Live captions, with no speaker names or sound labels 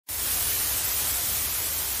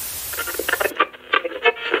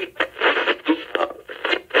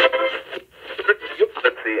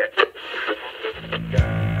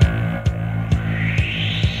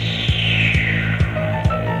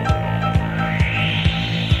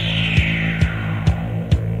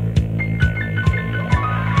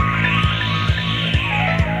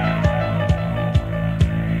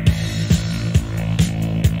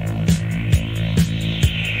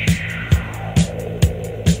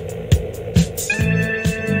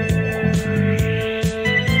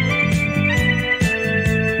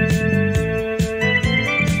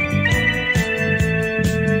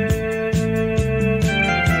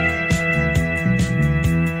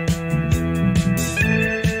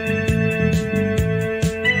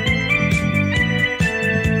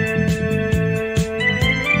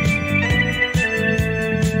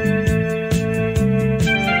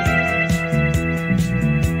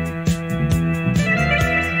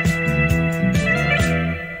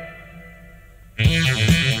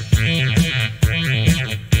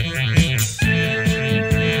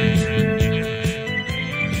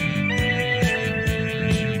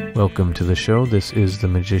Welcome to the show. This is the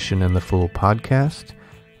Magician and the Fool podcast,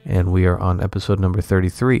 and we are on episode number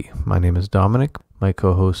 33. My name is Dominic. My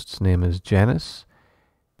co-host's name is Janice,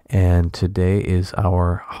 and today is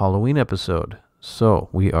our Halloween episode. So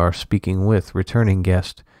we are speaking with returning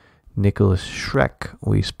guest Nikolas Schreck.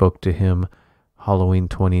 We spoke to him Halloween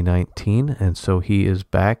 2019, and so he is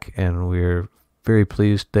back, and we're very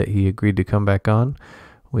pleased that he agreed to come back on.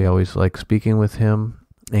 We always like speaking with him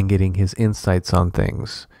and getting his insights on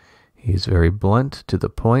things. He's very blunt, to the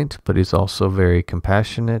point, but he's also very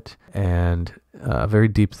compassionate and a very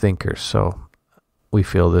deep thinker. So we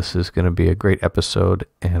feel this is going to be a great episode,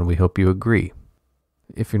 and we hope you agree.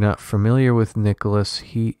 If you're not familiar with Nikolas,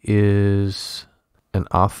 he is an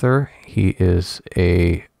author. He is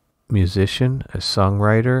a musician, a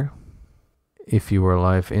songwriter. If you were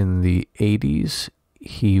alive in the 80s,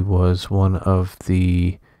 he was one of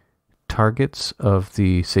the targets of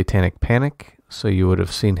the Satanic Panic. So you would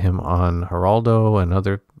have seen him on Geraldo and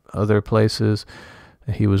other places.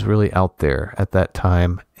 He was really out there at that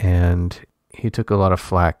time, and he took a lot of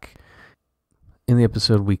flack. In the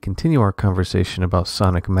episode, we continue our conversation about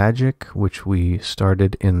sonic magic, which we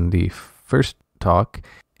started in the first talk,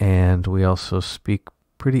 and we also speak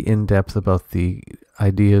pretty in-depth about the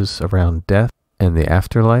ideas around death and the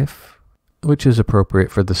afterlife, which is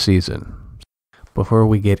appropriate for the season. Before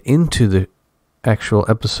we get into the actual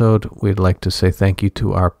episode, we'd like to say thank you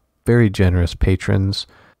to our very generous patrons.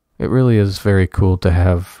 It really is very cool to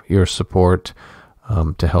have your support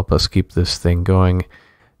to help us keep this thing going.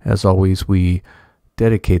 As always, we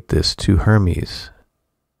dedicate this to Hermes,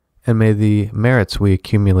 and may the merits we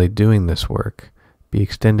accumulate doing this work be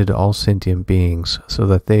extended to all sentient beings, so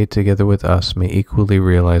that they, together with us, may equally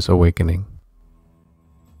realize awakening.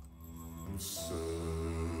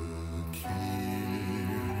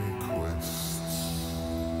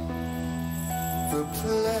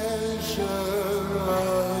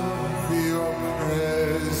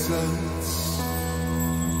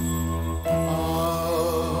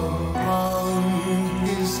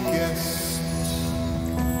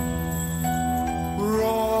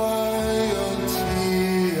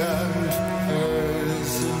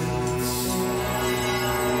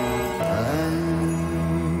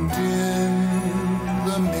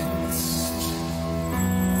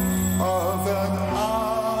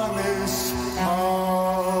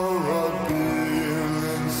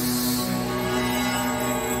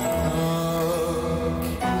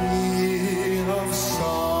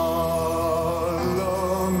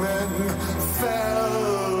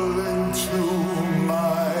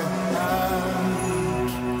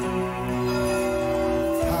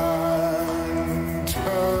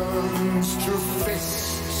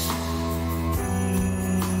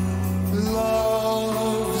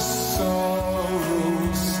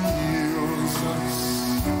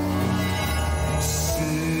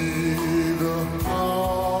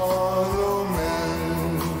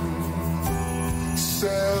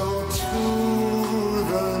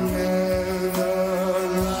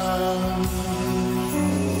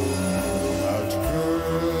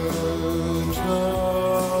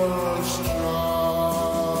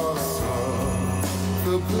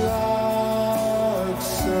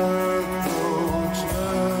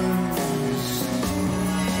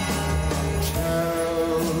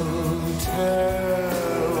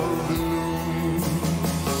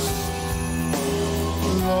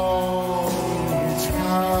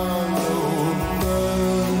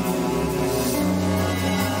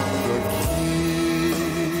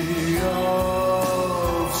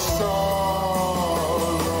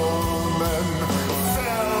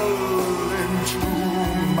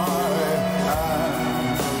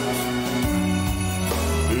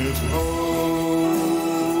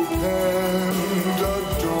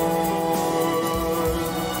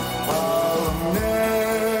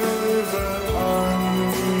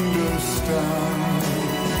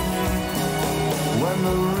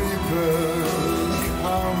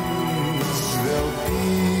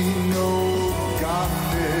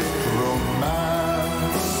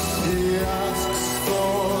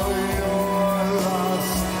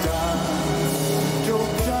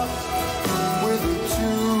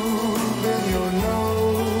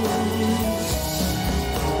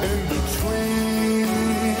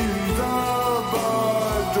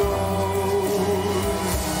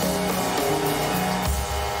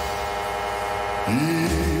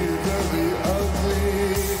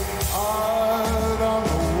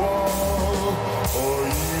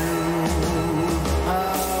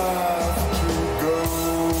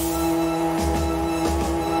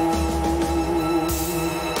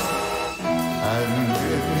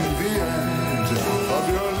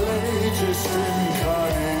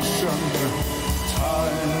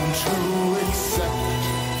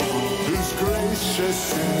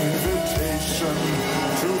 this invitation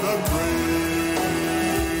to the grave.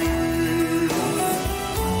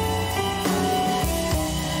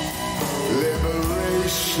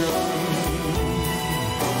 Liberation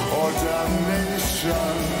or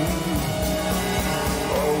damnation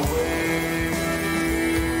away.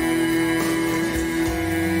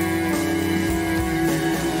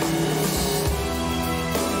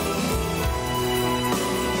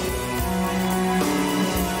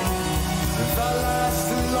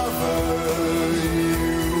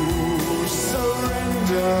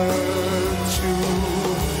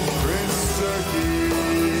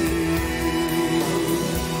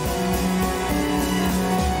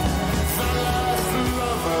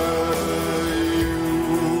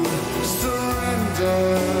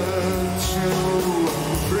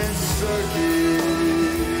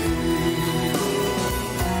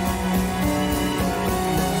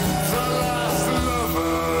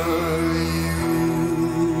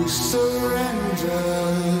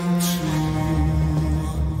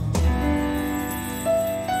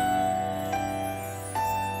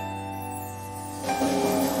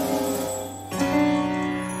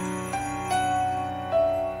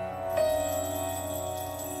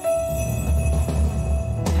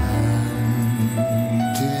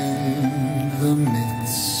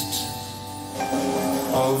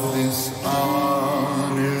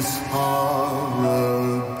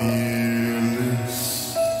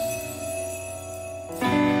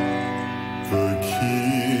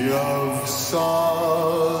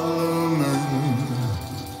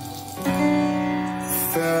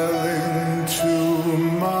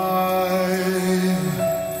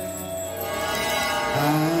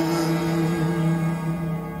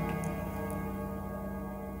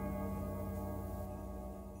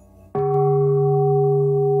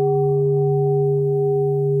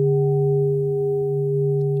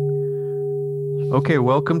 Okay,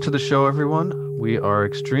 welcome to the show, everyone. We are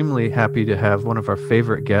extremely happy to have one of our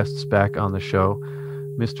favorite guests back on the show,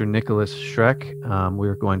 Mr. Nikolas Schreck.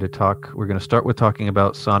 We're going to start with talking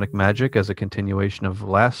about sonic magic as a continuation of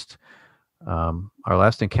our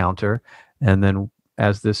last encounter. And then,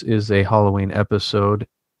 as this is a Halloween episode,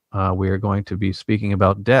 we are going to be speaking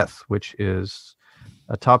about death, which is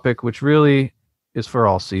a topic which really is for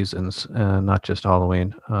all seasons, not just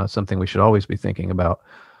Halloween, something we should always be thinking about.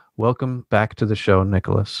 Welcome back to the show,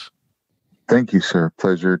 Nikolas. Thank you, sir.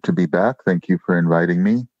 Pleasure to be back. Thank you for inviting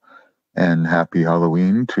me, and happy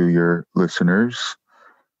Halloween to your listeners.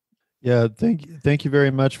 Yeah, thank you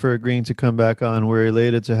very much for agreeing to come back on. We're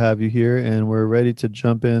elated to have you here, and we're ready to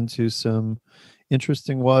jump into some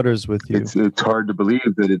interesting waters with you. It's hard to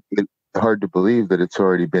believe that it's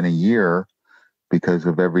already been a year because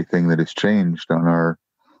of everything that has changed on our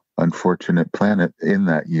unfortunate planet in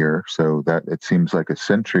that year. So that it seems like a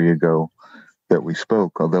century ago that we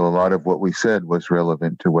spoke, although a lot of what we said was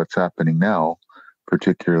relevant to what's happening now,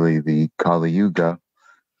 particularly the Kali Yuga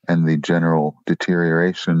and the general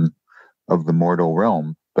deterioration of the mortal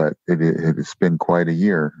realm. But it has been quite a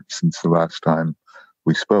year since the last time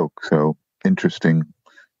we spoke. So interesting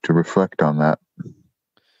to reflect on that.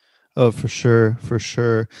 Oh, for sure.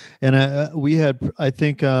 And I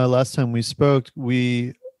think last time we spoke,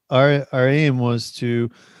 our aim was to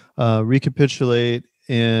recapitulate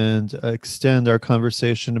and extend our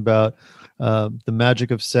conversation about the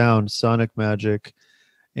magic of sound, sonic magic.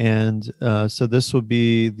 And so this will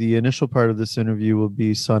be the initial part of this interview will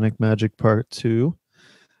be Sonic Magic Part 2.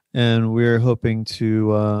 And we're hoping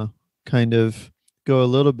to kind of go a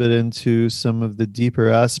little bit into some of the deeper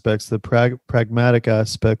aspects, the pragmatic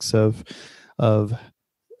aspects of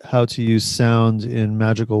how to use sound in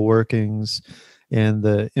magical workings, and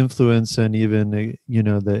the influence and even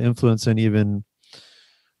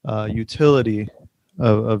utility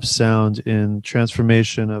of sound in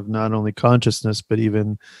transformation of not only consciousness but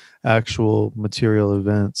even actual material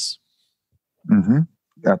events. Mm-hmm.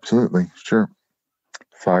 Absolutely, sure.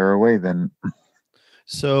 Fire away then.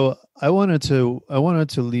 So I wanted to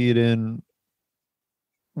lead in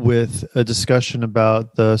with a discussion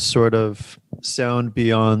about the sort of sound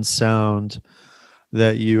beyond sound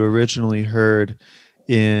that you originally heard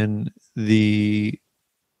in the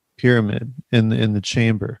pyramid, in the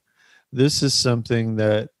chamber. This is something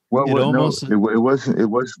that it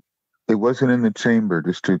wasn't in the chamber,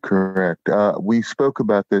 just to correct. We spoke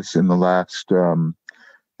about this in the last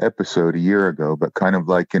episode a year ago, but kind of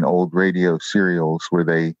like in old radio serials where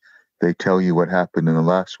they tell you what happened in the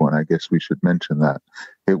last one. I guess we should mention that.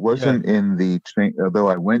 It wasn't in the although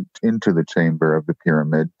I went into the chamber of the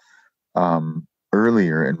pyramid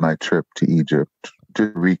earlier in my trip to Egypt.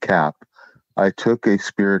 To recap, I took a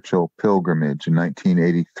spiritual pilgrimage in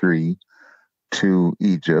 1983 to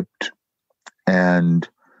Egypt. And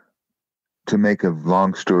to make a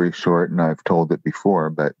long story short, and I've told it before,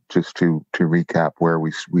 but just to recap where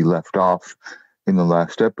we left off in the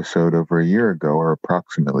last episode over a year ago, or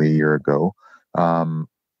approximately a year ago,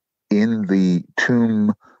 in the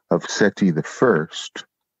tomb of Seti the First,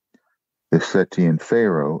 the Setian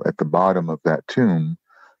pharaoh, at the bottom of that tomb,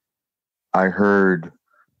 I heard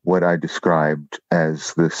what I described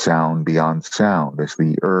as the sound beyond sound, as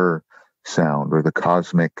the sound, or the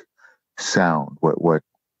cosmic sound,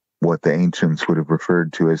 what the ancients would have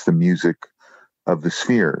referred to as the music of the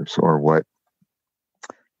spheres, or what,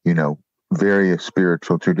 various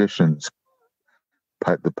spiritual traditions,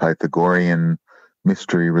 the Pythagorean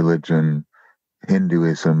mystery religion,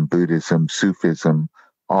 Hinduism, Buddhism, Sufism,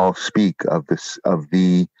 all speak of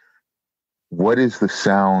what is the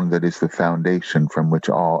sound that is the foundation from which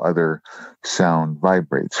all other sound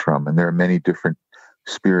vibrates from. And there are many different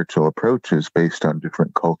spiritual approaches based on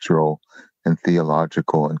different cultural and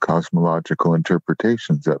theological and cosmological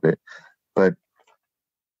interpretations of it. But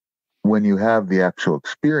when you have the actual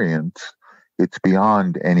experience, it's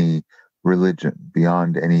beyond any religion,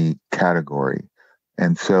 beyond any category.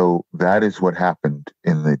 And so that is what happened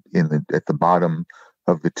at the bottom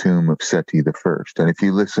of the tomb of Seti the First. And if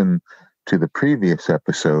you listen to the previous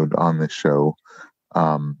episode on this show,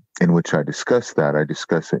 in which I discuss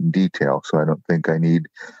it in detail. So I don't think I need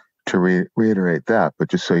to reiterate that, but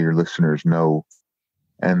just so your listeners know.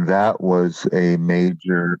 And that was a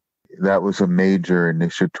major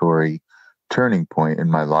initiatory turning point in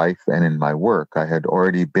my life and in my work. I had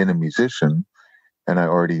already been a musician, and I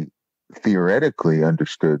already theoretically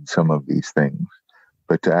understood some of these things,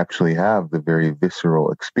 but to actually have the very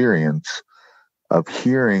visceral experience of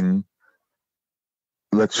hearing,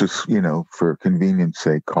 let's just, for convenience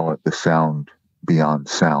sake, call it the sound beyond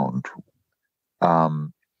sound,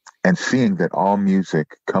 and seeing that all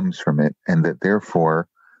music comes from it, and that therefore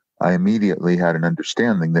I immediately had an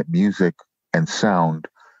understanding that music and sound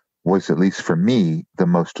was, at least for me, the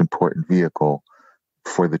most important vehicle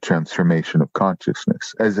for the transformation of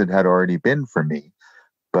consciousness, as it had already been for me.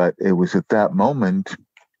 But it was at that moment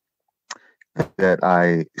that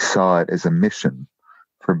I saw it as a mission,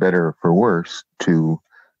 for better or for worse,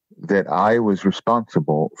 that I was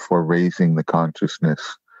responsible for raising the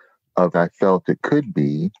consciousness of I felt it could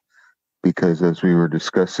be, because as we were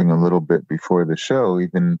discussing a little bit before the show,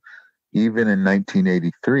 even in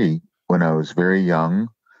 1983, when I was very young,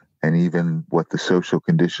 and even what the social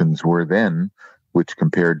conditions were then, which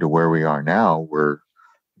compared to where we are now were,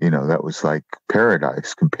 that was like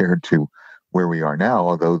paradise compared to where we are now,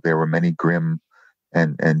 although there were many grim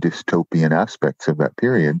and dystopian aspects of that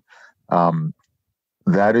period.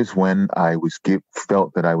 That is when I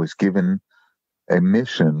felt that I was given a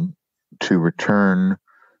mission to return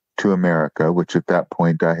to America, which at that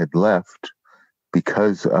point I had left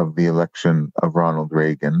because of the election of Ronald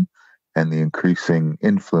Reagan and the increasing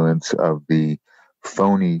influence of the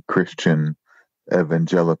phony Christian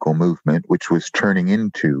evangelical movement, which was turning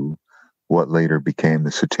into what later became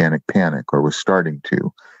the Satanic Panic, or was starting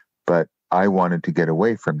to. But I wanted to get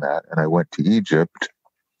away from that, and I went to Egypt,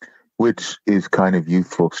 which is kind of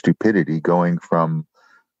youthful stupidity, going from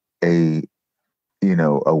a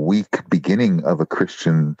weak beginning of a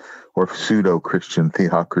Christian or pseudo-Christian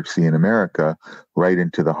theocracy in America right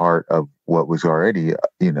into the heart of what was already,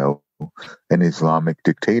 an Islamic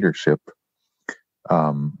dictatorship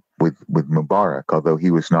with Mubarak. Although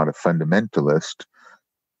he was not a fundamentalist,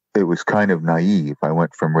 it was kind of naive. I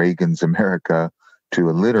went from Reagan's America to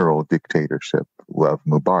a literal dictatorship of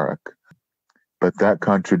Mubarak. But that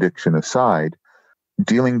contradiction aside,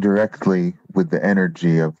 dealing directly with the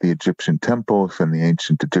energy of the Egyptian temples and the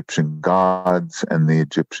ancient Egyptian gods and the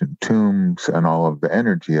Egyptian tombs and all of the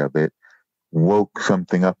energy of it woke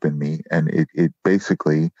something up in me. And it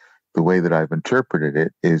basically, the way that I've interpreted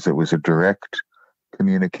it is it was a direct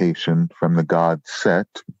communication from the god Set,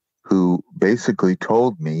 who basically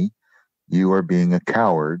told me, you are being a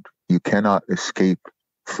coward. You cannot escape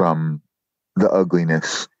from the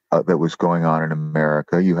ugliness that was going on in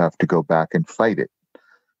America. You have to go back and fight it.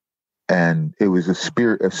 And it was a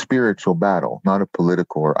spiritual battle, not a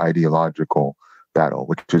political or ideological battle,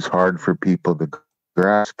 which is hard for people to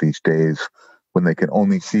grasp these days when they can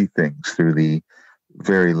only see things through the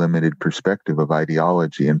very limited perspective of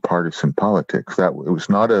ideology and partisan politics. That it was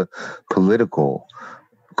not a political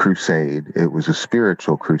crusade. It was a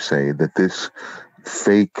spiritual crusade, that this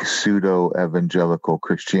fake pseudo-evangelical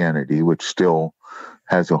Christianity, which still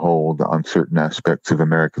has a hold on certain aspects of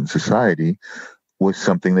American society, was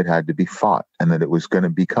something that had to be fought, and that it was going to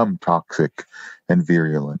become toxic and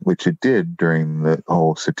virulent, which it did during the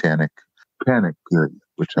whole satanic panic period,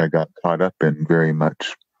 which I got caught up in very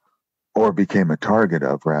much, or became a target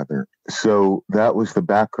of, rather. So that was the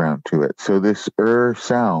background to it. So this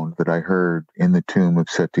sound that I heard in the tomb of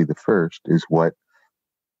Seti I is what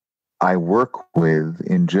I work with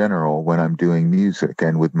in general when I'm doing music,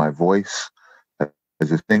 and with my voice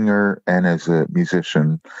as a singer and as a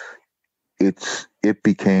musician. It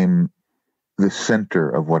became the center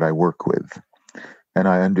of what I work with. And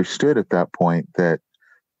I understood at that point that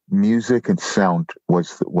music and sound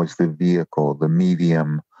was the vehicle, the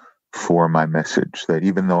medium for my message. That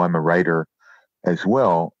even though I'm a writer as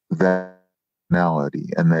well, that personality,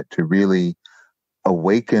 and that to really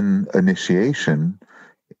awaken initiation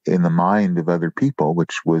in the mind of other people,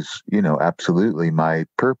 which was, absolutely my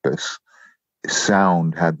purpose,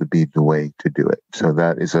 sound had to be the way to do it. So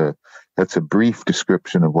that's a brief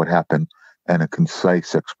description of what happened and a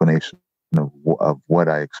concise explanation of what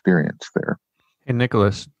I experienced there. Hey,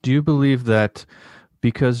 Nicholas, do you believe that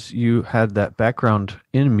because you had that background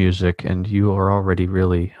in music and you are already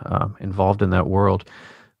really involved in that world,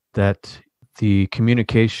 that the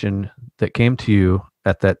communication that came to you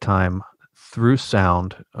at that time through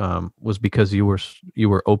sound was because you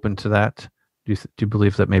were open to that? Do you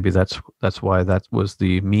believe that maybe that's why that was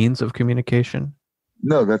the means of communication?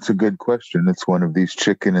 No, that's a good question. It's one of these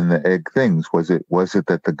chicken and the egg things. Was it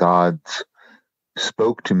that the gods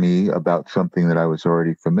spoke to me about something that I was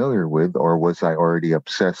already familiar with, or was I already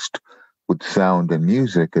obsessed with sound and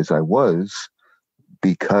music as I was,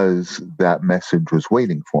 because that message was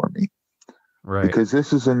waiting for me? Right. Because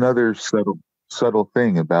this is another subtle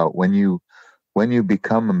thing about when you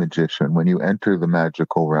become a magician, when you enter the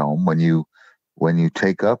magical realm, when you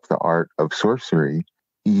take up the art of sorcery,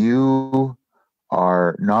 you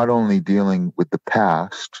are not only dealing with the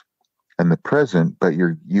past and the present, but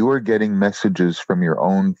you are getting messages from your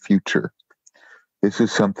own future. This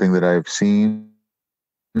is something that I've seen.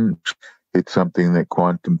 It's something that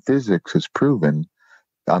quantum physics has proven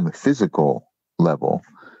on the physical level,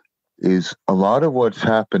 is a lot of what's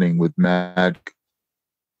happening with magic.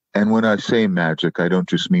 And when I say magic, I don't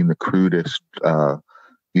just mean the crudest,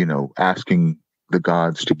 asking the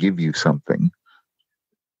gods to give you something,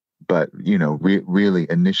 but, really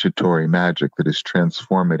initiatory magic that is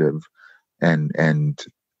transformative and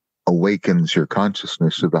awakens your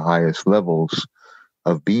consciousness to the highest levels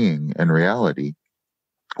of being and reality,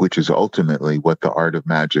 which is ultimately what the art of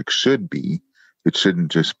magic should be. It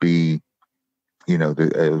shouldn't just be,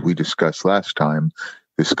 as we discussed last time,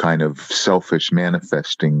 this kind of selfish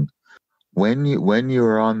manifesting. When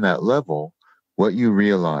you're on that level, what you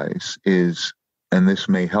realize is, and this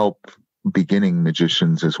may help beginning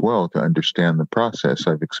magicians as well to understand the process.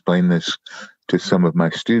 I've explained this to some of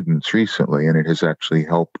my students recently, and it has actually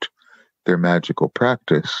helped their magical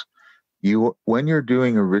practice. When you're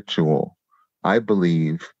doing a ritual, I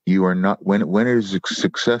believe you are not, when it is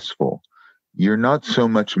successful, you're not so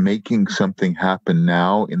much making something happen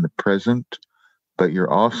now in the present, but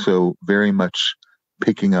you're also very much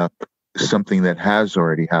picking up something that has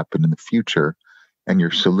already happened in the future, and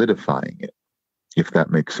you're solidifying it, if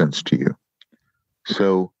that makes sense to you.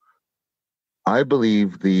 So I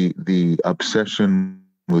believe the obsession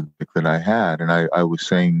with that I had, and I was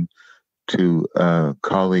saying to a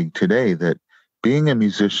colleague today that being a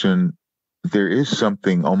musician, there is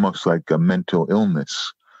something almost like a mental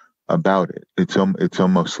illness about it. It's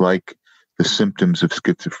almost like the symptoms of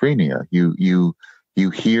schizophrenia. You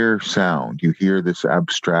hear sound, you hear this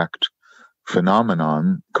abstract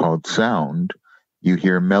phenomenon called sound, you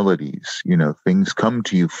hear melodies, things come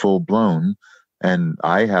to you full blown, and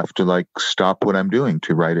I have to stop what I'm doing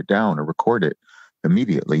to write it down or record it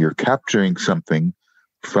immediately. You're capturing something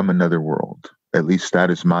from another world. At least that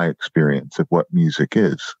is my experience of what music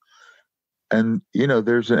is. And,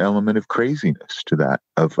 there's an element of craziness to that,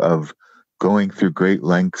 of going through great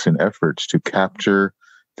lengths and efforts to capture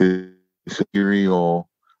this ethereal,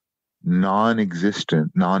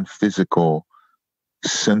 non-existent, non-physical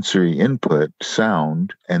sensory input,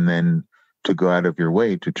 sound, and then to go out of your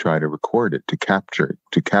way to try to record it, to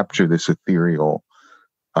capture this ethereal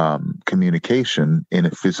communication in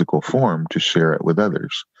a physical form, to share it with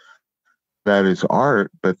others. That is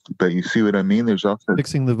art, but you see what I mean? There's also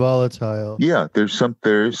Fixing the volatile. Yeah, there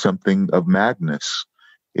is something of madness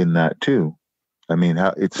in that too. I mean,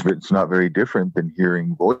 it's not very different than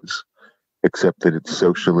hearing voice, except that it's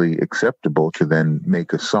socially acceptable to then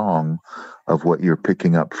make a song of what you're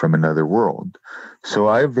picking up from another world. So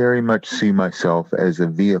I very much see myself as a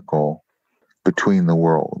vehicle between the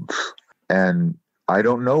worlds. And I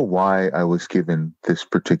don't know why I was given this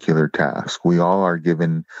particular task. We all are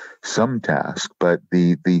given some task, but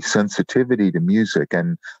the sensitivity to music,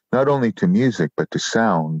 and not only to music, but to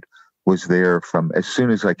sound, was there from as soon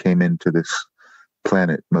as I came into this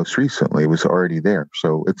planet most recently. It was already there.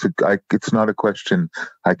 So it's not a question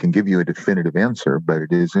I can give you a definitive answer, but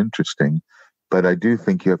it is interesting. But I do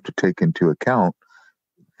think you have to take into account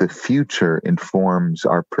the future informs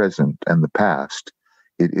our present and the past.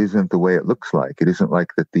 It isn't the way it looks like. It isn't like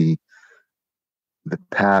that the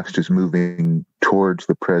past is moving towards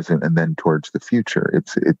the present and then towards the future.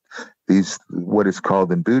 These, what is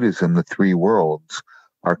called in Buddhism, the three worlds,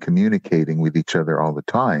 are communicating with each other all the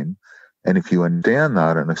time. And if you understand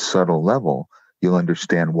that on a subtle level, you'll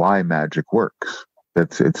understand why magic works.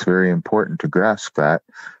 It's very important to grasp that,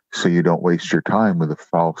 so you don't waste your time with a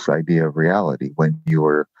false idea of reality when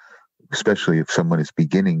you're, especially if someone is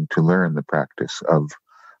beginning to learn the practice of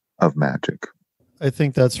magic. I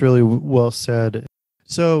think that's really well said.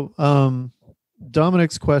 So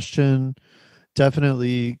Dominic's question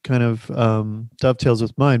definitely kind of dovetails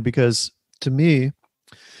with mine, because to me,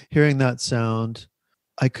 hearing that sound,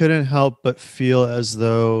 I couldn't help but feel as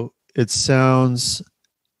though it sounds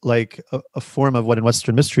like a form of what in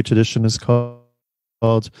Western mystery tradition is called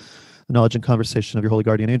the knowledge and conversation of your holy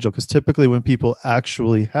guardian angel. Because typically when people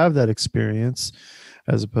actually have that experience,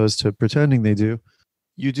 as opposed to pretending they do,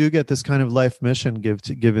 you do get this kind of life mission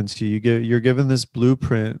given to you. You're given this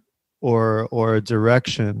blueprint or a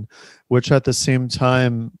direction, which at the same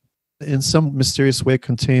time, in some mysterious way,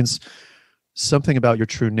 contains something about your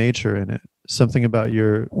true nature in it, something about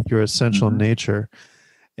your essential nature.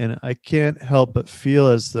 And I can't help but feel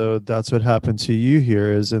as though that's what happened to you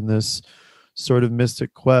here, is in this sort of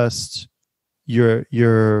mystic quest. It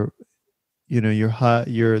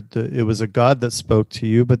was a God that spoke to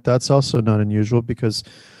you, but that's also not unusual, because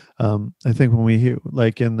I think when we hear,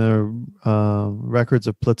 like in the records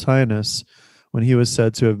of Plotinus, when he was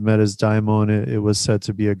said to have met his daimon, it was said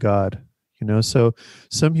to be a god. So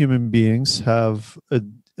some human beings have a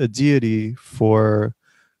deity for,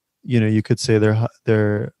 you could say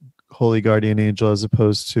their holy guardian angel, as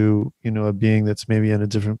opposed to, a being that's maybe in a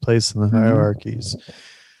different place in the hierarchies.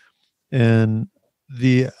 And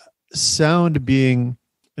the sound being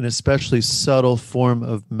an especially subtle form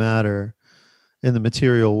of matter in the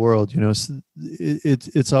material world,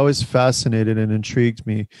 it's always fascinated and intrigued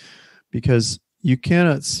me, because you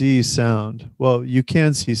cannot see sound. Well, you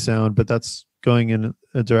can see sound, but that's going in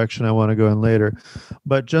a direction I want to go in later.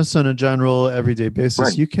 But just on a general everyday basis,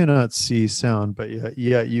 Right. You cannot see sound, but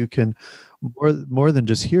yet you can, more than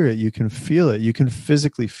just hear it, you can feel it. You can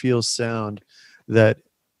physically feel sound that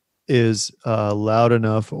is loud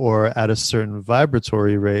enough or at a certain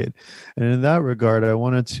vibratory rate. And in that regard, I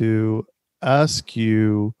wanted to ask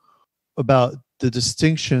you about the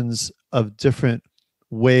distinctions of different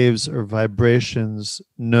waves or vibrations,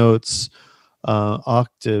 notes,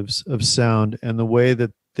 octaves of sound, and the way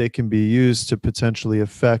that they can be used to potentially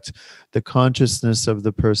affect the consciousness of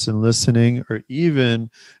the person listening, or even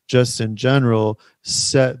just in general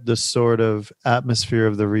set the sort of atmosphere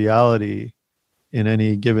of the reality in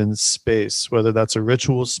any given space, whether that's a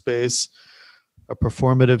ritual space, a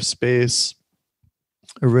performative space,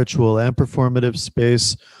 a ritual and performative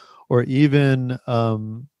space, or even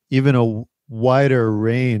a wider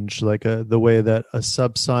range, like the way that a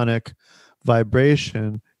subsonic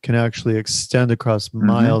vibration can actually extend across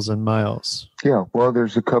miles and miles. Yeah, well,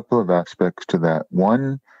 there's a couple of aspects to that.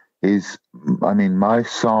 One is, my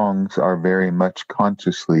songs are very much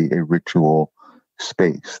consciously a ritual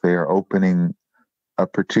space. They are opening a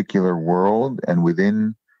particular world, and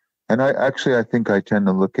within, and I think I tend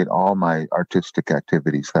to look at all my artistic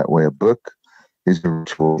activities that way. A book is a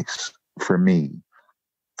ritual space for me.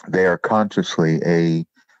 They are consciously a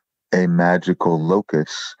magical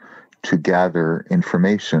locus to gather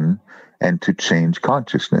information and to change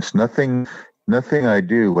consciousness. Nothing I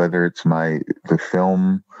do, whether it's the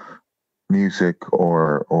film, music,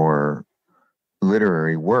 or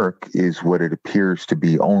literary work, is what it appears to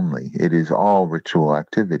be only. It is all ritual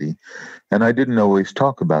activity. And I didn't always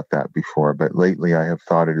talk about that before, but lately I have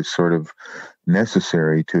thought it is sort of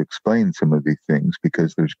necessary to explain some of these things,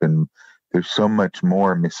 because there's so much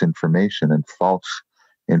more misinformation and false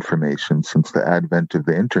information since the advent of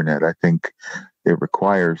the internet. I think it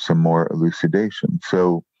requires some more elucidation.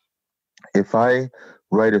 So if I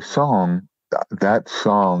write a song, that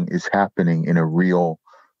song is happening in a real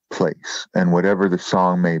place, and whatever the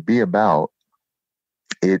song may be about,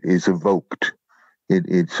 it is evoked.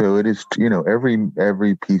 So it is,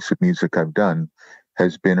 every piece of music I've done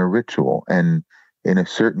has been a ritual, and in a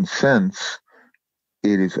certain sense,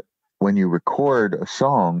 it is when you record a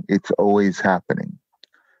song, it's always happening.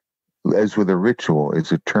 As with a ritual,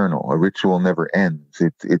 it's eternal. A ritual never ends.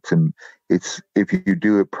 It's if you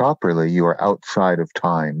do it properly, you are outside of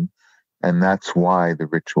time, and that's why the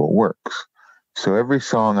ritual works. So every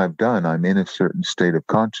song I've done, I'm in a certain state of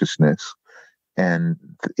consciousness, and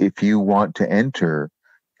if you want to enter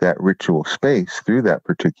that ritual space through that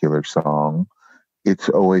particular song, it's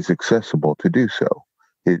always accessible to do so.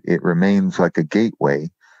 It remains like a gateway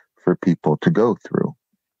for people to go through.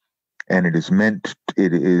 And it is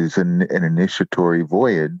an initiatory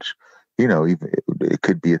voyage. It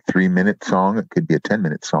could be a 3-minute song, it could be a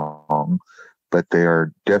 10-minute song, but they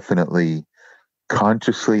are definitely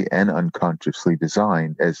consciously and unconsciously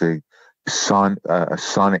designed as a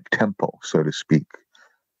sonic temple, so to speak,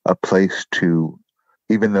 a place to,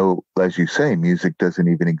 even though, as you say, music doesn't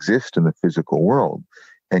even exist in the physical world,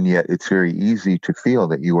 and yet it's very easy to feel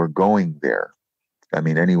that you are going there. I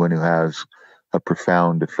mean, anyone who has a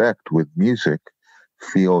profound effect with music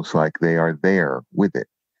feels like they are there with it.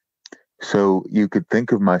 So you could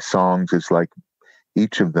think of my songs as like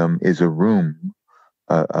each of them is a room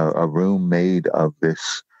made of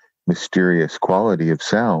this mysterious quality of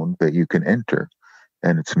sound that you can enter,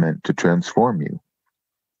 and it's meant to transform you.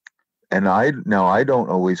 And I don't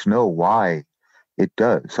always know why it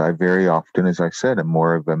does. I very often, as I said, am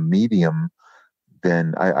more of a medium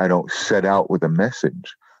than I don't set out with a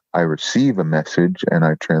message. I receive a message and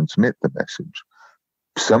I transmit the message.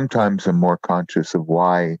 Sometimes I'm more conscious of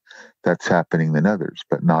why that's happening than others,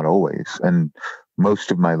 but not always. And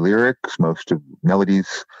most of my lyrics, most of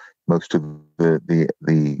melodies, most of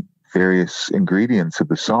the various ingredients of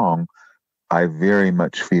the song, I very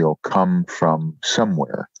much feel come from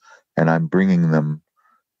somewhere, and I'm bringing them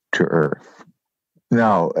to earth.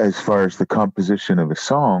 Now, as far as the composition of a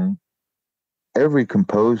song, every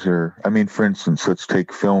composer, I mean, for instance, let's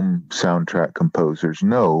take film soundtrack composers,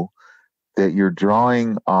 know that you're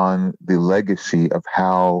drawing on the legacy of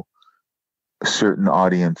how certain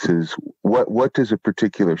audiences, what does a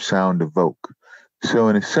particular sound evoke? So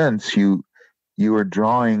in a sense, you are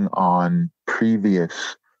drawing on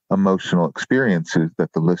previous emotional experiences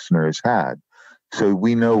that the listener has had. So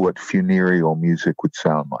we know what funereal music would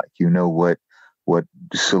sound like. You know what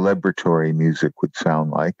celebratory music would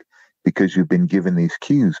sound like, because you've been given these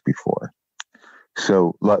cues before.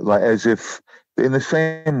 So as if in the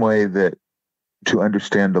same way that to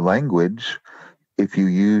understand a language, if you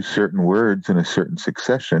use certain words in a certain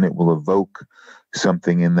succession, it will evoke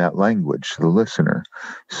something in that language to the listener.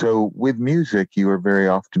 So with music, you are very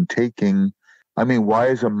often taking, I mean, why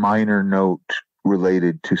is a minor note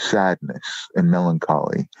related to sadness and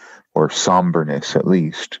melancholy, or somberness at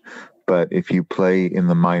least? But if you play in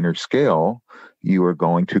the minor scale, you are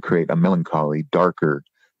going to create a melancholy, darker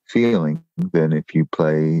feeling than if you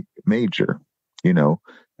play major,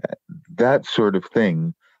 that sort of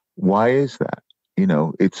thing. Why is that?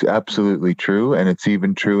 It's absolutely true. And it's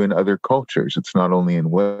even true in other cultures. It's not only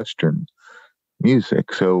in Western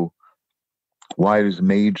music. So why does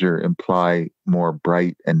major imply more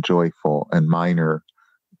bright and joyful, and minor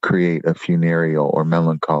create a funereal or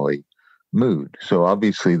melancholy mood? So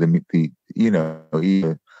obviously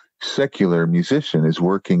the secular musician is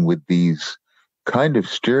working with these kind of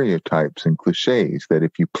stereotypes and cliches that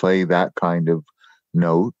if you play that kind of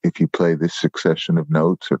note, if you play this succession of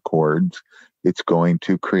notes or chords, it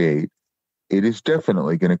is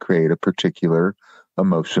definitely going to create a particular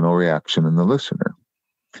emotional reaction in the listener.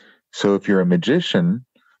 So if you're a magician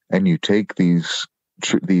and you take these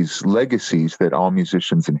legacies that all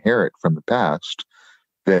musicians inherit from the past,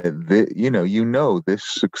 that this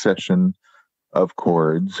succession of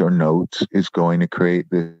chords or notes is going to create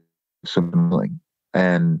this feeling.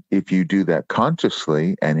 And if you do that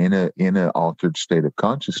consciously and in an altered state of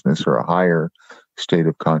consciousness, or a higher state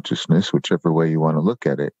of consciousness, whichever way you want to look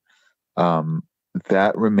at it,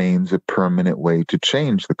 that remains a permanent way to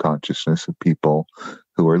change the consciousness of people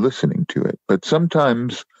who are listening to it. But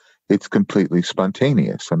sometimes it's completely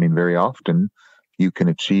spontaneous. I mean, very often you can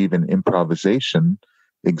achieve an improvisation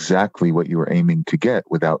exactly what you were aiming to get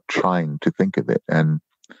without trying to think of it. And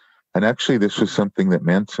actually, this was something that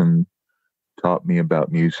Manson taught me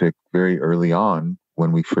about music very early on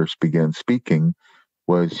when we first began speaking.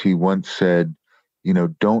 Was he once said,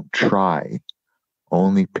 don't try,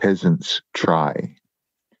 only peasants try.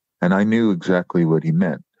 And I knew exactly what he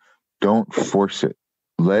meant. Don't force it.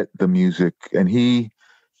 Let the music, and he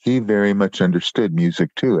very much understood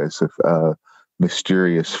music too as a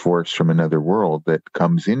mysterious force from another world that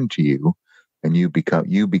comes into you, and you become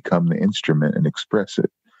the instrument and express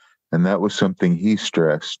it. And that was something he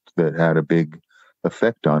stressed that had a big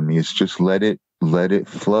effect on me, is just let it let it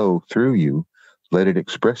flow through you, let it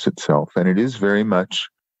express itself. And it is very much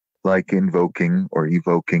like invoking or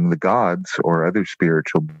evoking the gods or other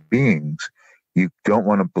spiritual beings. You don't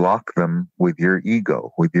want to block them with your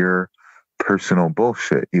ego, with your personal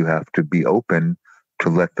bullshit. You have to be open to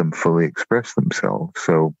let them fully express themselves.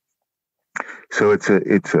 So it's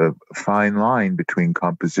a fine line between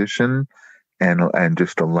composition and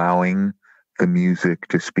just allowing the music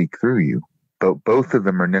to speak through you. But both of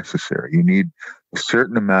them are necessary. You need a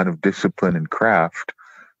certain amount of discipline and craft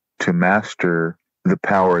to master the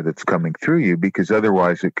power that's coming through you, because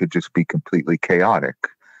otherwise it could just be completely chaotic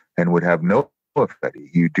and would have no effect.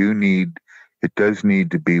 It does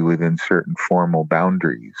need to be within certain formal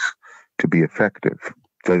boundaries to be effective.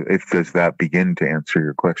 So does that begin to answer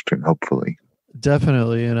your question, hopefully?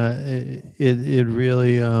 Definitely. And it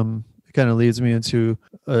really kind of leads me into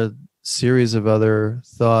a series of other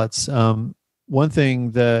thoughts. One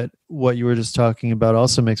thing that what you were just talking about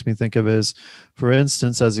also makes me think of is, for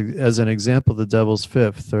instance, as an example, the Devil's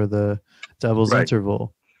Fifth or the Devil's Right.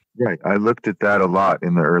 Interval. Right. I looked at that a lot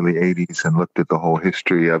in the early 80s and looked at the whole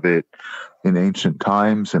history of it in ancient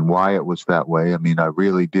times and why it was that way. I mean, I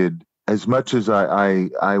really did, as much as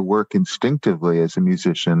I work instinctively as a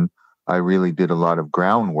musician, I really did a lot of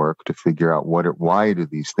groundwork to figure out why do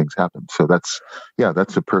these things happen. So that's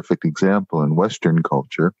a perfect example in Western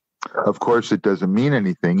culture. Of course, it doesn't mean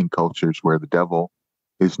anything in cultures where the devil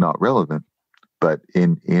is not relevant, but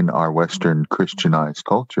in our Western Christianized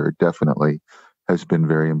culture, it definitely has been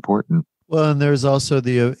very important. Well, and there's also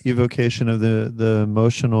the evocation of the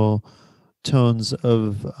emotional tones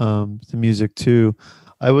of the music too.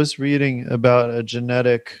 I was reading about a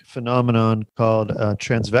genetic phenomenon called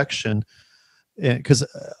transvection, because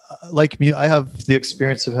like me, I have the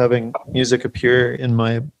experience of having music appear in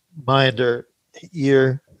my mind or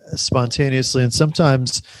ear spontaneously, and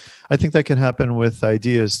sometimes I think that can happen with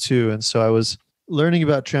ideas too. And so I was learning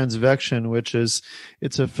about transvection, which is,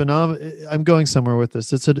 it's a phenomenon. I'm going somewhere with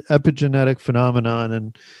this. It's an epigenetic phenomenon,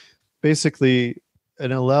 and basically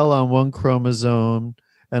an allele on one chromosome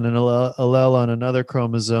and an allele on another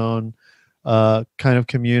chromosome kind of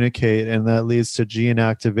communicate, and that leads to gene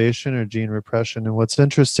activation or gene repression. And what's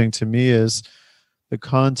interesting to me is the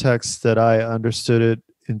context that I understood it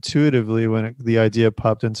intuitively when the idea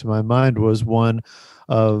popped into my mind was one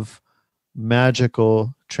of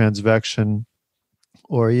magical transvection,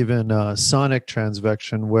 or even sonic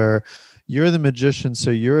transvection, where you're the magician,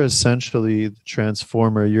 so you're essentially the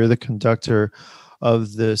transformer, you're the conductor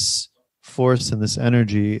of this force and this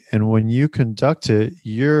energy, and when you conduct it,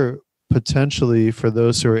 you're potentially, for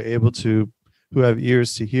those who have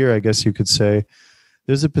ears to hear, I guess you could say,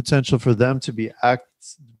 there's a potential for them to be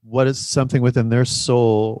what is something within their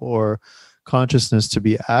soul or consciousness to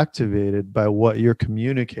be activated by what you're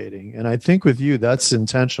communicating. And I think with you, that's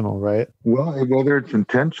intentional, right? Well, whether it's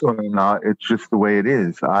intentional or not, it's just the way it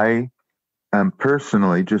is. I am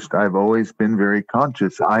personally I've always been very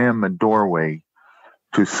conscious. I am a doorway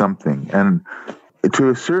to something. And to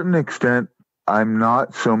a certain extent, I'm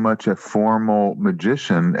not so much a formal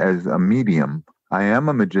magician as a medium. I am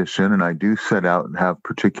a magician and I do set out and have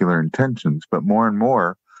particular intentions, but more and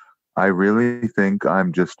more, I really think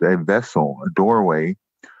I'm just a vessel, a doorway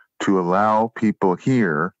to allow people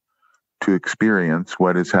here to experience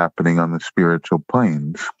what is happening on the spiritual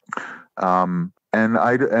planes. And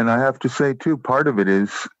I have to say too, part of it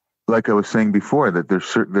is, like I was saying before, that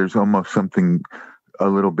there's almost something a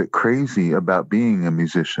little bit crazy about being a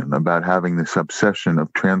musician, about having this obsession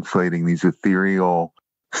of translating these ethereal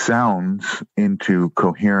sounds into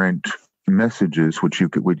coherent messages, which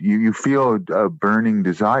you feel a burning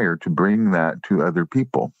desire to bring that to other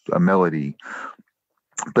people, a melody.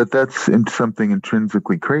 But that's something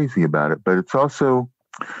intrinsically crazy about it. But it's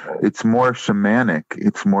more shamanic,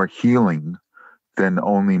 it's more healing than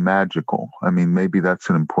only magical. I mean, maybe that's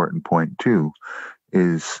an important point too,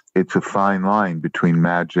 is it's a fine line between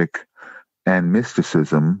magic and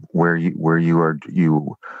mysticism, where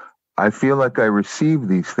I feel like I receive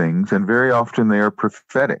these things, and very often they are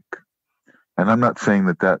prophetic. And I'm not saying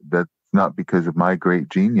that's not because of my great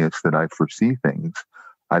genius that I foresee things.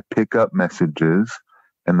 I pick up messages,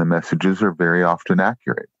 and the messages are very often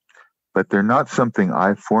accurate, but they're not something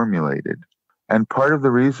I formulated. And part of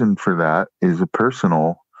the reason for that is a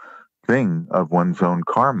personal thing of one's own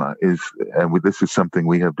karma. This is something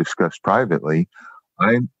we have discussed privately.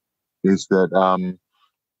 I'm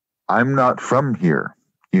not from here.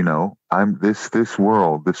 I'm this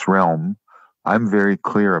world, this realm. I'm very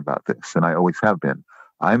clear about this, and I always have been.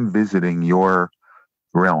 I'm visiting your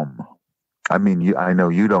realm. I mean, I know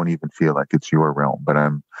you don't even feel like it's your realm, but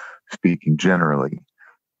I'm speaking generally.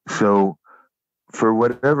 So for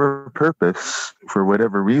whatever purpose, for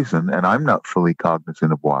whatever reason, and I'm not fully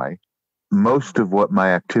cognizant of why, most of what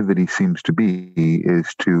my activity seems to be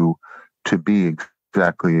is to be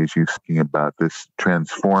exactly as you're speaking about, this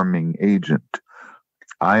transforming agent.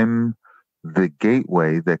 I'm the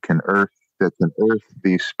gateway that can earth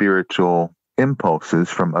these spiritual impulses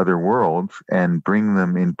from other worlds and bring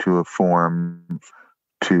them into a form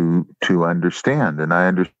to understand. And I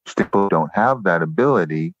understand people don't have that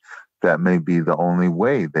ability. That may be the only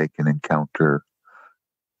way they can encounter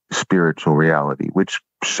spiritual reality, which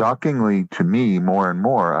shockingly to me, more and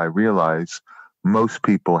more, I realize most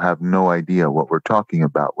people have no idea what we're talking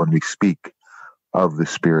about when we speak of the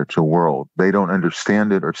spiritual world. They don't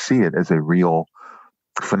understand it or see it as a real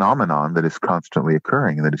phenomenon that is constantly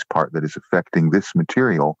occurring and that is affecting this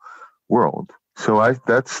material world. So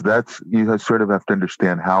that's you sort of have to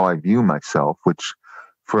understand how I view myself, which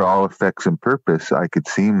for all effects and purpose, I could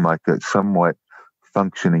seem like a somewhat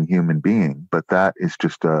functioning human being, but that's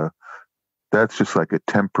just like a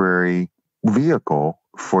temporary vehicle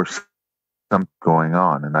for something going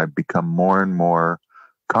on. And I've become more and more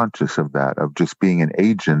conscious of that, of just being an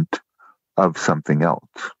agent of something else.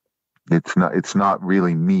 It's not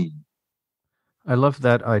really me. I love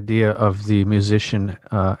that idea of the musician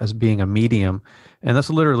as being a medium, and that's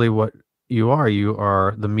literally what you are. You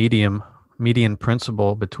are the median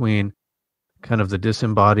principle between kind of the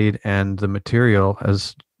disembodied and the material,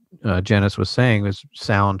 as Janice was saying, is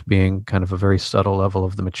sound being kind of a very subtle level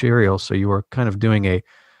of the material. So you are kind of doing a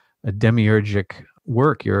demiurgic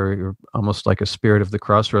work. You're almost like a spirit of the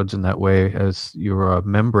crossroads in that way, as you're a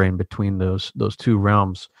membrane between those two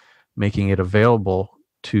realms, making it available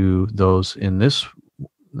to those in this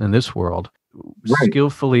world, Right.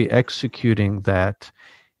 skillfully executing that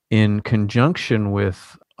in conjunction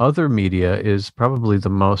with other media is probably the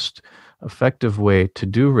most effective way to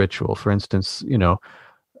do ritual. For instance,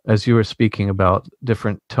 as you were speaking about,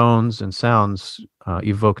 different tones and sounds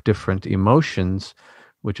evoke different emotions,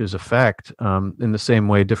 which is a fact. In the same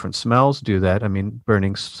way, different smells do that. I mean,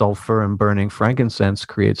 burning sulfur and burning frankincense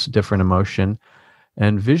creates different emotion.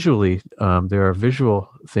 And visually, there are visual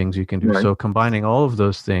things you can do. Right. So combining all of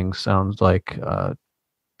those things sounds like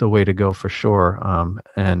the way to go for sure.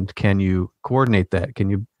 And can you coordinate that? Can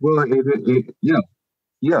you? Well,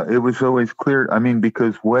 yeah, it was always clear. I mean,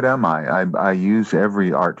 because what am I? I use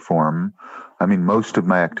every art form. I mean, most of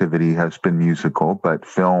my activity has been musical, but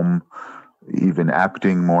film, even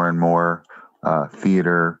acting more and more,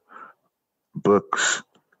 theater, books,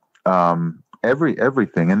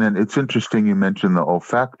 everything. And then it's interesting you mentioned the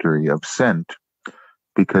olfactory of scent,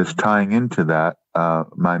 because tying into that,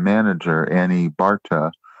 my manager, Annie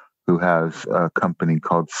Barta, who has a company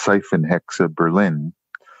called SeifenhexeBerlin,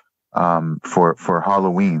 for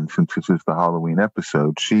Halloween, since this is the Halloween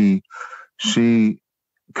episode, she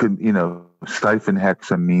could,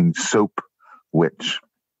 Seifenhexe means soap witch,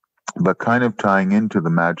 but kind of tying into the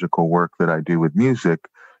magical work that I do with music,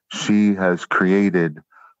 she has created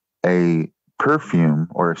a perfume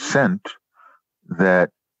or a scent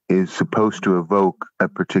that is supposed to evoke a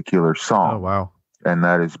particular song. Oh, wow. And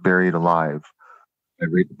that is Buried Alive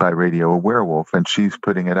by Radio A Werewolf. And she's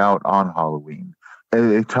putting it out on Halloween.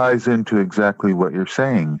 And it ties into exactly what you're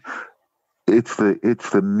saying. It's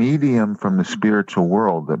the medium from the spiritual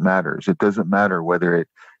world that matters. It doesn't matter whether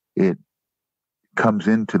it comes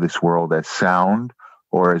into this world as sound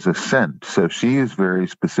or as a scent. So she is very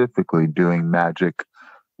specifically doing magic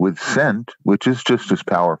with scent, which is just as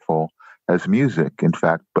powerful as music. In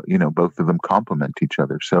fact, but both of them complement each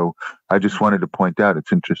other. So I just wanted to point out,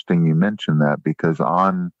 it's interesting you mentioned that, because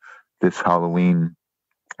on this Halloween,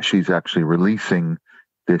 she's actually releasing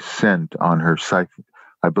this scent on her site.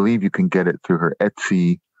 I believe you can get it through her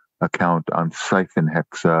Etsy account on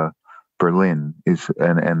SeifenhexeBerlin,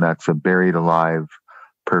 and that's a Buried Alive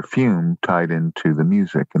perfume tied into the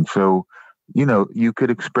music. And so, you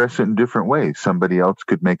could express it in different ways. Somebody else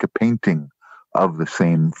could make a painting of the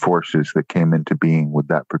same forces that came into being with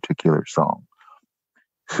that particular song.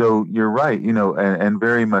 So you're right, and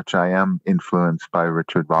very much I am influenced by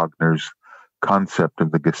Richard Wagner's concept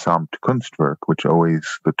of the Gesamtkunstwerk, which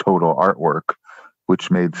always the total artwork,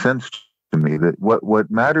 which made sense to me that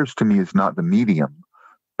what matters to me is not the medium,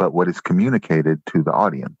 but what is communicated to the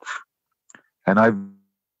audience. And I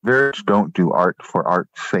very much don't do art for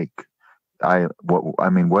art's sake.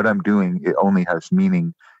 What I'm doing, it only has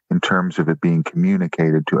meaning in terms of it being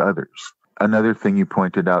communicated to others. Another thing you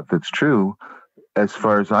pointed out that's true, as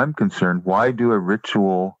far as I'm concerned, why do a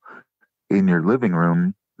ritual in your living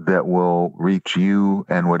room that will reach you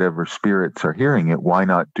and whatever spirits are hearing it? Why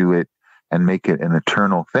not do it and make it an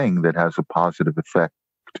eternal thing that has a positive effect,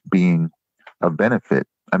 being of benefit.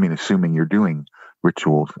 I mean, assuming you're doing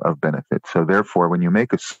rituals of benefit. So therefore, when you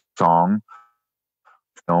make a song,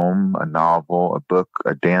 film, a novel, a book,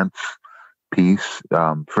 a dance piece,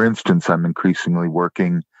 for instance, I'm increasingly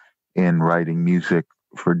working in writing music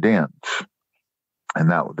for dance.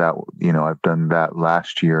 And that I've done that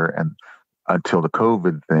last year, and until the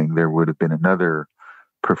COVID thing, there would have been another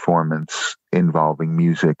performance involving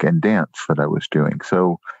music and dance that I was doing.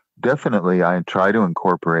 So definitely I try to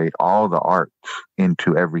incorporate all the arts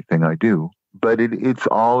into everything I do, but it's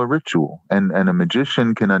all a ritual, and a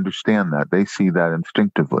magician can understand that. They see that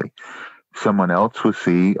instinctively. Someone else will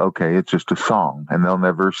see, okay, it's just a song, and they'll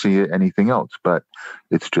never see it anything else, but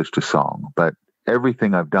it's just a song. But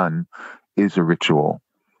everything I've done is a ritual.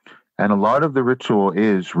 And a lot of the ritual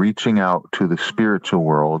is reaching out to the spiritual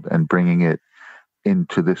world and bringing it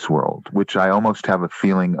into this world, which I almost have a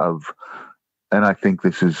feeling of, and I think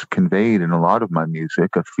this is conveyed in a lot of my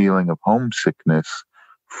music, a feeling of homesickness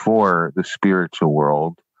for the spiritual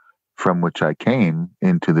world from which I came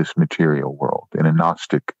into this material world in a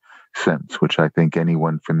Gnostic sense, which I think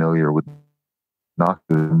anyone familiar with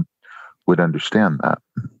Gnosticism would understand that.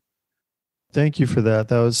 Thank you for that.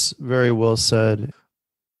 That was very well said.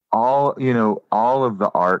 All of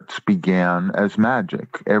the arts began as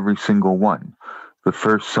magic, every single one. The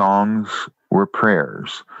first songs were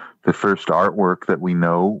prayers. The first artwork that we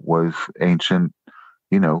know was ancient,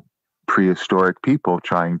 prehistoric people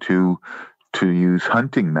trying to use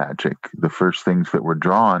hunting magic. The first things that were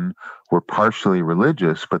drawn were partially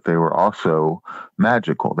religious, but they were also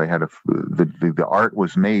magical. They had the art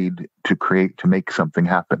was made to make something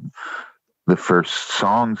happen. The first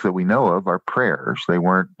songs that we know of are prayers. They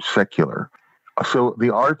weren't secular. So the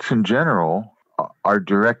arts in general are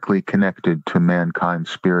directly connected to mankind's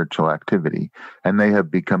spiritual activity, and they have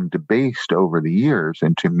become debased over the years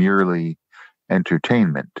into merely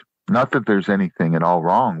entertainment. Not that there's anything at all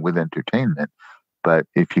wrong with entertainment, but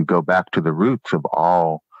if you go back to the roots of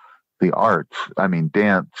all the arts, I mean,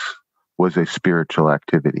 dance was a spiritual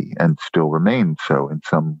activity and still remains so in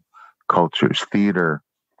some cultures. Theater,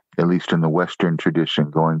 at least in the Western tradition,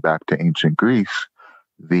 going back to ancient Greece,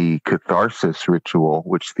 the catharsis ritual,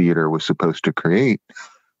 which theater was supposed to create.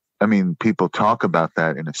 I mean, people talk about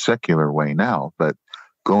that in a secular way now, but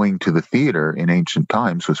going to the theater in ancient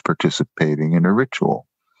times was participating in a ritual.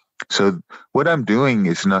 So what I'm doing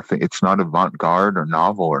is nothing, it's not avant-garde or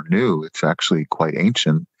novel or new. It's actually quite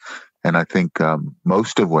ancient. And I think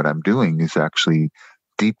most of what I'm doing is actually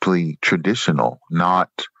deeply traditional,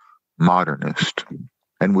 not modernist,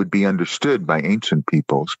 and would be understood by ancient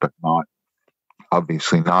peoples, but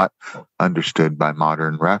obviously not understood by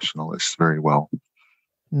modern rationalists very well.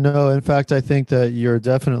 No, in fact, I think that you're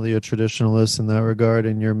definitely a traditionalist in that regard,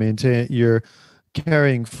 and you're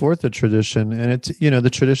carrying forth a tradition, and it's the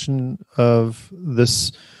tradition of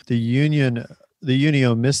the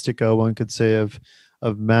unio mystica, one could say, of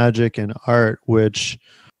magic and art, which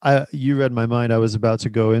you read my mind. I was about to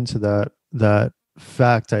go into that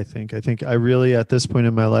fact. I think I really, at this point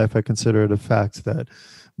in my life, I consider it a fact that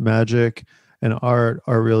magic and art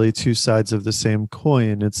are really two sides of the same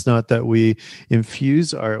coin. It's not that we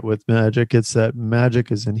infuse art with magic, it's that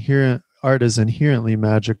art is inherently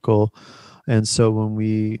magical. And so when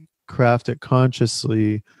we craft it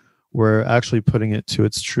consciously, we're actually putting it to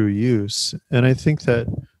its true use. And I think that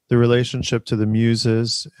the relationship to the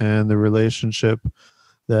muses and the relationship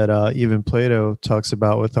that even Plato talks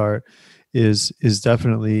about with art is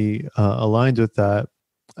definitely aligned with that.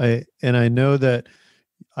 I know that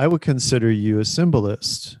I would consider you a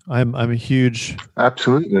symbolist. I'm a huge,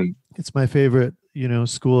 absolutely. It's my favorite,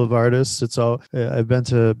 school of artists. I've been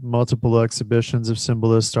to multiple exhibitions of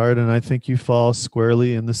symbolist art, and I think you fall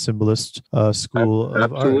squarely in the symbolist school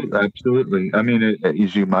of art. Absolutely. I mean,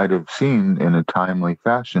 as you might have seen in a timely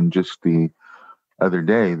fashion, just the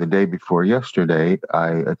the day before yesterday, I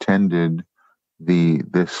attended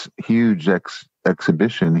this huge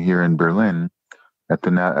exhibition here in Berlin at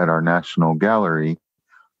our National Gallery,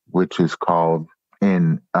 which is called,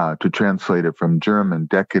 to translate it from German,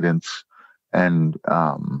 Decadence and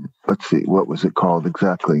let's see, what was it called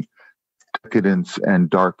exactly? Decadence and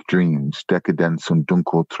Dark Dreams, Decadence und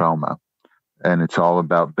Dunkeltrauma. And it's all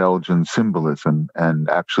about Belgian symbolism. And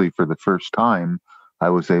actually, for the first time, I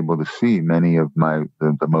was able to see many of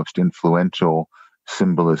the most influential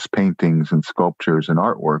symbolist paintings and sculptures and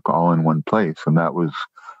artwork all in one place. And that was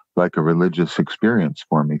like a religious experience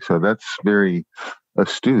for me. So that's very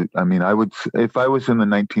astute. I mean, if I was in the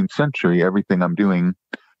 19th century, everything I'm doing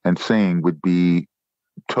and saying would be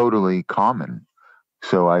totally common.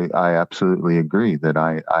 So I absolutely agree that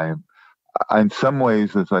I in some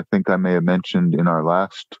ways, as I think I may have mentioned in our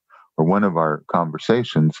last or one of our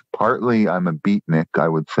conversations. Partly I'm a beatnik, I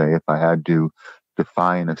would say, if I had to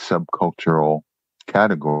define a subcultural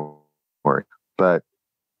category, but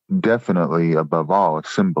definitely above all a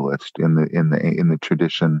symbolist in the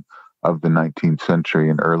tradition of the 19th century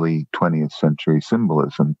and early 20th century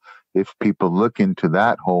symbolism. If people look into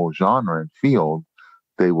that whole genre and field,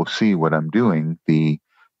 they will see what I'm doing, the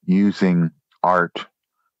using art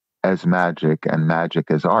as magic and magic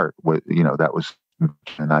as art. That was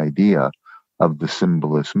an idea of the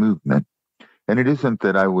symbolist movement. And it isn't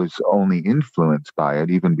that I was only influenced by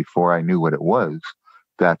it. Even before I knew what it was,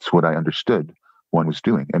 that's what I understood one was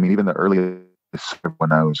doing. I mean, even the earliest,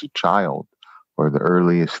 when I was a child, or the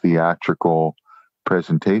earliest theatrical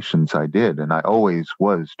presentations I did, and I always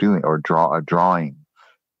was doing, or drawing,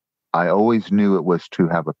 I always knew it was to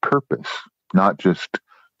have a purpose, not just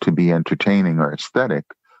to be entertaining or aesthetic,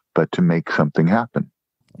 but to make something happen.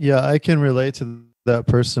 Yeah, I can relate to that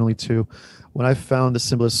personally too. When I found the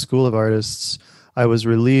Symbolist School of Artists, I was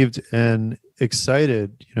relieved and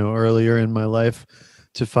excited, earlier in my life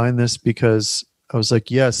to find this, because I was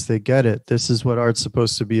like, yes, they get it. This is what art's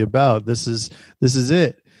supposed to be about. This is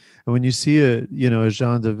it. And when you see a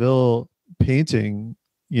Jean de Ville painting,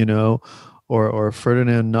 or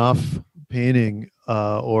Ferdinand Knopf painting,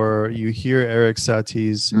 or you hear Eric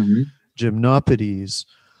Satie's Gymnopedes,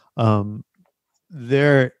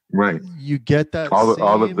 there, right, you get that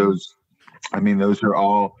all of those. I mean, those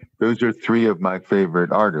are three of my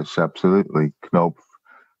favorite artists. Absolutely. Knopf,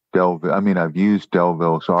 Delville. I mean, I've used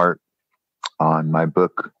Delville's art on my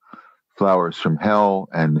book Flowers from Hell,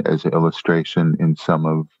 and as an illustration in some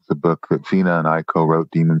of the book that Zena and I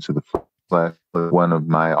co-wrote, Demons of the Flesh. One of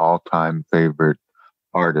my all-time favorite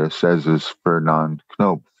artists, as is Ferdinand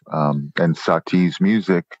Knopf. And Satie's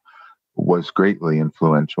music was greatly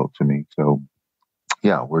influential to me. So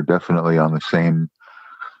yeah, we're definitely on the same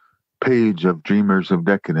page of Dreamers of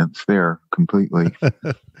Decadence there, completely.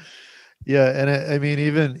 Yeah, and I mean,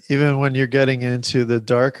 even when you're getting into the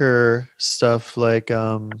darker stuff, like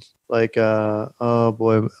oh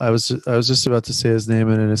boy, I was just about to say his name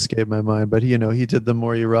and it escaped my mind, but he did the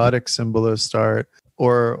more erotic symbolist art,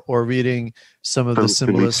 or reading some of the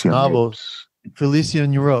symbolist novels.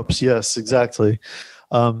 Felician Europes, yes, exactly.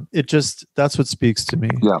 That's what speaks to me,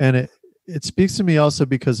 yeah. And it speaks to me also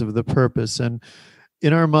because of the purpose. And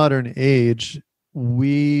in our modern age,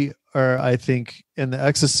 we are, I think, and the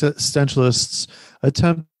existentialists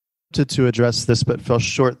attempted to address this, but fell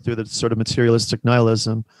short through the sort of materialistic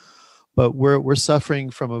nihilism. But we're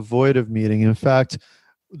suffering from a void of meaning. In fact,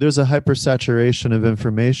 there's a hypersaturation of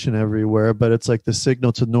information everywhere, but it's like the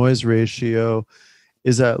signal to noise ratio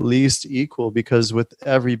is at least equal, because with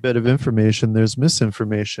every bit of information, there's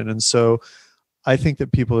misinformation. And so I think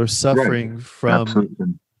that people are suffering from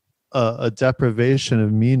a deprivation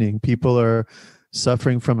of meaning. People are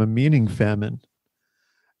suffering from a meaning famine.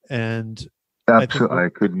 And absolutely, I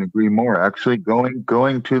couldn't agree more. Actually,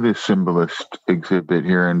 going to the symbolist exhibit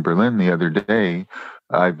here in Berlin the other day,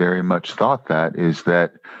 I very much thought that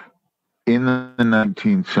in the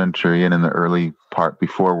 19th century and in the early part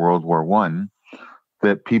before World War I,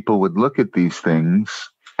 that people would look at these things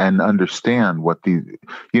and understand what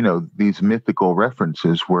these mythical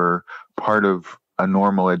references were part of a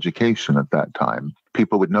normal education at that time.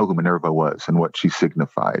 People would know who Minerva was and what she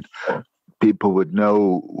signified. People would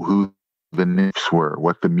know who the nymphs were,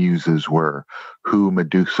 what the muses were, who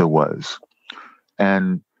Medusa was.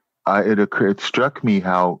 And it struck me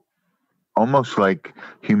how almost like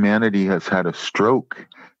humanity has had a stroke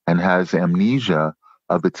and has amnesia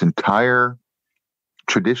of its entire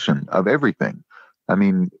tradition of everything. I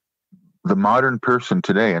mean, the modern person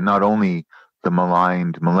today, and not only the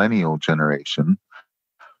maligned millennial generation,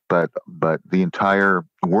 but the entire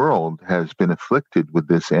world has been afflicted with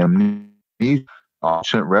this amnesia.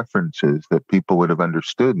 Ancient references that people would have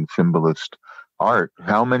understood in symbolist art.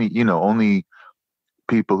 How many, only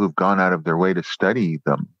people who've gone out of their way to study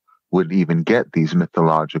them would even get these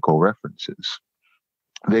mythological references.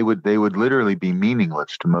 They would literally be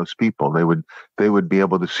meaningless to most people. They would be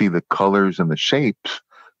able to see the colors and the shapes,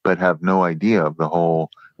 but have no idea of the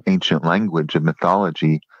whole ancient language of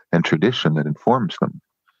mythology and tradition that informs them.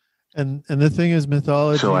 And the thing is,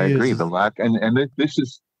 mythology. So I agree. The lack, and this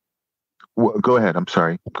is. Well, go ahead. I'm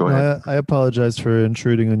sorry. Go ahead. I apologize for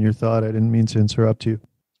intruding on your thought. I didn't mean to interrupt you.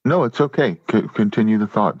 No, it's okay. Continue the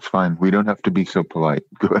thought. It's fine. We don't have to be so polite.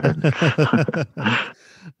 Go ahead.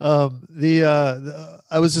 I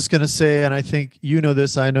was just going to say, and I think you know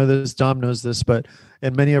this, I know this, Dom knows this,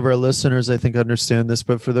 and many of our listeners, I think, understand this.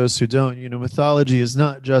 But for those who don't, mythology is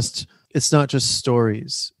not just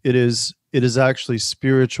stories. It is it is actually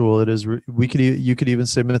spiritual. It is you could even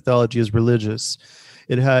say mythology is religious.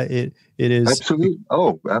 It is. Absolutely.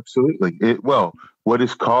 Oh, absolutely. Well, what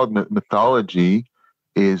is called mythology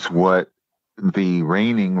is what the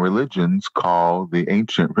reigning religions call the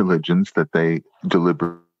ancient religions that they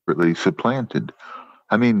deliberately supplanted.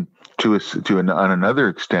 I mean, on another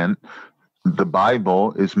extent, the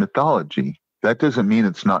Bible is mythology. That doesn't mean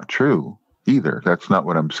it's not true either. That's not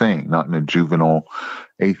what I'm saying, not in a juvenile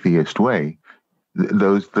atheist way.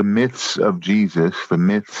 The myths of Jesus, the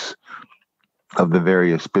myths of the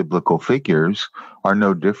various biblical figures are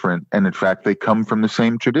no different. And in fact, they come from the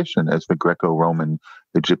same tradition as the Greco-Roman,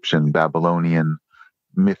 Egyptian, Babylonian,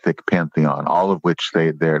 mythic pantheon, all of which they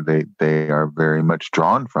are very much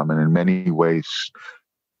drawn from, and in many ways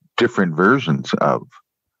different versions of.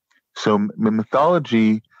 So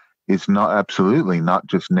mythology is not absolutely not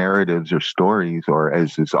just narratives or stories, or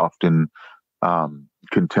as is often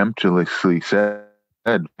contemptuously said,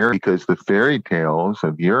 because the fairy tales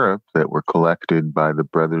of Europe that were collected by the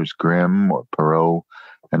Brothers Grimm or Perrault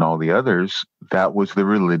and all the others, that was the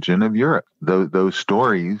religion of Europe. Those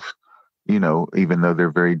stories, even though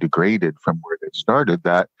they're very degraded from where they started,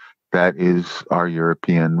 that is our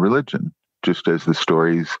European religion, just as the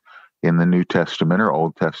stories in the New Testament or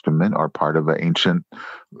Old Testament are part of an ancient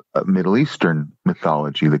Middle Eastern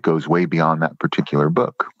mythology that goes way beyond that particular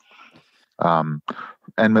book.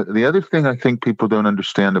 And the other thing I think people don't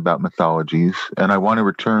understand about mythologies, and I want to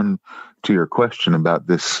return to your question about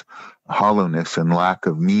this hollowness and lack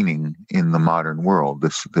of meaning in the modern world,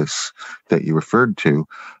 this that you referred to.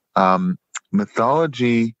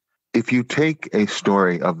 Mythology, if you take a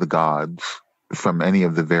story of the gods from any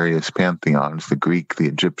of the various pantheons, the Greek, the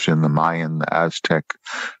Egyptian, the Mayan, the Aztec,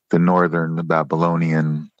 the Northern, the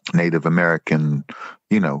Babylonian, Native American,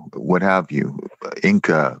 what have you,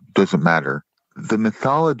 Inca, doesn't matter. The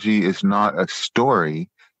mythology is not a story.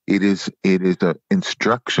 It is an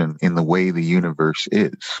instruction in the way the universe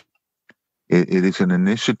is. It is an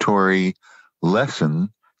initiatory lesson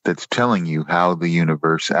that's telling you how the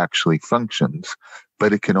universe actually functions,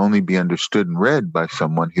 but it can only be understood and read by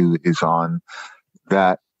someone who is on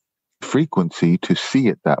that frequency to see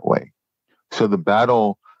it that way. So the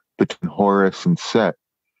battle between Horus and Set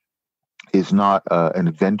is not an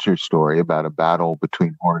adventure story about a battle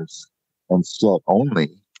between Horus and Set only.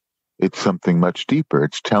 It's something much deeper.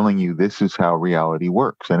 It's telling you this is how reality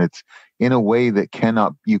works, and it's in a way that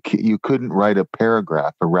you couldn't write a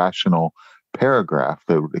paragraph, a rational paragraph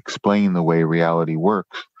that would explain the way reality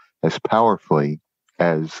works as powerfully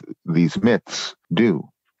as these myths do.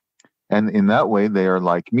 And in that way, they are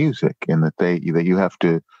like music, in that you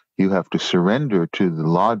have to surrender to the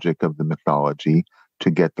logic of the mythology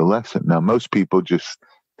to get the lesson. Now, most people just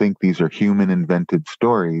think these are human invented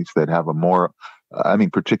stories that have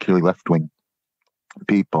particularly left-wing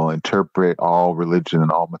people interpret all religion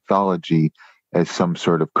and all mythology as some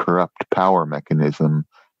sort of corrupt power mechanism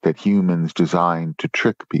that humans designed to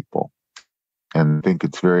trick people. And I think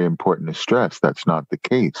it's very important to stress that's not the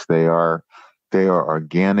case. They are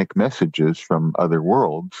organic messages from other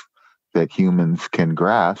worlds that humans can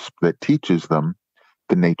grasp that teaches them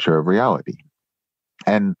the nature of reality.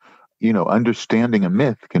 And, understanding a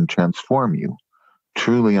myth can transform you.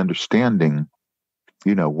 Truly understanding,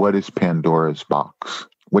 what is Pandora's box?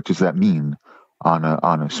 What does that mean on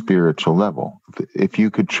a spiritual level? If you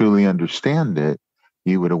could truly understand it,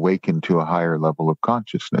 you would awaken to a higher level of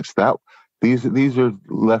consciousness. These are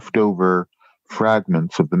leftover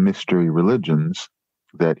fragments of the mystery religions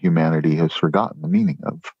that humanity has forgotten the meaning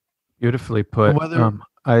of. Beautifully put.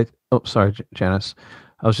 Sorry, Janice.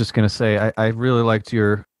 I was just going to say, I really liked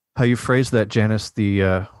how you phrased that, Janice,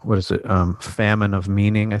 the, famine of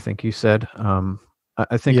meaning, I think you said.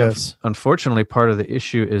 I think, yes. Unfortunately, part of the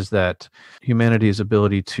issue is that humanity's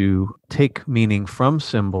ability to take meaning from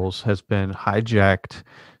symbols has been hijacked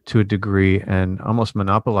to a degree and almost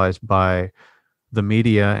monopolized by the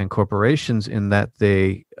media and corporations, in that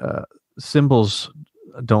symbols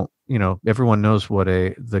don't, everyone knows what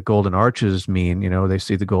the golden arches mean. They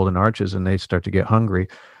see the golden arches and they start to get hungry.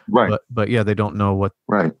 Right. But they don't know what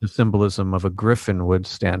the symbolism of a griffin would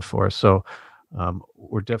stand for. So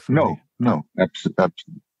we're definitely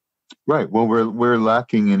absolutely right. Well, we're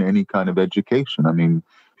lacking in any kind of education. I mean,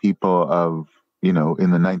 people of in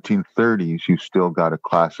the 1930s, you still got a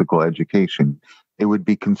classical education. It would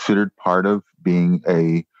be considered part of being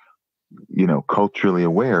culturally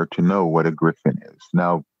aware to know what a griffin is.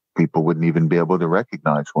 Now, people wouldn't even be able to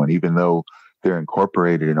recognize one, even though they're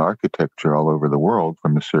incorporated in architecture all over the world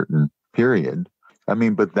from a certain period. I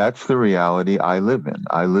mean, but that's the reality I live in.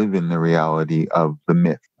 I live in the reality of the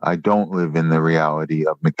myth. I don't live in the reality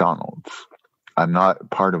of McDonald's. I'm not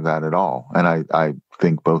part of that at all. And I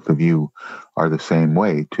think both of you are the same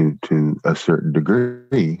way to a certain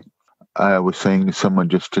degree. I was saying to someone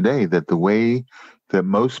just today that the way that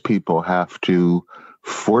most people have to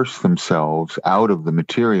force themselves out of the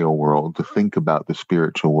material world to think about the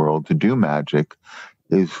spiritual world, to do magic,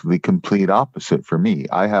 is the complete opposite for me.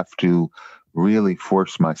 I have to really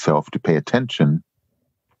force myself to pay attention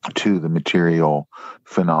to the material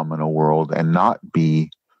phenomenal world and not be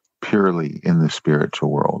purely in the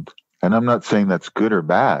spiritual world. And I'm not saying that's good or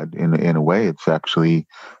bad. In a way, it's actually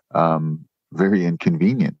very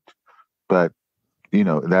inconvenient. But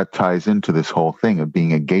that ties into this whole thing of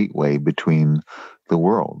being a gateway between the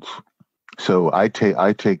worlds. So I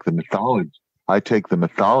take the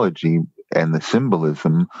mythology and the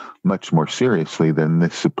symbolism much more seriously than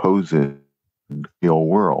this supposed real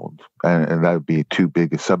world, and that would be too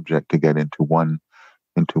big a subject to get into one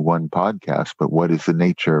podcast. But what is the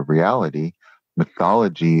nature of reality?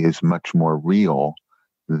 Mythology is much more real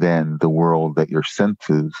than the world that your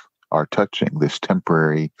senses are touching. This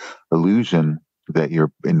temporary illusion that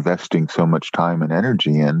you're investing so much time and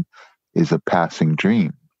energy in is a passing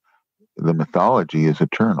dream. The mythology is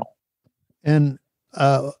eternal. And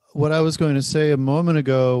what I was going to say a moment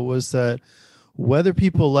ago was that whether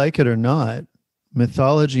people like it or not,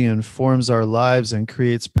 mythology informs our lives and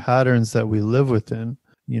creates patterns that we live within.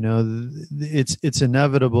 It's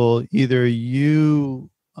inevitable. Either you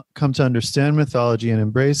come to understand mythology and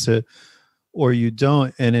embrace it, or you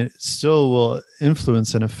don't, and it still will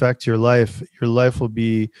influence and affect your life. Your life will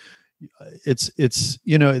be,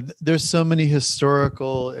 there's so many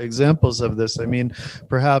historical examples of this. I mean,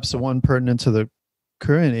 perhaps one pertinent to the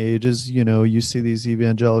current age is, you see these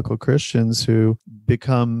evangelical Christians who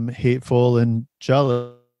become hateful and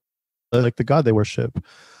jealous, like the God they worship,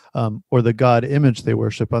 or the God image they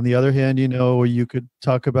worship. On the other hand, you could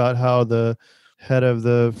talk about how the head of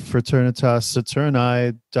the Fraternitas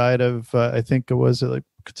Saturni died of, I think it was like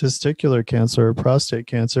testicular cancer or prostate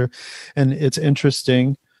cancer. And it's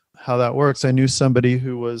interesting how that works. I knew somebody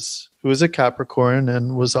who was a Capricorn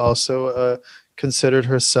and was also considered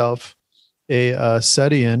herself a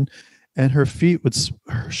Setian, and her feet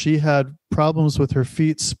she had problems with her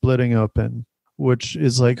feet splitting open, which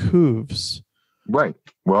is like hooves. Right.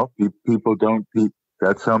 Well, people don't.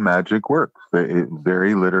 That's how magic works. It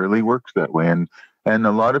very literally works that way. And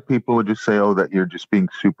a lot of people would just say, "Oh, that you're just being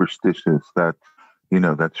superstitious. That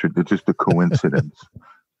it's just a coincidence."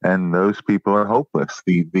 And those people are hopeless.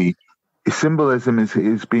 The symbolism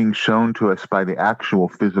is being shown to us by the actual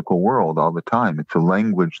physical world all the time. It's a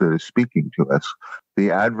language that is speaking to us.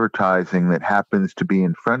 The advertising that happens to be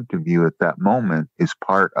in front of you at that moment is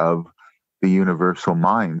part of the universal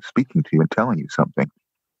mind speaking to you and telling you something.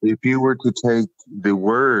 If you were to take the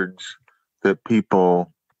words that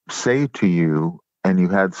people say to you and you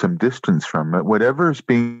had some distance from it, whatever is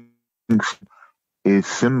being is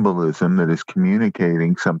symbolism that is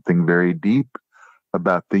communicating something very deep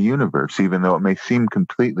about the universe, even though it may seem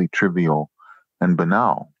completely trivial and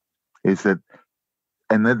banal.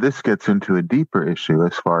 And then this gets into a deeper issue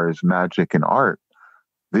as far as magic and art.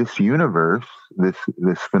 This universe, this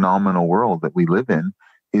phenomenal world that we live in,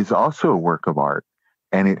 is also a work of art.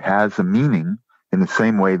 And it has a meaning in the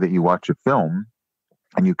same way that you watch a film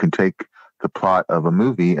and you can take the plot of a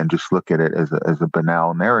movie and just look at it as a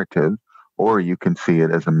banal narrative, or you can see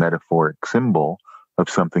it as a metaphoric symbol of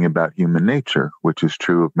something about human nature, which is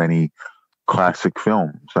true of many classic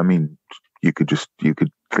films. I mean, you could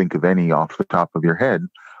think of any off the top of your head.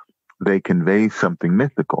 They convey something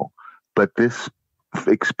mythical. But this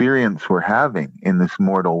experience we're having in this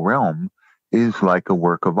mortal realm is like a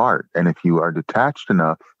work of art. And if you are detached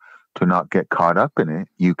enough to not get caught up in it,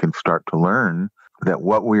 you can start to learn that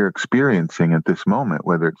what we're experiencing at this moment,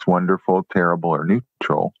 whether it's wonderful, terrible, or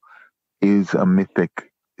neutral, is a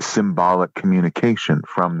mythic, symbolic communication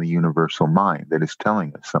from the universal mind that is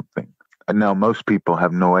telling us something. And now most people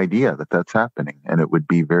have no idea that that's happening, and it would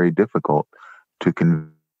be very difficult to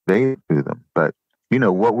convey it to them. But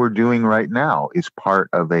what we're doing right now is part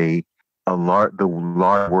of the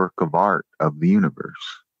large work of art of the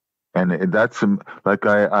universe. And that's like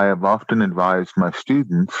I have often advised my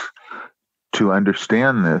students to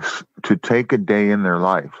understand this, to take a day in their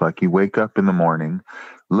life. Like you wake up in the morning,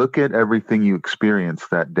 look at everything you experience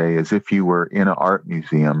that day as if you were in an art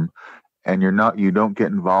museum, and you don't get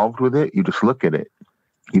involved with it. You just look at it.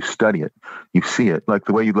 You study it. You see it. Like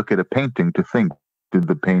the way you look at a painting to think, did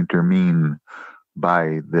the painter mean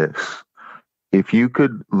by this? if you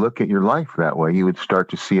could look at your life that way, you would start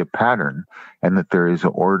to see a pattern, and that there is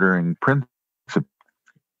an ordering principle.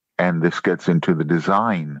 And this gets into the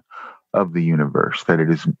design of the universe, that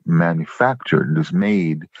it is manufactured, it is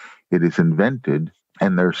made, it is invented,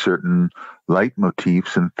 and there are certain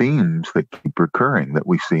leitmotifs and themes that keep recurring, that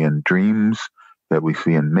we see in dreams, that we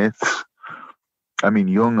see in myths. I mean,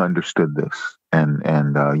 Jung understood this, and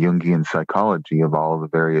Jungian psychology, of all of the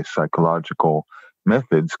various psychological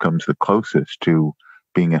methods, comes the closest to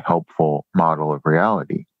being a helpful model of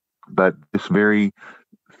reality. But this very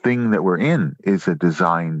thing that we're in is a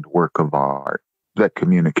designed work of art that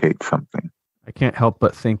communicates something. I can't help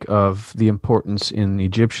but think of the importance in the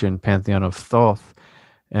Egyptian pantheon of Thoth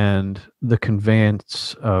and the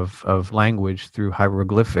conveyance of language through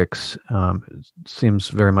hieroglyphics. Seems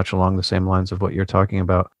very much along the same lines of what you're talking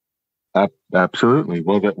about. Absolutely.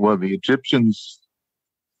 Well, the Egyptians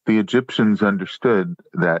understood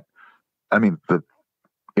that. I mean,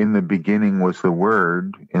 in the beginning was the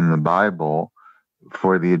word in the Bible.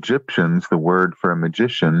 For the Egyptians, the word for a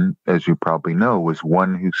magician, as you probably know, was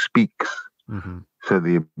one who speaks. Mm-hmm. So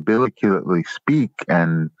the ability to accurately speak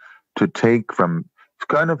and to take from, it's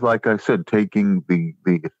kind of like I said, taking the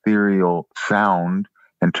ethereal sound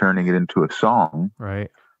and turning it into a song.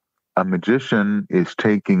 Right. A magician is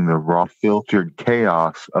taking the raw, filtered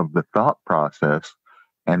chaos of the thought process,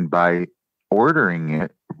 and by ordering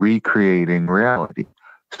it, recreating reality.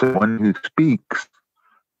 So one who speaks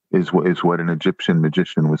is what an Egyptian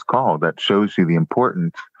magician was called. That shows you the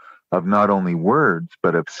importance of not only words,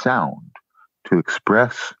 but of sound. To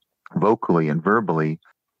express vocally and verbally,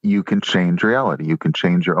 you can change reality. You can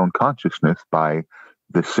change your own consciousness by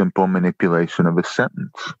the simple manipulation of a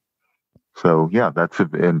sentence. So yeah,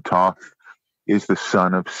 and Thoth is the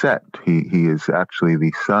son of Set. He is actually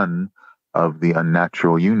the son of the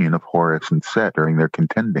unnatural union of Horus and Set during their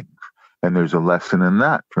contendings. And there's a lesson in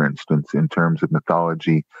that, for instance, in terms of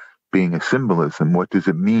mythology being a symbolism. What does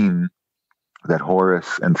it mean that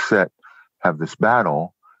Horus and Set have this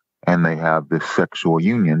battle and they have this sexual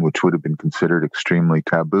union, which would have been considered extremely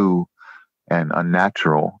taboo and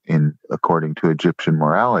unnatural according to Egyptian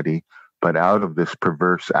morality? But out of this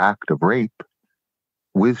perverse act of rape,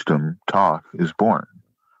 wisdom, Thoth, is born.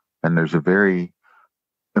 And there's a very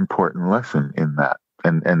important lesson in that.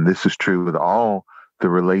 And this is true with all the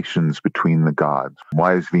relations between the gods.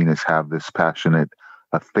 Why does Venus have this passionate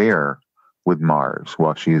affair with Mars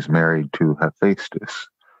while she is married to Hephaestus?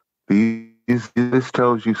 This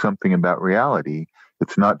tells you something about reality.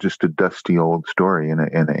 It's not just a dusty old story in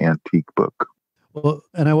an antique book. Well,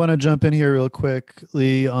 and I want to jump in here real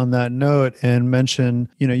quickly on that note and mention,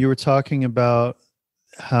 you were talking about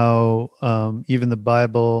how even the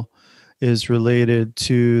Bible is related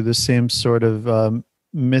to the same sort of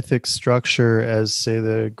mythic structure as, say,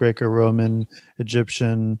 the Greco-Roman,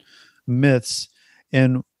 Egyptian myths.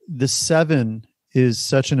 And the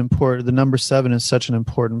number 7 is such an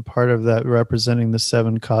important part of that, representing the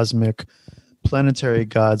 7 cosmic planetary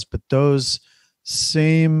gods. But those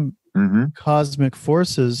same cosmic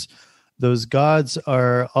forces, those gods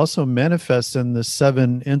are also manifest in the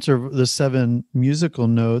 7 musical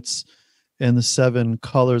notes and the 7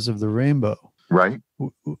 colors of the rainbow. Right.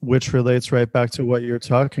 Which relates right back to what you're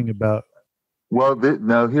talking about. Well,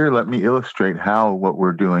 now here, let me illustrate how what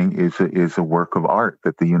we're doing is a work of art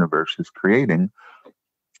that the universe is creating.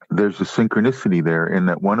 There's a synchronicity there in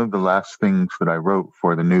that one of the last things that I wrote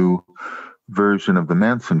for the new version of the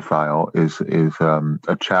Manson file is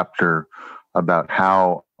a chapter about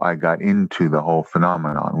how I got into the whole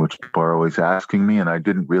phenomenon, which people are always asking me, and I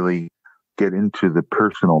didn't really get into the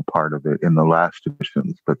personal part of it in the last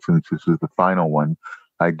editions, but since this is the final one,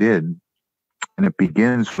 I did. And it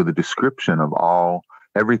begins with a description of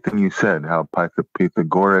everything you said, how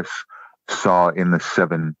Pythagoras saw in the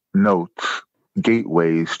 7 notes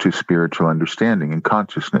gateways to spiritual understanding and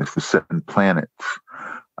consciousness, the 7 planets,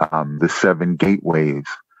 the 7 gateways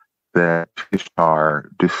that Ishtar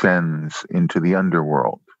descends into the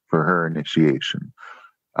underworld for her initiation,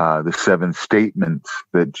 the 7 statements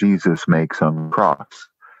that Jesus makes on the cross,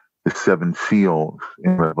 the 7 seals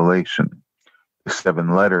in Revelation, the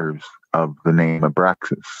 7 letters of the name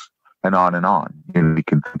Abraxas, and on and on. We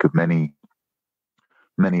can think of many,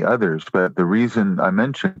 many others, but the reason I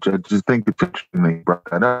mentioned, I just think it's interesting they brought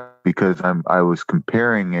that up, because I was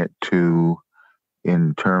comparing it to,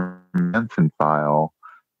 in terms of Manson file,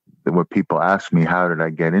 where people ask me, how did I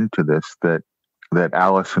get into this, that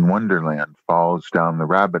Alice in Wonderland falls down the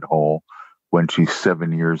rabbit hole when she's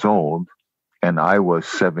 7 years old, and I was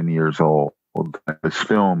 7 years old. This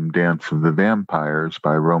film, Dance of the Vampires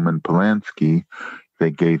by Roman Polanski,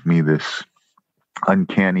 they gave me this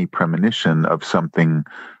uncanny premonition of something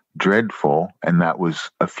dreadful, and that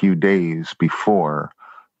was a few days before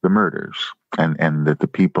the murders, and that the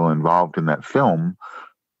people involved in that film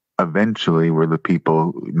eventually were the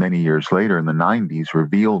people many years later in the 90s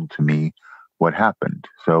revealed to me what happened.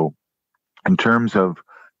 So in terms of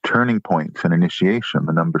turning points and initiation,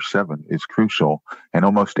 the number 7 is crucial, and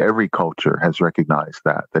almost every culture has recognized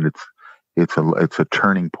that it's a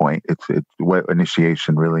turning point. It's what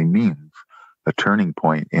initiation really means, a turning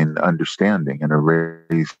point in understanding and a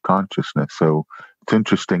raised consciousness. So it's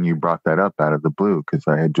interesting you brought that up out of the blue, because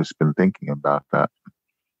I had just been thinking about that.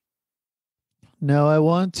 Now, I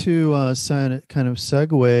want to kind of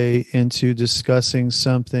segue into discussing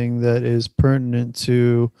something that is pertinent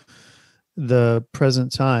to the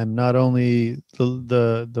present time, not only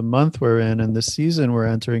the month we're in and the season we're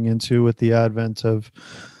entering into with the advent of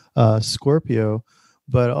Scorpio,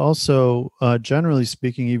 but also generally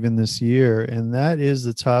speaking, even this year, and that is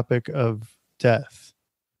the topic of death.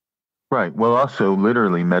 Right. Well, also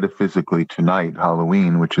literally, metaphysically, tonight,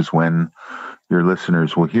 Halloween, which is when your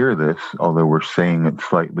listeners will hear this, although we're saying it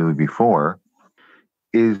slightly before,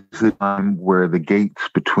 is the time where the gates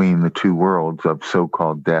between the two worlds of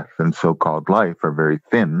so-called death and so-called life are very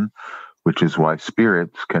thin, which is why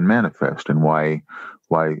spirits can manifest, and why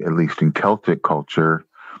at least in Celtic culture,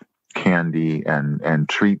 candy and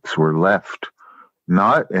treats were left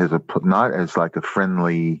not as like a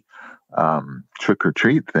friendly trick or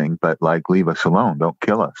treat thing, but like, leave us alone, don't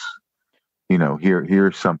kill us.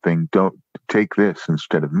 Here's something, don't take this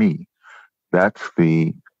instead of me. That's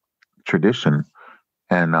the tradition.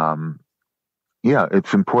 And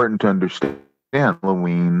it's important to understand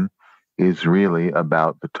Halloween is really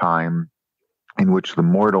about the time in which the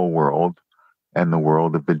mortal world and the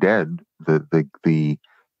world of the dead, the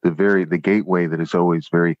gateway that is always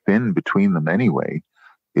very thin between them anyway,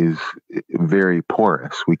 is very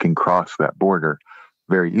porous. We can cross that border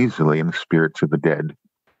very easily, and the spirits of the dead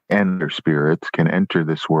and their spirits can enter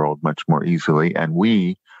this world much more easily. And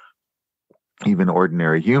we, even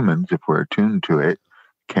ordinary humans, if we're attuned to it,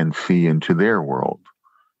 can see into their world.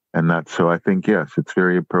 And that's, so I think, yes, it's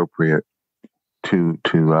very appropriate to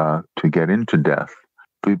get into death.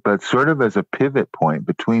 But sort of as a pivot point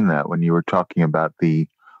between that, when you were talking about the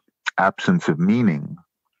absence of meaning,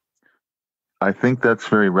 I think that's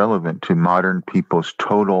very relevant to modern people's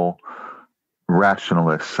total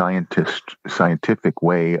rationalist, scientific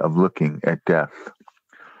way of looking at death,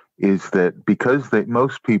 is that because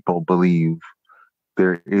most people believe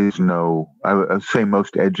there is no, I would say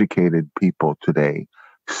most educated people today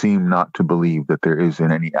seem not to believe that there is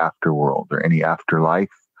any afterworld or any afterlife,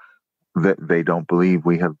 that they don't believe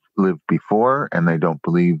we have lived before, and they don't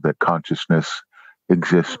believe that consciousness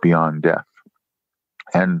exists beyond death.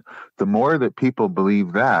 And the more that people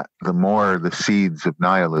believe that, the more the seeds of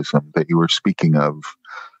nihilism that you were speaking of,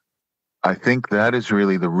 I think that is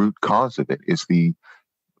really the root cause of it, is the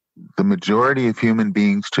majority of human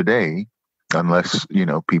beings today, unless,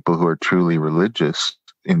 people who are truly religious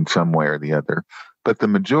in some way or the other, but the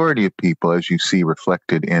majority of people, as you see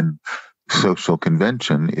reflected in social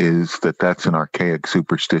convention, is that that's an archaic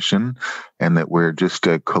superstition, and that we're just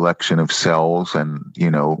a collection of cells and,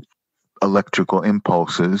 electrical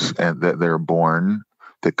impulses, and that they're born,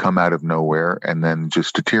 that come out of nowhere and then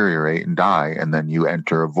just deteriorate and die, and then you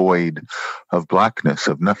enter a void of blackness,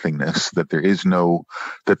 of nothingness, that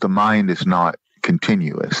that the mind is not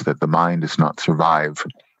continuous, that the mind does not survive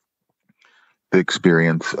the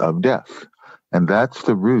experience of death. And that's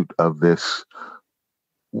the root of this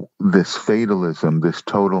fatalism, this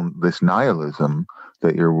nihilism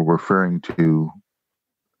that you're referring to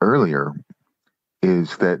earlier,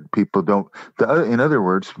 is that people don't, in other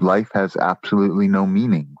words, life has absolutely no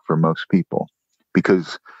meaning for most people.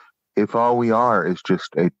 Because if all we are is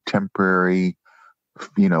just a temporary,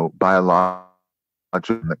 biological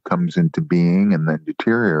that comes into being and then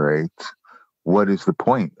deteriorates, what is the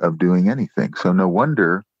point of doing anything? So no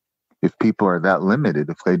wonder if people are that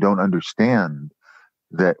limited, if they don't understand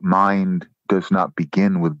that mind does not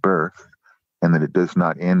begin with birth, and that it does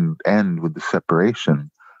not end with the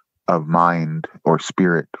separation of mind or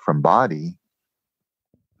spirit from body,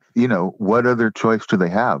 what other choice do they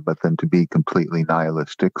have but then to be completely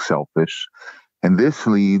nihilistic, selfish? And this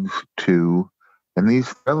leads to, and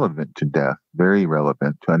these are relevant to death, very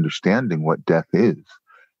relevant to understanding what death is.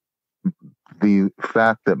 The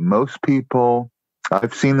fact that most people,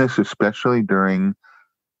 I've seen this especially during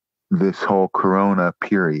this whole Corona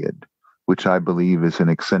period, which I believe is an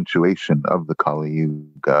accentuation of the Kali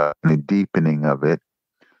Yuga and a deepening of it,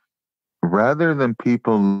 rather than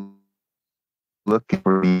people looking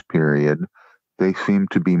for this period, they seem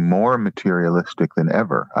to be more materialistic than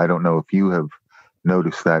ever. I don't know if you have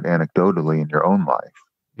noticed that anecdotally in your own life.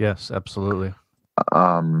 Yes, absolutely.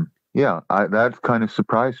 That kind of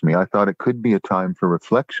surprised me. I thought it could be a time for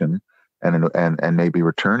reflection and maybe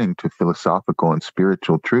returning to philosophical and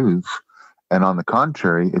spiritual truths. And on the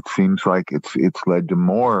contrary, it seems like it's led to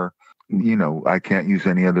more, I can't use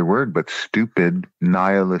any other word, but stupid,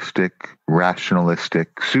 nihilistic,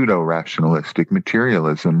 rationalistic, pseudo-rationalistic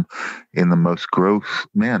materialism in the most gross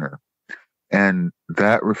manner. And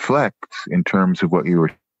that reflects, in terms of what you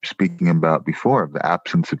were speaking about before, of the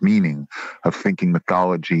absence of meaning, of thinking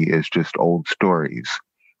mythology is just old stories.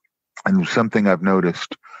 And something I've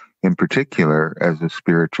noticed in particular as a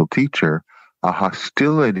spiritual teacher, a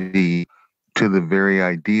hostility to the very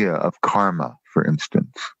idea of karma, for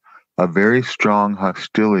instance, a very strong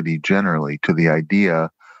hostility generally to the idea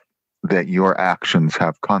that your actions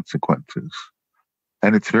have consequences.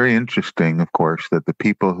 And it's very interesting, of course, that the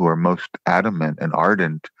people who are most adamant and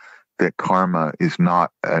ardent that karma is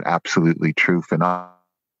not an absolutely true phenomenon,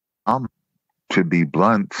 to be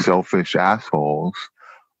blunt, selfish assholes,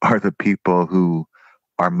 are the people who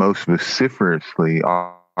are most vociferously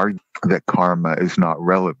argue that karma is not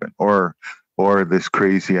relevant, or this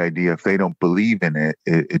crazy idea, if they don't believe in it,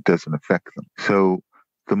 it doesn't affect them. So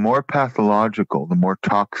the more pathological, the more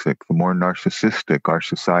toxic, the more narcissistic our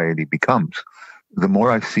society becomes, the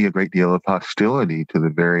more I see a great deal of hostility to the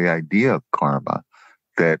very idea of karma,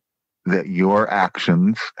 that your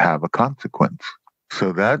actions have a consequence.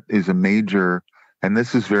 So that is a major, and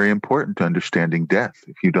this is very important to understanding death.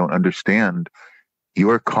 If you don't understand,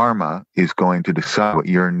 your karma is going to decide what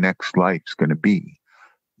your next life's going to be.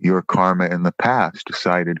 Your karma in the past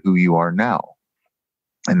decided who you are now,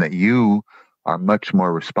 and that you are much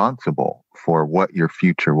more responsible for what your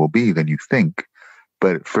future will be than you think.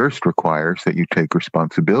 But it first requires that you take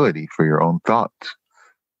responsibility for your own thoughts,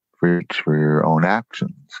 for your own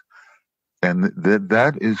actions. And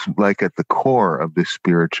that is like at the core of this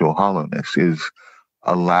spiritual hollowness, is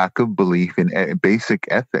a lack of belief in basic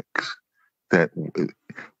ethics, that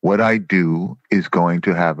what I do is going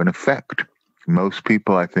to have an effect. Most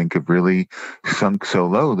people, I think, have really sunk so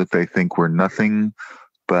low that they think we're nothing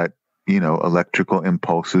but, electrical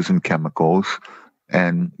impulses and chemicals,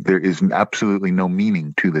 and there is absolutely no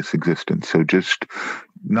meaning to this existence. So just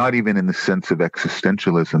not even in the sense of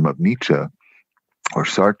existentialism of Nietzsche or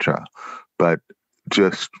Sartre, but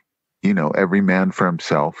just, every man for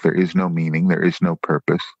himself. There is no meaning. There is no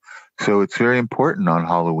purpose. So it's very important on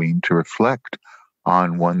Halloween to reflect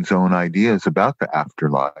on one's own ideas about the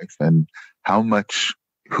afterlife, and how much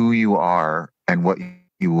who you are and what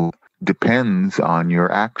you depends on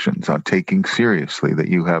your actions, on taking seriously that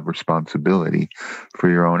you have responsibility for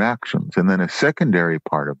your own actions. And then a secondary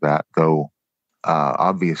part of that, though,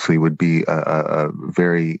 obviously would be a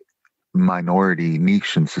very minority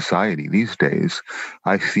niche in society these days.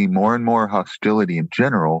 I see more and more hostility in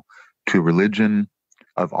general to religion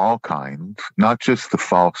of all kinds, not just the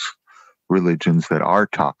false religions that are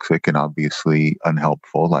toxic and obviously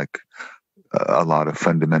unhelpful, like a lot of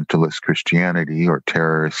fundamentalist Christianity or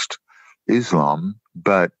terrorist Islam,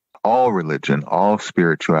 but all religion, all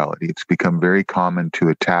spirituality. It's become very common to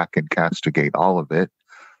attack and castigate all of it.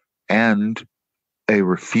 And a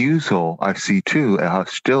refusal, I see too, a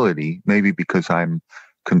hostility, maybe because I'm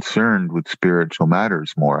concerned with spiritual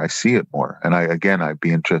matters more. I see it more. And I'd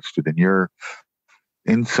be interested in your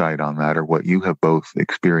insight on that, or what you have both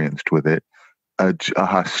experienced with it. A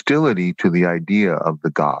hostility to the idea of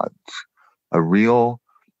the gods, a real,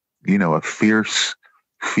 a fierce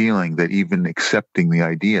feeling that even accepting the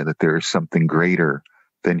idea that there is something greater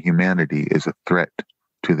than humanity is a threat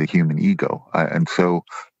to the human ego. And so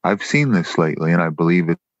I've seen this lately, and I believe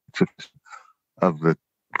it's of the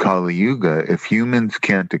Kali Yuga. If humans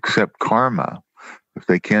can't accept karma, if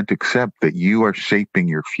they can't accept that you are shaping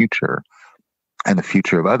your future and the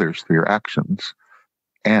future of others through your actions,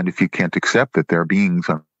 and if you can't accept that there are beings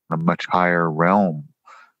on a much higher realm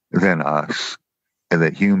than us, and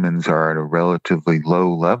that humans are at a relatively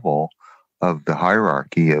low level of the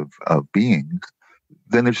hierarchy of beings,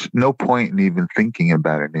 then there's no point in even thinking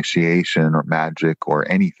about initiation or magic or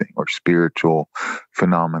anything, or spiritual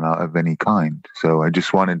phenomena of any kind. So I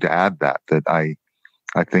just wanted to add that I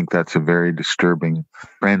think that's a very disturbing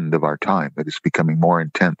trend of our time that is becoming more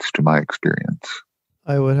intense to my experience.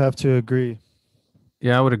 I would have to agree.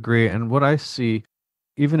 Yeah, I would agree. And what I see,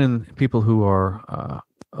 even in people who are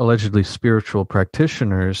allegedly spiritual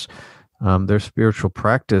practitioners, their spiritual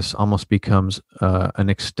practice almost becomes an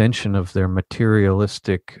extension of their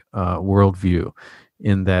materialistic worldview.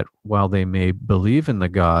 in that while they may believe in the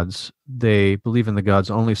gods, they believe in the gods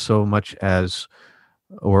only so much as,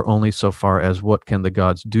 or only so far as, what can the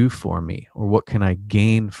gods do for me, or what can I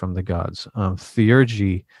gain from the gods?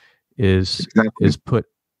 Theurgy is put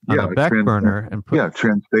on the back burner and put.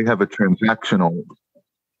 They have a transactional.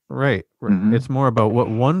 Right. It's more about what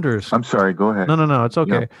wonders. I'm sorry. Go ahead. No. It's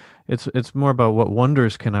okay. Yeah. It's more about what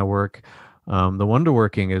wonders can I work. The wonder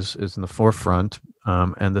working is in the forefront,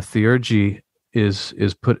 and the theurgy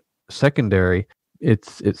is put secondary.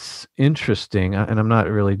 It's interesting, and I'm not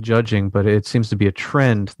really judging, but it seems to be a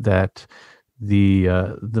trend that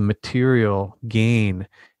the material gain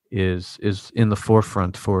is in the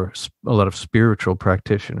forefront for a lot of spiritual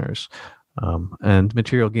practitioners, and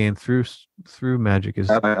material gain through magic is.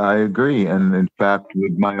 I agree, and in fact,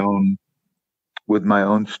 with my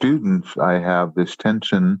own students, I have this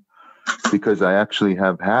tension because I actually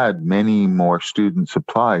have had many more students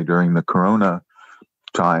apply during the Corona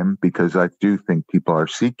time, because I do think people are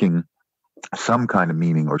seeking some kind of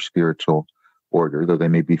meaning or spiritual order, though they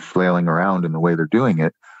may be flailing around in the way they're doing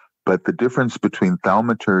it. But the difference between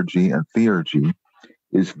thaumaturgy and theurgy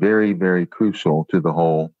is very, very crucial to the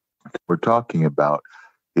whole we're talking about.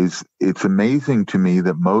 It's amazing to me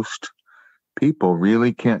that most people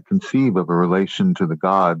really can't conceive of a relation to the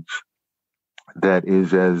gods that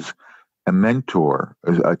is as a mentor,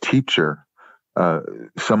 as a teacher,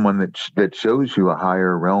 someone that shows you a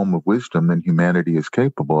higher realm of wisdom than humanity is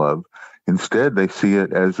capable of. Instead, they see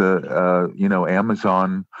it as a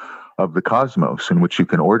Amazon of the cosmos in which you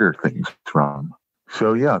can order things from.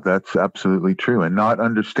 So yeah, that's absolutely true. And not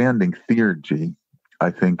understanding theurgy,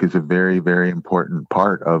 I think, is a very, very important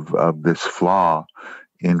part of this flaw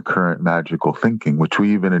in current magical thinking, which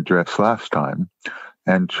we even addressed last time.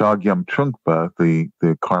 And Chogyam Trungpa,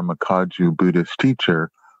 the Karma Kagyu Buddhist teacher,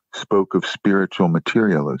 spoke of spiritual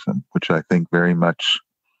materialism, which I think very much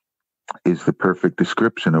is the perfect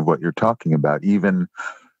description of what you're talking about. Even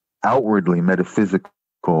outwardly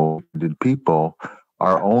metaphysical people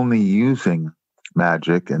are only using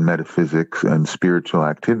magic and metaphysics and spiritual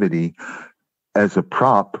activity as a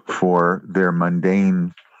prop for their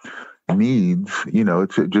mundane needs.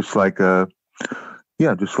 It's just like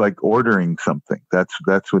just like ordering something.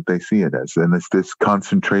 That's what they see it as. And it's this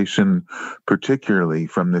concentration, particularly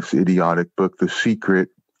from this idiotic book, The Secret,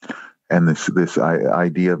 and this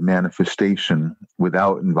idea of manifestation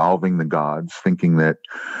without involving the gods, thinking that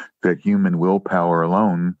human willpower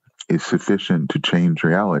alone is sufficient to change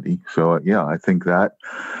reality. So I think that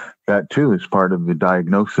too is part of the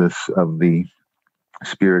diagnosis of the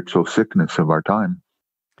spiritual sickness of our time.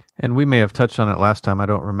 And we may have touched on it last time. I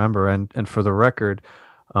don't remember. And for the record,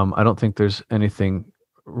 I don't think there's anything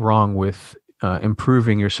wrong with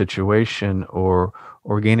improving your situation or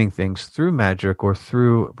gaining things through magic or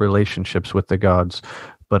through relationships with the gods.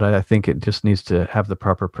 But I think it just needs to have the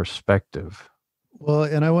proper perspective. Well,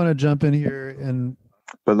 and I want to jump in here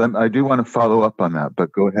But I do want to follow up on that.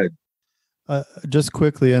 But go ahead. Just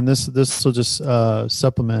quickly, and this will just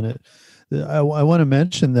supplement it. I want to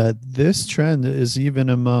mention that this trend is even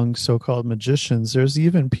among so-called magicians. There's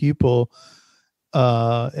even people,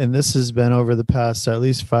 and this has been over the past at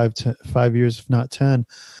least 5 years, if not 10.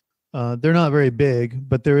 They're not very big,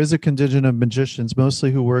 but there is a contingent of magicians,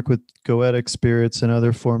 mostly who work with goetic spirits and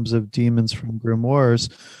other forms of demons from grimoires,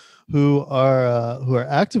 who are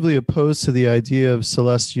actively opposed to the idea of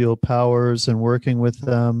celestial powers and working with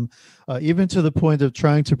them, even to the point of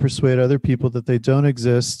trying to persuade other people that they don't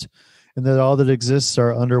exist, and that all that exists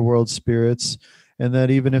are underworld spirits, and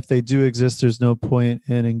that even if they do exist, there's no point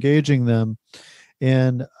in engaging them.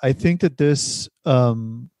 And I think that this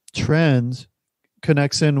trend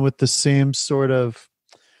connects in with the same sort of,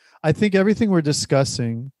 I think everything we're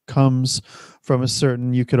discussing comes from a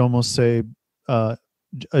certain, you could almost say,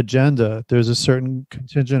 agenda. There's a certain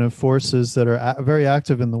contingent of forces that are very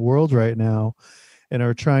active in the world right now and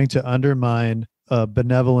are trying to undermine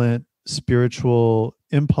benevolent spiritual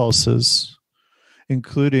impulses,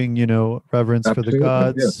 including, reverence for the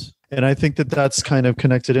gods. Yes. And I think that that's kind of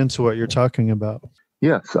connected into what you're talking about.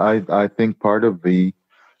 Yes, I think part of the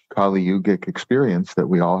Kali Yugic experience that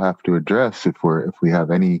we all have to address if we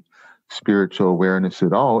have any spiritual awareness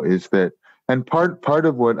at all is that, and part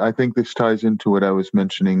of what I think this ties into what I was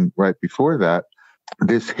mentioning right before that,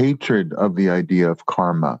 this hatred of the idea of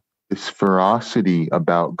karma, this ferocity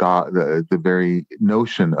about God, the very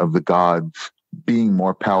notion of the gods being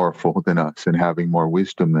more powerful than us and having more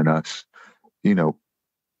wisdom than us,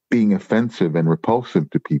 being offensive and repulsive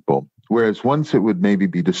to people. Whereas once it would maybe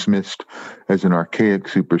be dismissed as an archaic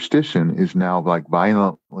superstition, is now like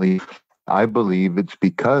violently I believe it's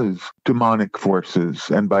because demonic forces,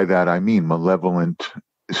 and by that I mean malevolent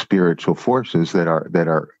spiritual forces that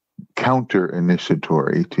are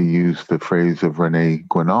counter-initiatory, to use the phrase of René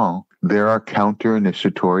Guénon. There are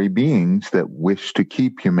counter-initiatory beings that wish to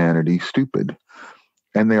keep humanity stupid,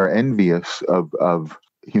 and they are envious of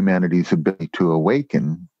humanity's ability to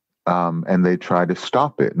awaken, and they try to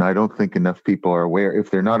stop it. And I don't think enough people are aware. If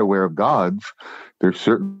they're not aware of gods, they're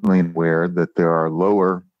certainly aware that there are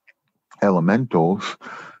lower elementals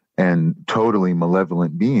and totally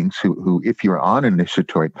malevolent beings who, if you're on an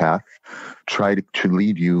initiatory path, try to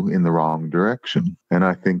lead you in the wrong direction. And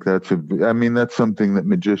I think that's something that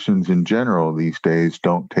magicians in general these days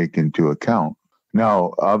don't take into account.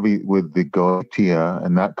 Now, with the Goetia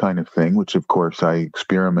and that kind of thing, which of course I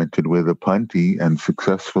experimented with aplenty and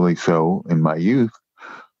successfully so in my youth,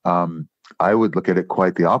 I would look at it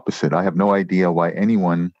quite the opposite. I have no idea why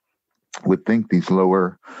anyone would think these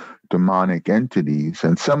lower demonic entities,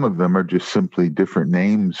 and some of them are just simply different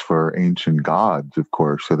names for ancient gods, of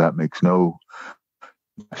course, so that makes no.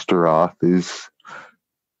 Astaroth is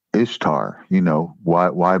Ishtar.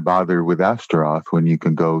 Why bother with Astaroth when you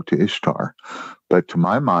can go to Ishtar? But to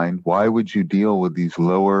my mind, why would you deal with these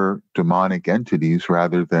lower demonic entities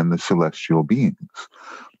rather than the celestial beings?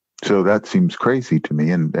 So that seems crazy to me,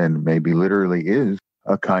 and maybe literally is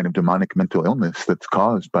a kind of demonic mental illness that's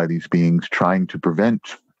caused by these beings trying to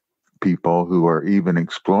prevent people who are even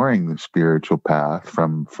exploring the spiritual path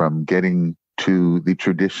from getting to the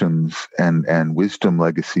traditions and wisdom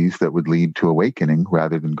legacies that would lead to awakening,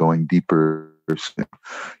 rather than going deeper,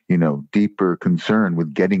 deeper concern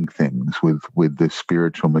with getting things, with the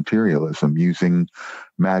spiritual materialism, using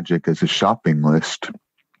magic as a shopping list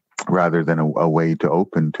rather than a way to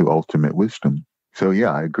open to ultimate wisdom. So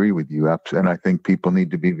yeah, I agree with you. And I think people need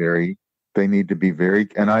to be very,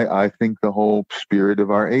 and I think the whole spirit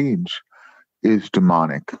of our age is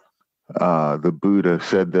demonic. The Buddha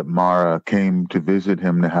said that Mara came to visit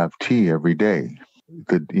him to have tea every day.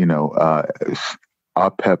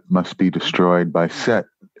 Apep must be destroyed by Set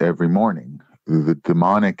every morning. The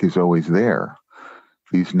demonic is always there.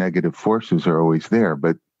 These negative forces are always there,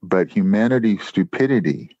 but humanity's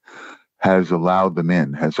stupidity has allowed them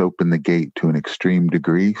in, has opened the gate to an extreme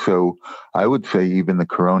degree. So I would say even the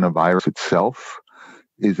coronavirus itself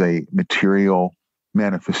is a material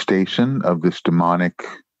manifestation of this demonic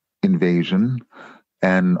invasion,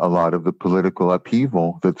 and a lot of the political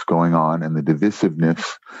upheaval that's going on and the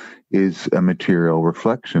divisiveness is a material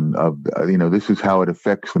reflection of, this is how it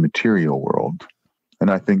affects the material world. And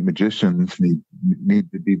I think magicians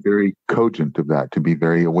need to be very cogent of that, to be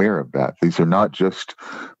very aware of that. These are not just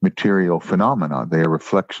material phenomena. They are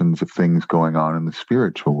reflections of things going on in the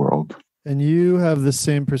spiritual world. And you have the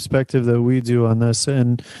same perspective that we do on this.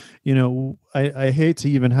 And, I hate to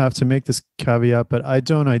even have to make this caveat, but I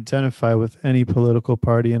don't identify with any political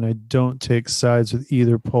party, and I don't take sides with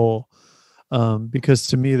either pole, because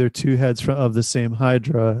to me, they're two heads of the same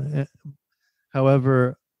hydra.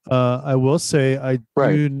 However, I will say I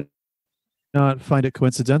do not find it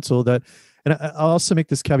coincidental that, and I'll also make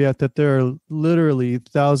this caveat that there are literally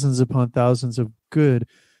thousands upon thousands of good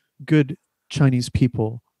Chinese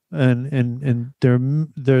people, and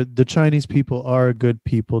the Chinese people are good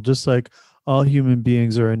people, just like all human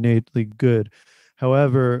beings are innately good.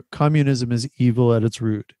 However, communism is evil at its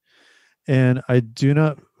root. And I do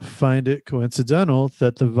not find it coincidental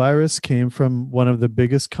that the virus came from one of the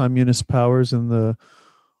biggest communist powers in the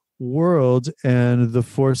world, and the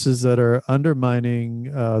forces that are undermining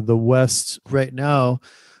the West right now,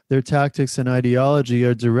 their tactics and ideology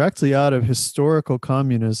are directly out of historical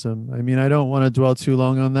communism. I mean, I don't want to dwell too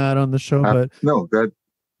long on that on the show, but no, that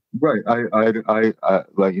right. I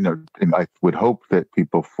and I would hope that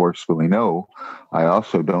people forcefully know. I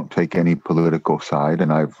also don't take any political side,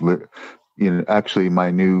 and actually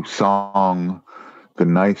my new song, "The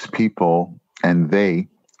Nice People and They,"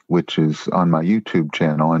 which is on my YouTube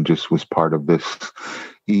channel and just was part of this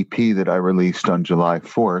EP that I released on July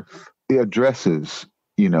 4th, it addresses,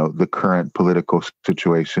 the current political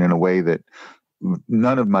situation in a way that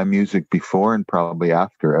none of my music before and probably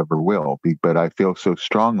after ever will be. But I feel so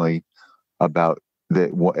strongly about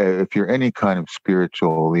that. If you're any kind of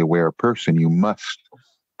spiritually aware person, you must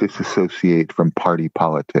disassociate from party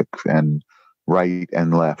politics and right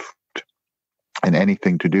and left and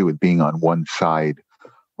anything to do with being on one side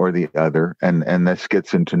or the other. And this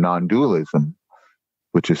gets into non-dualism,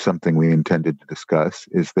 which is something we intended to discuss,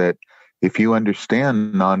 is that if you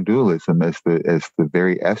understand non-dualism as the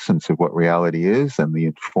very essence of what reality is and the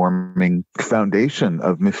informing foundation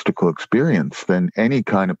of mystical experience, then any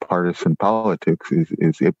kind of partisan politics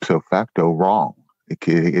is ipso facto wrong.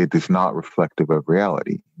 It is not reflective of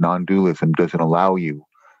reality. Non-dualism doesn't allow you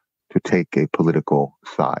to take a political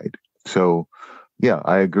side. So, yeah,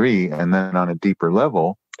 I agree. And then on a deeper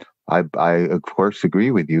level, I of course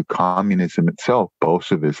agree with you. Communism itself,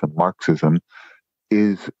 Bolshevism, Marxism,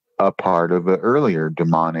 is a part of an earlier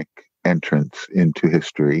demonic entrance into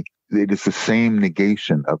history. It is the same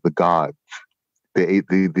negation of the gods,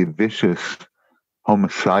 the vicious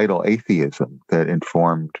homicidal atheism that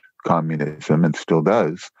informed communism and still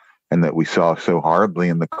does, and that we saw so horribly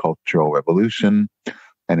in the Cultural Revolution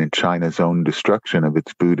and in China's own destruction of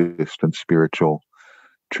its Buddhist and spiritual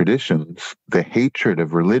traditions. The hatred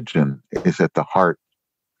of religion is at the heart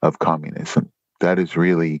of communism. That is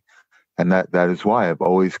really, and that is why I've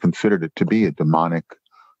always considered it to be a demonic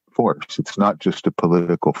force. It's not just a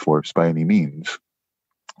political force by any means.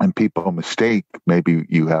 And people mistake, maybe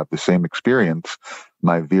you have the same experience,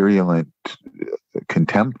 my virulent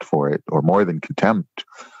contempt for it, or more than contempt,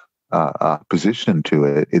 opposition to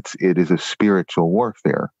it. It is a spiritual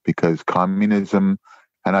warfare, because communism,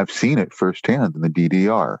 and I've seen it firsthand in the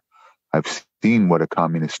DDR. I've seen what a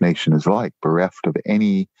communist nation is like, bereft of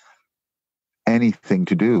anything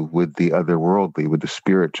to do with the otherworldly, with the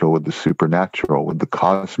spiritual, with the supernatural, with the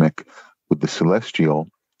cosmic, with the celestial.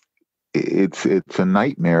 It's a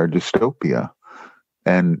nightmare dystopia.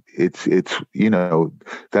 And it's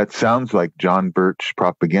that sounds like John Birch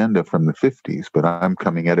propaganda from the 50s, but I'm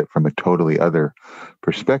coming at it from a totally other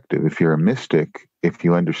perspective. If you're a mystic, if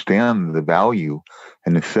you understand the value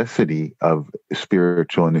and necessity of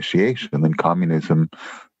spiritual initiation, then communism,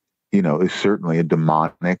 is certainly a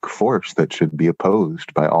demonic force that should be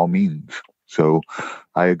opposed by all means. So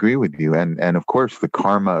I agree with you. And of course, the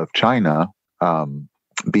karma of China,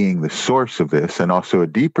 being the source of this, and also a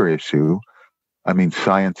deeper issue. I mean,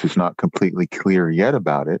 science is not completely clear yet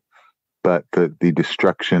about it, but the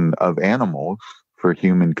destruction of animals for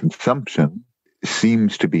human consumption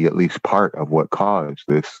seems to be at least part of what caused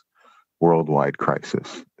this worldwide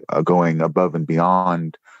crisis. Going above and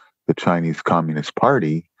beyond the Chinese Communist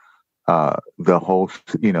Party, the whole,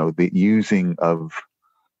 the using of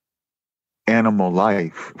animal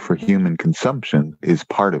life for human consumption is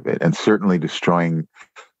part of it, and certainly destroying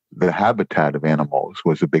the habitat of animals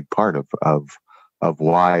was a big part of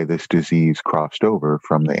why this disease crossed over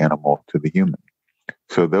from the animal to the human.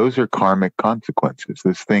 So those are karmic consequences.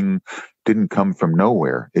 This thing didn't come from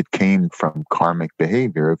nowhere. It came from karmic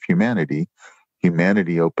behavior of humanity.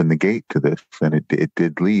 Humanity opened the gate to this, and it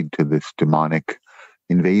did lead to this demonic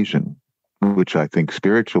invasion, which I think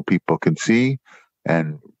spiritual people can see,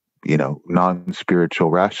 and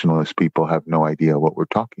non-spiritual rationalist people have no idea what we're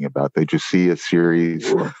talking about. They just see a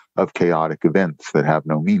series of chaotic events that have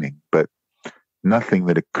no meaning. But nothing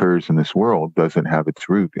that occurs in this world doesn't have its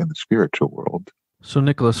root in the spiritual world. So,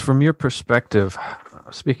 Nikolas, from your perspective,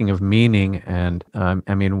 speaking of meaning, and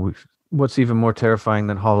what's even more terrifying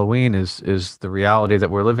than Halloween is the reality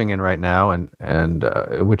that we're living in right now, and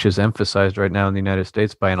which is emphasized right now in the United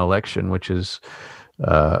States by an election, which is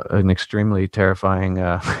an extremely terrifying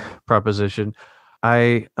proposition.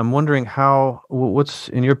 I am wondering what's,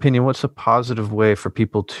 in your opinion, what's a positive way for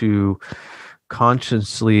people to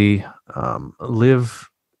consciously live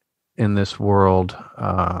in this world?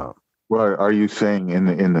 Well, are you saying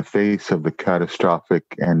in the face of the catastrophic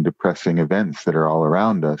and depressing events that are all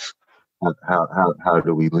around us, how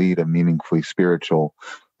do we lead a meaningfully spiritual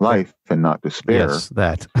life and not despair? Yes,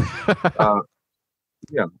 that.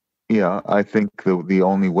 Yeah, I think the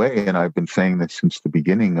only way, and I've been saying this since the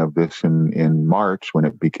beginning of this in March, when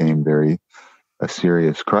it became a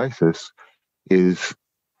serious crisis, is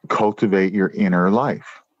cultivate your inner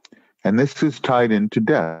life. And this is tied into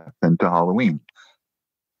death and to Halloween.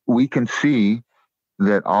 We can see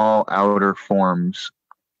that all outer forms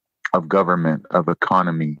of government, of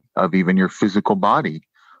economy, of even your physical body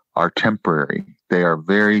are temporary. They are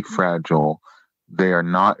very fragile. They are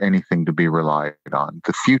not anything to be relied on.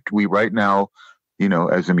 The future, we right now,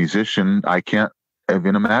 as a musician, I can't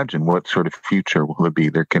even imagine what sort of future will it be.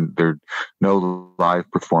 There are no live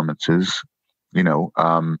performances,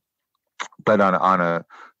 but on a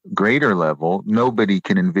greater level, nobody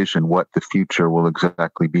can envision what the future will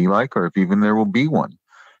exactly be like, or if even there will be one.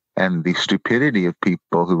 And the stupidity of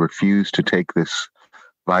people who refuse to take this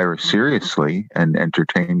virus seriously and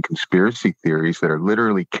entertain conspiracy theories that are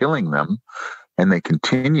literally killing them, and they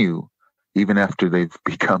continue, even after they've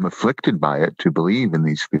become afflicted by it, to believe in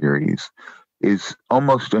these theories, is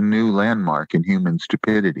almost a new landmark in human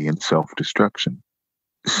stupidity and self-destruction.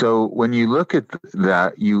 So when you look at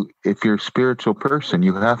that, if you're a spiritual person,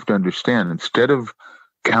 you have to understand, instead of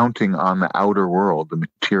counting on the outer world, the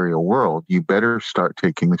material world, you better start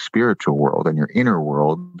taking the spiritual world and your inner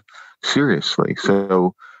world seriously.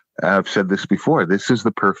 So I've said this before, this is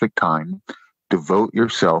the perfect time. Devote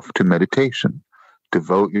yourself to meditation,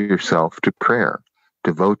 devote yourself to prayer,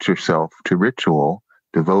 devote yourself to ritual,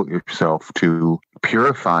 devote yourself to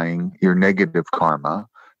purifying your negative karma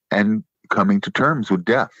and coming to terms with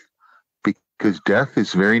death. Because death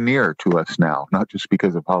is very near to us now, not just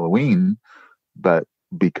because of Halloween, but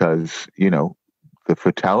because, the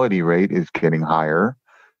fatality rate is getting higher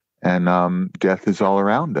and death is all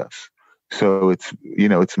around us. So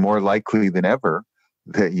it's more likely than ever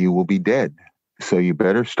that you will be dead. So you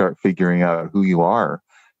better start figuring out who you are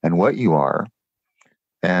and what you are.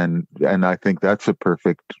 And I think that's a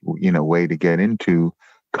perfect, way to get into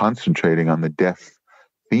concentrating on the death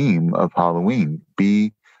theme of Halloween.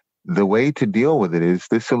 The way to deal with it is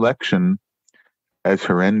this election, as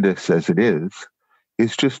horrendous as it is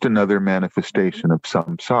just another manifestation of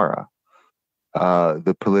samsara,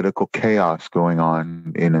 the political chaos going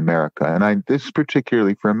on in America. And this is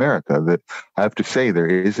particularly for America, that I have to say there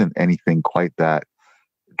isn't anything quite that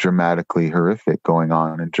dramatically horrific going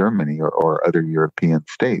on in Germany or other European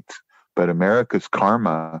states. But America's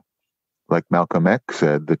karma, like Malcolm X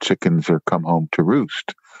said, the chickens are come home to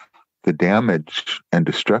roost. The damage and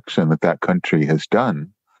destruction that country has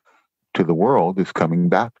done to the world is coming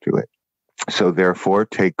back to it. So therefore,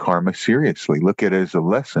 take karma seriously. Look at it as a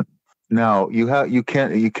lesson. Now, you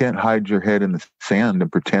can't hide your head in the sand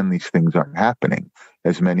and pretend these things aren't happening.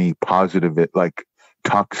 As many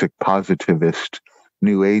toxic positivist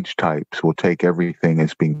New Age types will take everything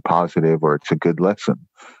as being positive or it's a good lesson.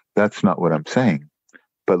 That's not what I'm saying.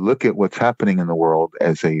 But look at what's happening in the world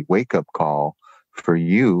as a wake-up call for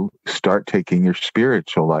you. Start taking your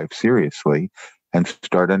spiritual life seriously and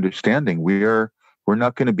start understanding we're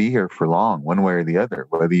not going to be here for long, one way or the other.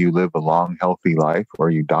 Whether you live a long, healthy life or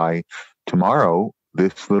you die tomorrow,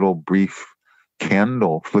 this little brief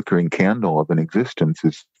flickering candle of an existence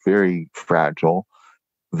is very fragile,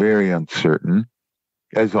 very uncertain,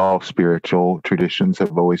 as all spiritual traditions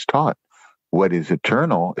have always taught. What is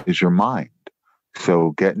eternal is your mind.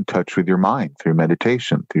 So get in touch with your mind through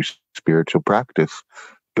meditation, through spiritual practice.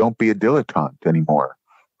 Don't be a dilettante anymore.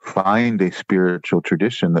 Find a spiritual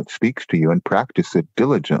tradition that speaks to you and practice it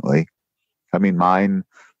diligently. I mean, mine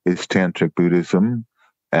is Tantric Buddhism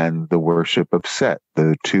and the worship of Set,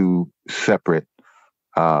 the two separate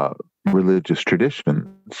religious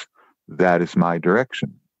traditions. That is my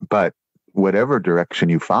direction. But whatever direction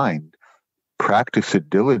you find, practice it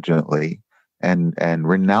diligently and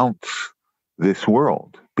renounce this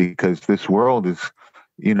world, because this world is,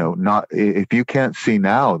 not, if you can't see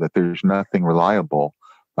now that there's nothing reliable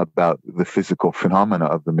about the physical phenomena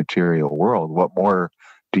of the material world, what more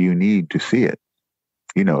do you need to see it?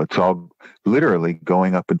 It's all literally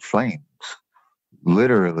going up in flames,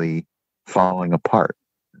 literally falling apart.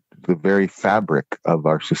 The very fabric of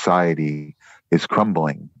our society is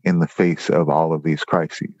crumbling in the face of all of these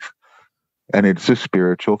crises. And it's a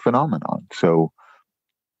spiritual phenomenon. So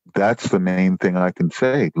that's the main thing I can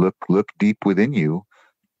say. Look deep within you.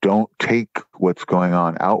 Don't take what's going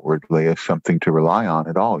on outwardly as something to rely on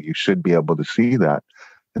at all. You should be able to see that.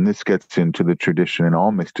 And this gets into the tradition in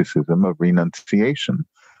all mysticism of renunciation.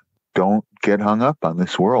 Don't get hung up on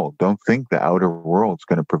this world. Don't think the outer world's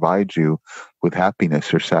going to provide you with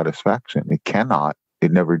happiness or satisfaction. It cannot.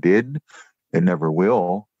 It never did. It never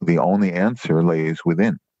will. The only answer lays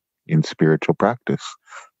within, in spiritual practice.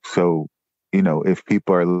 So, if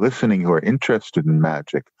people are listening who are interested in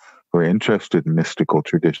magic, who are interested in mystical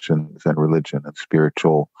traditions and religion and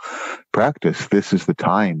spiritual practice, this is the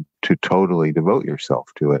time to totally devote yourself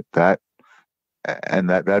to it. That's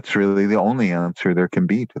really the only answer there can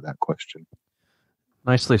be to that question.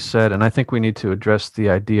 Nicely said. And I think we need to address the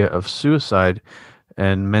idea of suicide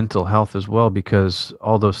and mental health as well, because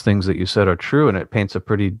all those things that you said are true, and it paints a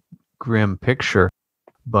pretty grim picture.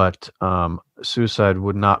 But suicide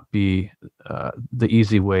would not be the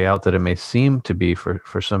easy way out that it may seem to be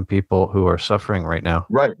for some people who are suffering right now.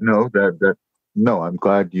 Right. No, no, I'm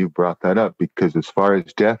glad you brought that up, because as far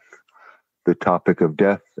as death, the topic of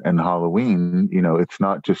death and Halloween, it's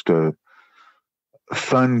not just a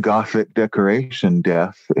fun Gothic decoration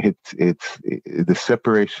death. It's the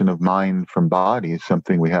separation of mind from body is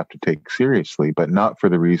something we have to take seriously, but not for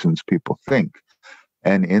the reasons people think.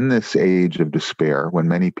 And in this age of despair, when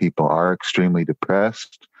many people are extremely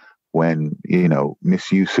depressed, when,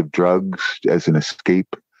 misuse of drugs as an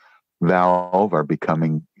escape valve are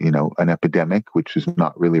becoming, an epidemic, which is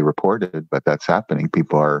not really reported, but that's happening.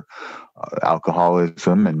 People are,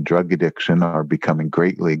 alcoholism and drug addiction are becoming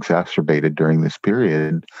greatly exacerbated during this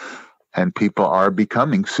period. And people are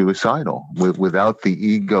becoming suicidal without the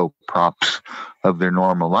ego props of their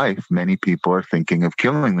normal life. Many people are thinking of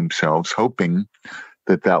killing themselves, hoping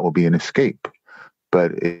that that will be an escape.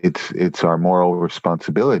 But it's our moral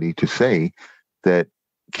responsibility to say that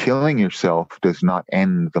killing yourself does not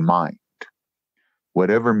end the mind.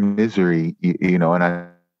 Whatever misery, and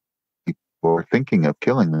people are thinking of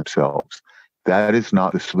killing themselves, that is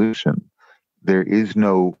not the solution. There is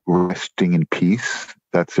no resting in peace.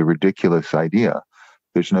 That's a ridiculous idea.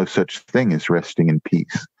 There's no such thing as resting in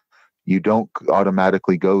peace. You don't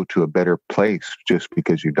automatically go to a better place just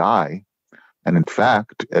because you die. And in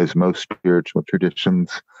fact, as most spiritual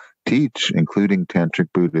traditions teach, including Tantric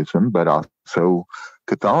Buddhism, but also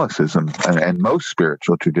Catholicism and most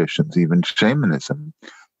spiritual traditions, even shamanism,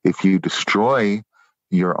 if you destroy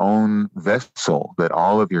your own vessel that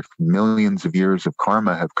all of your millions of years of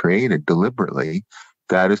karma have created deliberately,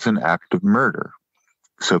 that is an act of murder.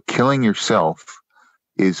 So killing yourself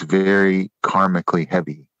is very karmically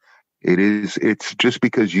heavy. It's just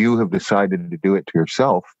because you have decided to do it to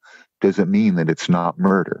yourself doesn't mean that it's not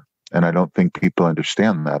murder. And I don't think people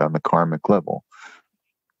understand that on the karmic level.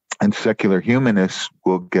 And secular humanists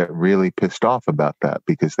will get really pissed off about that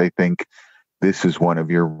because they think this is one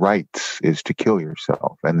of your rights, is to kill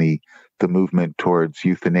yourself. And the movement towards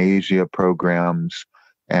euthanasia programs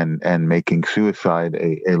and making suicide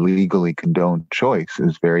a legally condoned choice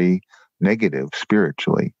is very negative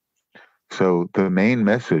spiritually. So the main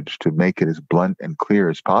message, to make it as blunt and clear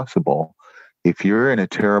as possible, if you're in a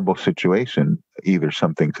terrible situation, either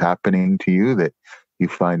something's happening to you that you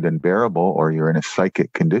find unbearable, or you're in a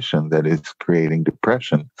psychic condition that is creating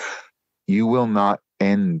depression, you will not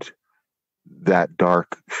end that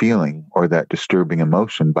dark feeling or that disturbing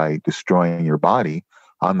emotion by destroying your body.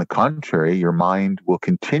 On the contrary, your mind will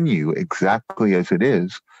continue exactly as it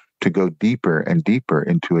is to go deeper and deeper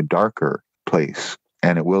into a darker place,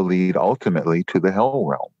 and it will lead ultimately to the hell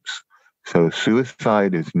realms. So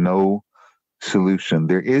suicide is no solution.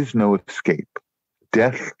 There is no escape.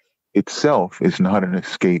 Death itself is not an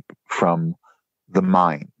escape from the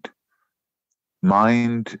mind.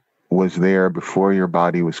 Mind was there before your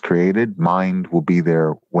body was created. Mind will be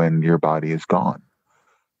there when your body is gone.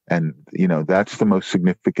 And, that's the most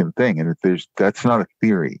significant thing. And that's not a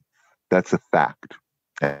theory. That's a fact.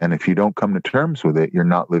 And if you don't come to terms with it, you're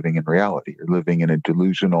not living in reality. You're living in a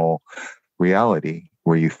delusional reality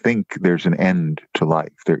where you think there's an end to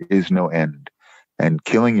life. There is no end. And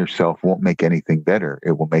killing yourself won't make anything better.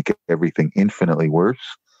 It will make everything infinitely worse.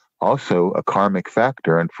 Also, a karmic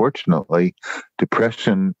factor. Unfortunately,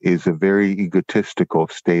 depression is a very egotistical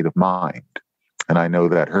state of mind. And I know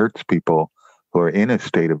that hurts people who are in a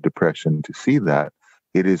state of depression to see that.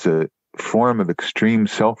 It is a form of extreme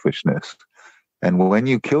selfishness. And when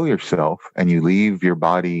you kill yourself and you leave your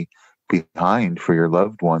body behind for your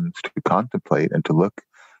loved ones to contemplate and to look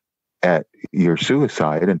at your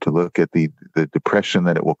suicide and to look at the depression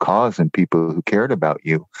that it will cause in people who cared about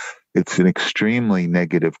you, it's an extremely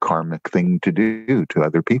negative karmic thing to do to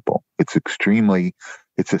other people. It's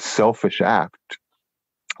a selfish act,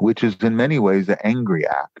 which is in many ways an angry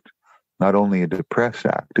act, not only a depressed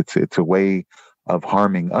act. It's a way of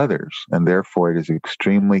harming others, and therefore it is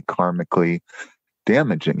extremely karmically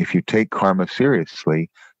damaging. If you take karma seriously,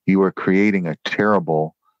 you are creating a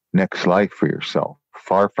terrible next life for yourself.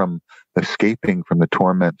 Far from escaping from the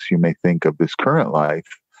torments you may think of this current life,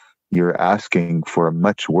 you're asking for a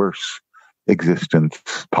much worse existence,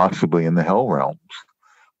 possibly in the hell realms.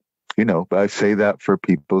 But I say that for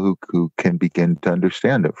people who can begin to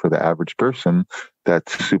understand it. For the average person,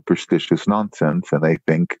 that's superstitious nonsense, and they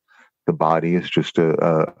think the body is just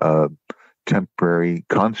a temporary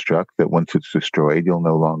construct that once it's destroyed, you'll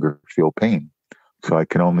no longer feel pain. So I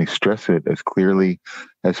can only stress it as clearly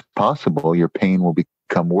as possible. Your pain will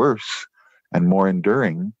become worse and more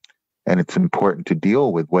enduring, and it's important to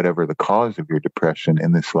deal with whatever the cause of your depression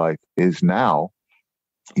in this life is now,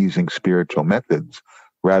 using spiritual methods,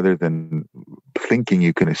 rather than thinking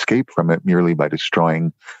you can escape from it merely by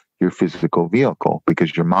destroying your physical vehicle,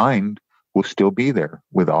 because your mind will still be there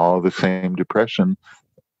with all the same depression,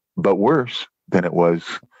 but worse than it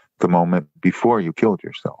was the moment before you killed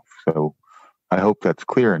yourself. So I hope that's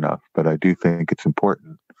clear enough, but I do think it's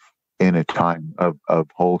important in a time of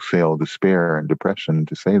wholesale despair and depression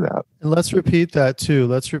to say that. And let's repeat that too.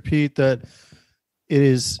 Let's repeat that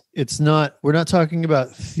we're not talking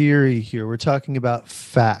about theory here. We're talking about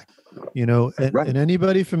fact. And, Right. and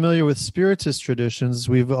anybody familiar with spiritist traditions,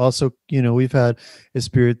 we've also, we've had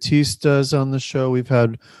espiritistas on the show, we've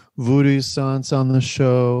had voodoo-sants on the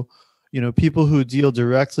show, people who deal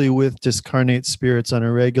directly with discarnate spirits on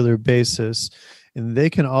a regular basis. And they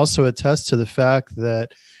can also attest to the fact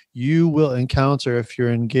that you will encounter, if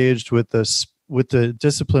you're engaged with the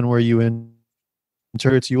discipline where you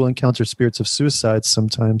you will encounter spirits of suicide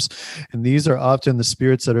sometimes. And these are often the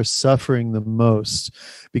spirits that are suffering the most,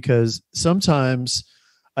 because sometimes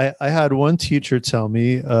I had one teacher tell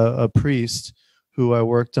me, a priest who I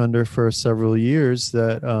worked under for several years,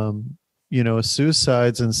 that,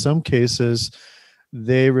 suicides in some cases,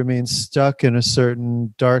 they remain stuck in a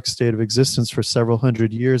certain dark state of existence for several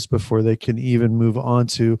hundred years before they can even move on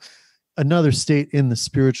to another state in the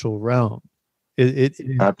spiritual realm. It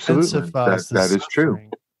Absolutely. intensifies the That is true.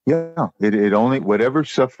 suffering. Yeah. It only, whatever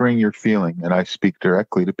suffering you're feeling, and I speak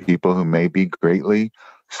directly to people who may be greatly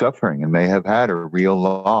suffering and may have had a real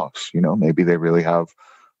loss. Maybe they really have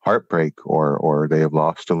heartbreak, or they have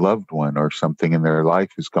lost a loved one, or something in their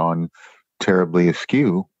life has gone terribly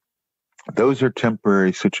askew. Those are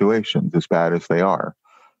temporary situations, as bad as they are.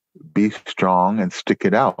 Be strong and stick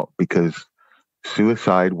it out, because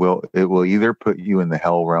suicide will either put you in the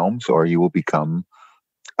hell realms, or you will become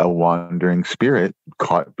a wandering spirit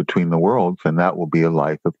caught between the worlds, and that will be a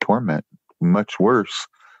life of torment, much worse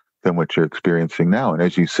than what you're experiencing now. And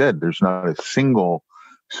as you said, there's not a single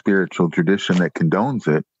spiritual tradition that condones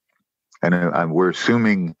it. And we're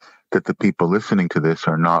assuming that the people listening to this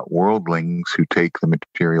are not worldlings who take the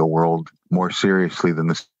material world more seriously than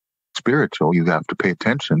the spiritual. You have to pay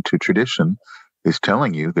attention to tradition is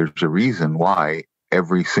telling you there's a reason why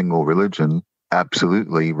every single religion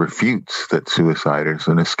absolutely refutes that suicide is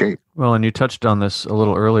an escape. Well, and you touched on this a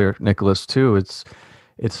little earlier, Nicholas, too.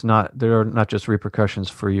 It's not, there are not just repercussions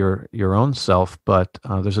for your own self, but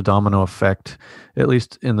there's a domino effect, at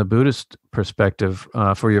least in the Buddhist perspective,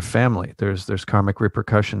 for your family. There's karmic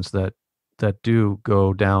repercussions that do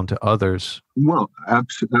go down to others. Well,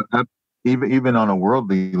 even on a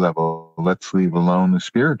worldly level, let's leave alone the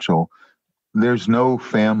spiritual. There's no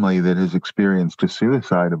family that has experienced a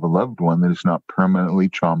suicide of a loved one that is not permanently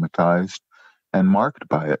traumatized and marked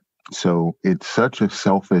by it. So it's such a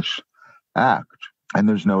selfish act, and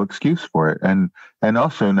there's no excuse for it. And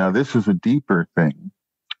also, now this is a deeper thing.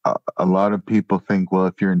 A lot of people think, well,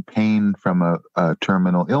 if you're in pain from a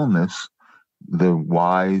terminal illness, the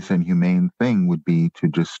wise and humane thing would be to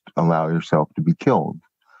just allow yourself to be killed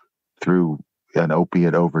through an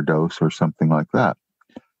opiate overdose or something like that.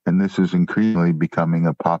 And this is increasingly becoming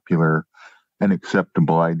a popular and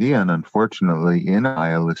acceptable idea. And unfortunately, in a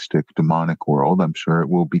nihilistic, demonic world, I'm sure it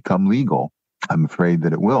will become legal. I'm afraid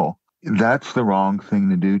that it will. That's the wrong thing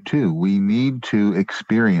to do, too. We need to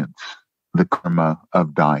experience the karma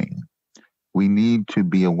of dying. We need to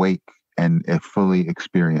be awake and fully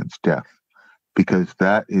experience death, because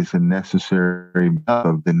that is a necessary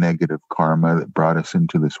of the negative karma that brought us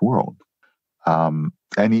into this world.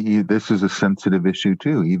 This is a sensitive issue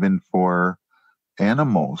too, even for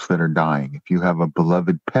animals that are dying. If you have a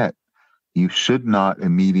beloved pet, you should not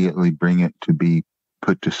immediately bring it to be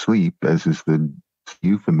put to sleep, as is the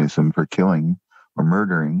euphemism for killing or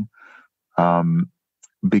murdering,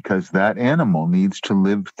 because that animal needs to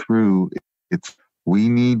live through we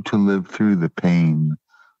need to live through the pain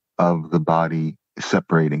of the body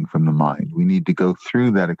separating from the mind. We need to go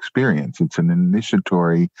through that experience. It's an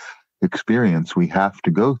initiatory experience we have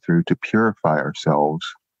to go through to purify ourselves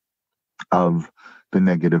of the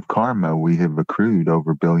negative karma we have accrued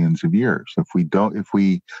over billions of years. If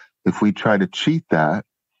we try to cheat that,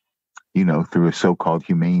 through a so-called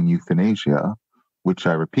humane euthanasia, which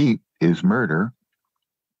I repeat is murder.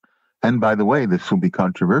 And by the way, this will be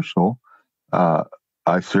controversial.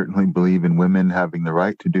 I certainly believe in women having the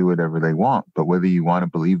right to do whatever they want, but whether you want to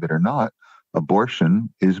believe it or not,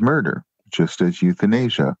 abortion is murder, just as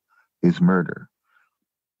euthanasia is murder.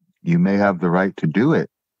 You may have the right to do it,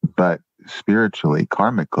 but spiritually,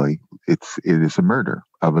 karmically, it is a murder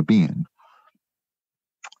of a being.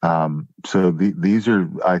 So these are,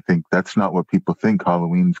 I think that's not what people think.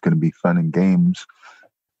 Halloween's going to be fun and games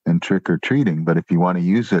and trick or treating. But if you want to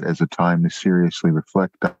use it as a time to seriously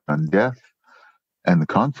reflect on death and the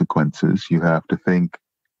consequences, you have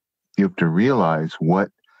to realize what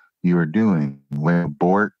you are doing when you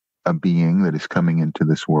abort a being that is coming into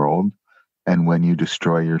this world, and when you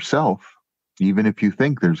destroy yourself. Even if you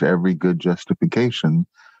think there's every good justification,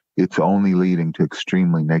 it's only leading to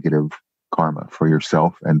extremely negative karma for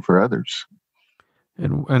yourself and for others.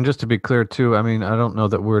 And just to be clear too, I mean, I don't know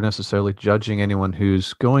that we're necessarily judging anyone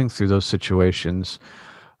who's going through those situations.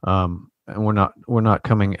 and we're not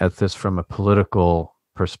coming at this from a political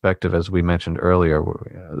perspective, as we mentioned earlier.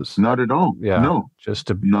 Not at all. Yeah, No, just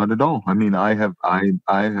to not at all. I mean, I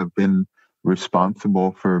have been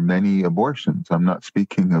responsible for many abortions. I'm not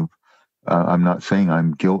speaking of. I'm not saying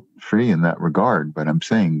I'm guilt free in that regard, but I'm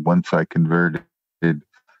saying once I converted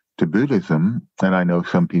to Buddhism, and I know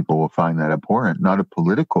some people will find that abhorrent, not a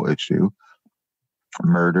political issue.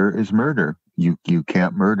 Murder is murder. You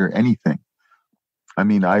can't murder anything. I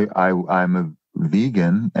mean, I'm a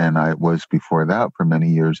vegan, and I was before that for many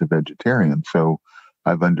years a vegetarian. So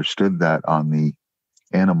I've understood that on the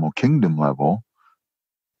animal kingdom level,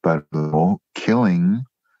 but killing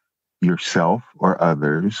yourself or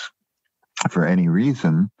others for any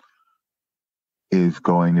reason is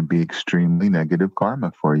going to be extremely negative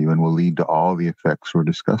karma for you and will lead to all the effects we're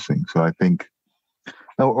discussing. So I think,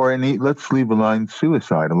 let's leave alone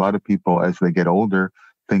suicide. A lot of people, as they get older,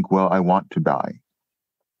 think, well, I want to die.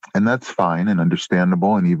 And that's fine and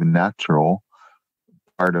understandable and even natural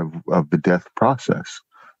part of the death process.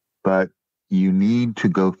 But you need to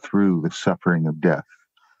go through the suffering of death.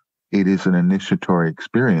 It is an initiatory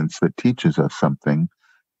experience that teaches us something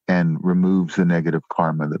and removes the negative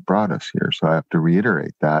karma that brought us here. So I have to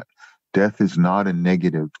reiterate that death is not a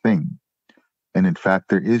negative thing. And in fact,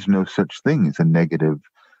 there is no such thing as a negative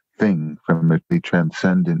thing from a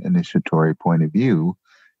transcendent initiatory point of view.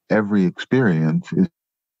 Every experience is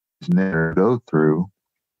never go through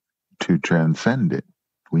to transcend it.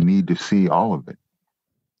 We need to see all of it.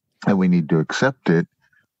 And we need to accept it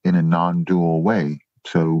in a non-dual way.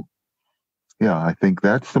 So yeah, I think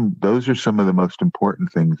those are some of the most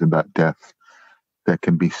important things about death that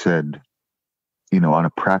can be said, on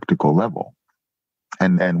a practical level.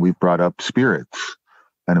 And we've brought up spirits.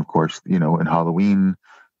 And of course, in Halloween,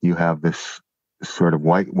 you have this sort of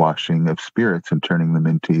whitewashing of spirits and turning them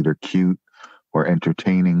into either cute or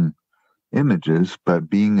entertaining images. But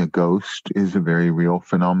being a ghost is a very real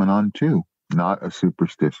phenomenon too, not a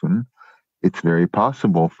superstition. It's very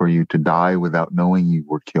possible for you to die without knowing you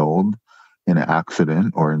were killed in an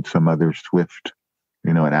accident or in some other swift,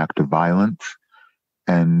 an act of violence.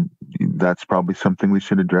 And that's probably something we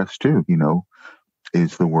should address too,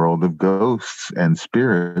 is the world of ghosts and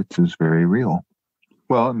spirits is very real.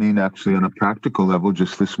 Well, I mean, actually, on a practical level,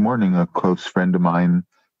 just this morning, a close friend of mine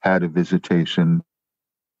had a visitation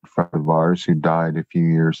of ours who died a few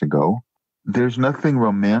years ago. There's nothing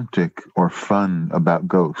romantic or fun about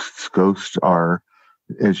ghosts. Ghosts are,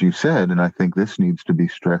 as you said, and I think this needs to be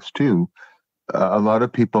stressed too, a lot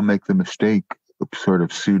of people make the mistake of sort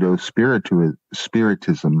of spiritism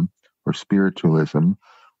or spiritualism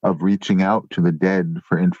of reaching out to the dead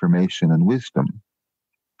for information and wisdom.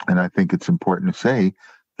 And I think it's important to say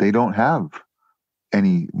they don't have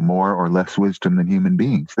any more or less wisdom than human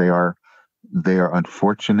beings. They are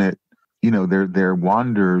unfortunate, they're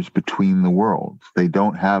wanderers between the worlds. They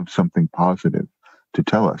don't have something positive to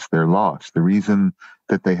tell us. They're lost. The reason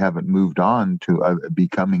that they haven't moved on to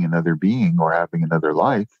becoming another being or having another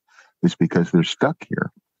life is because they're stuck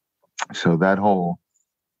here. So that whole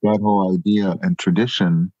idea and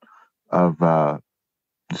tradition of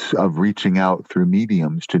reaching out through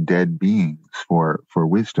mediums to dead beings for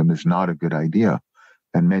wisdom is not a good idea.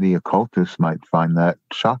 And many occultists might find that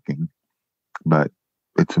shocking. But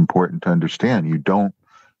it's important to understand you don't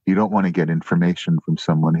want to get information from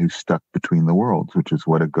someone who's stuck between the worlds, which is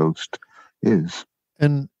what a ghost is.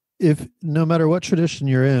 And if no matter what tradition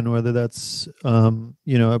you're in, whether that's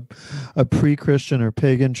a pre-Christian or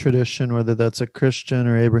pagan tradition, whether that's a Christian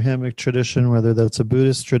or Abrahamic tradition, whether that's a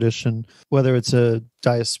Buddhist tradition, whether it's a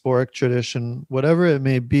diasporic tradition, whatever it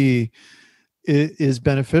may be, it is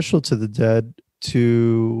beneficial to the dead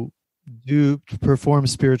to perform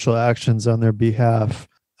spiritual actions on their behalf,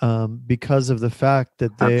 because of the fact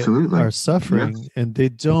that they Absolutely. are suffering. Yes. And they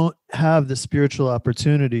don't have the spiritual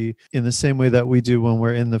opportunity in the same way that we do when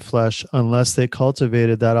we're in the flesh, unless they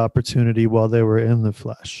cultivated that opportunity while they were in the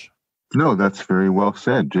flesh. No, that's very well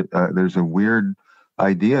said. There's a weird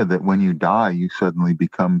idea that when you die, you suddenly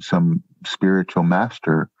become some spiritual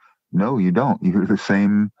master. No, you don't. You're the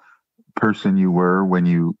same person you were when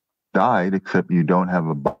you died, except you don't have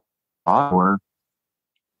a body.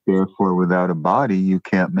 Therefore, without a body, you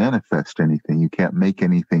can't manifest anything. You can't make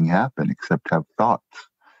anything happen except have thoughts.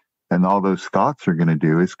 And all those thoughts are going to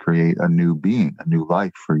do is create a new being, a new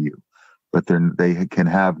life for you. But they can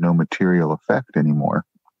have no material effect anymore.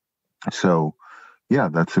 So, yeah,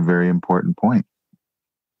 that's a very important point.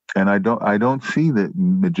 And I don't see that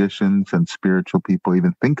magicians and spiritual people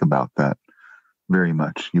even think about that very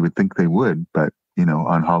much. You would think they would, but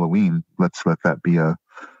on Halloween, let's let that be a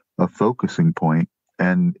focusing point.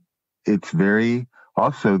 And it's very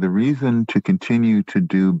Also, the reason to continue to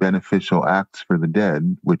do beneficial acts for the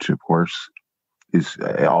dead, which of course is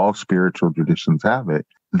all spiritual traditions have it,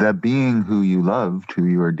 that being who you loved, who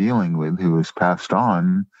you are dealing with, who has passed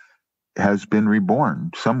on, has been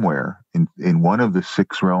reborn somewhere in one of the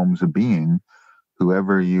 6 realms of being.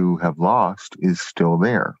 Whoever you have lost is still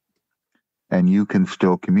there. And you can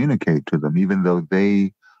still communicate to them, even though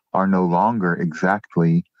they are no longer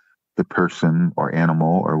exactly the person or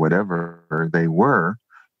animal or whatever they were.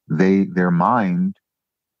 Their mind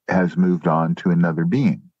has moved on to another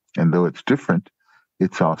being. And though it's different,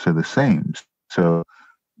 it's also the same. So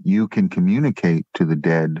you can communicate to the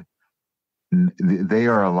dead. They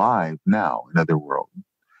are alive now in other world.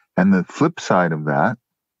 And the flip side of that,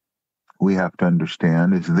 we have to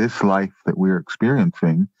understand, is this life that we're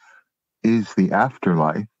experiencing is the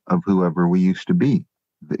afterlife of whoever we used to be.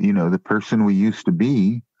 The person we used to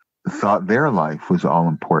be thought their life was all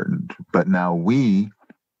important, but now we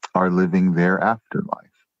are living their afterlife.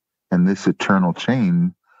 And this eternal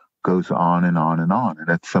chain goes on and on and on. And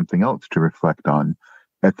that's something else to reflect on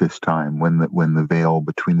at this time when the veil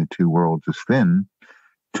between the two worlds is thin,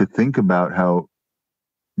 to think about how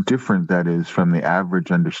different that is from the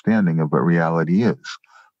average understanding of what reality is.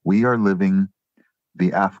 We are living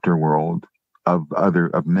the afterworld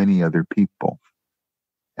of many other people.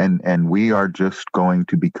 And we are just going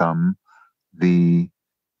to become the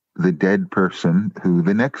dead person who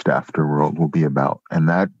the next afterworld will be about. And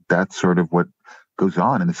that's sort of what goes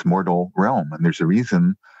on in this mortal realm. And there's a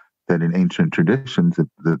reason that in ancient traditions,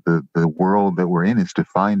 the world that we're in is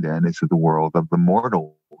defined in is the world of the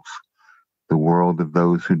mortals, the world of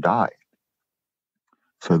those who die.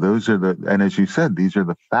 So those are and as you said, these are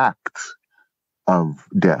the facts of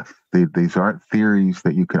death. These aren't theories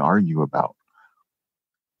that you can argue about.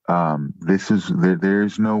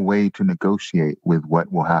 There's no way to negotiate with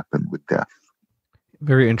what will happen with death.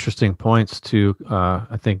 Very interesting points to,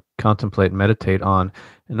 I think, contemplate and meditate on.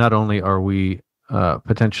 And not only are we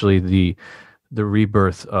potentially the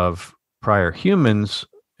rebirth of prior humans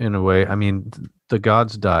in a way, I mean, the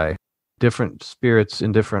gods die, different spirits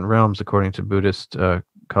in different realms, according to Buddhist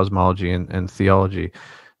cosmology and theology.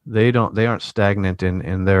 They aren't stagnant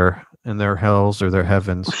in their hells or their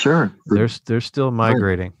heavens. Sure. They're still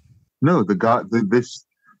migrating. Right. No,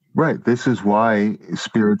 this is why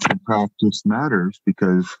spiritual practice matters,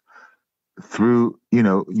 because through,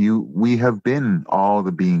 we have been all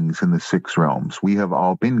the beings in the 6 realms. We have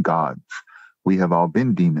all been gods. We have all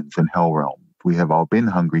been demons in hell realm. We have all been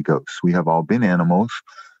hungry ghosts. We have all been animals,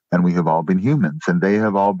 and we have all been humans, and they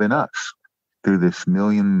have all been us through this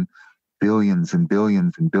billions and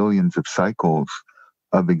billions and billions of cycles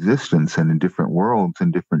of existence, and in different worlds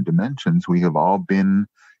and different dimensions. We have all been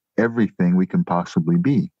everything we can possibly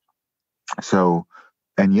be. So,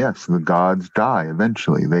 and yes, the gods die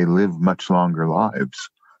eventually. They live much longer lives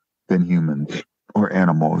than humans or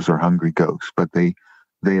animals or hungry ghosts, but they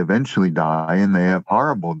eventually die, and they have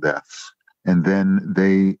horrible deaths. And then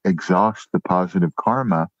they exhaust the positive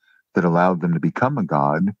karma that allowed them to become a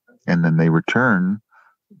god, and then they return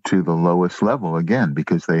to the lowest level again,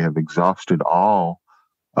 because they have exhausted all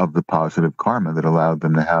of the positive karma that allowed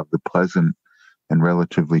them to have the pleasant and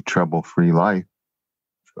relatively trouble-free life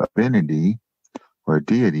of divinity or a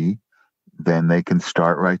deity. Then they can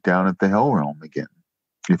start right down at the hell realm again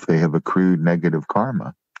if they have accrued negative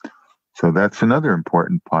karma. So that's another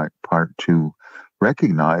important part to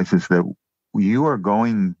recognize, is that you are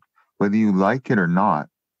going, whether you like it or not,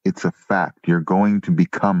 it's a fact. You're going to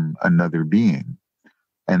become another being.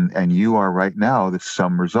 And you are right now the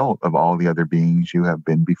sum result of all the other beings you have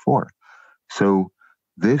been before. So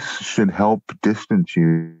this should help distance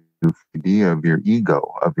you from the idea of your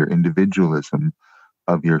ego, of your individualism,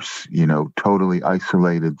 of your, totally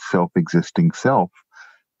isolated, self-existing self.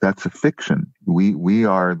 That's a fiction. We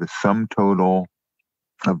are the sum total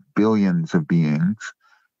of billions of beings.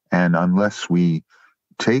 And unless we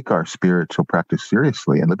take our spiritual practice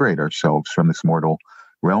seriously and liberate ourselves from this mortal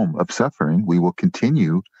realm of suffering, we will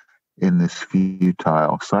continue in this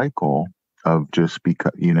futile cycle of just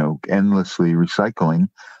endlessly recycling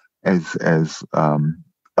as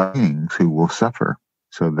beings who will suffer.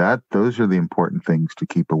 So those are the important things to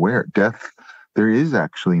keep aware. Death, there is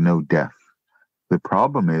actually no death. The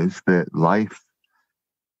problem is that life,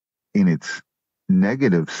 in its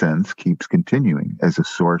negative sense, keeps continuing as a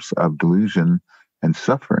source of delusion and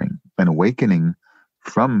suffering. And awakening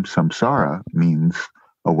from samsara means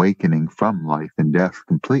awakening from life and death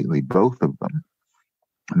completely, both of them.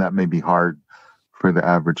 And that may be hard for the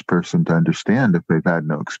average person to understand if they've had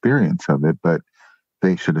no experience of it, but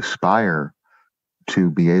they should aspire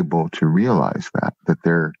to be able to realize that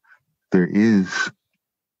there is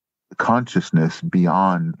consciousness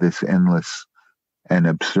beyond this endless and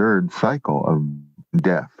absurd cycle of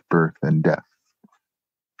death, birth, and death.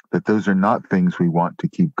 That those are not things we want to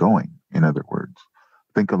keep going, in other words.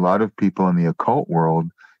 I think a lot of people in the occult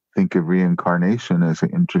world think of reincarnation as an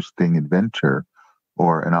interesting adventure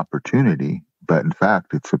or an opportunity, but in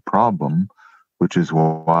fact, it's a problem, which is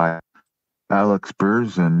why Alex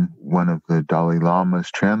Berzin, one of the Dalai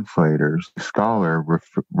Lama's translators, a scholar,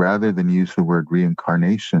 rather than use the word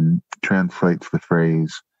reincarnation, translates the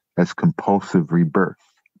phrase as compulsive rebirth.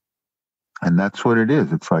 And that's what it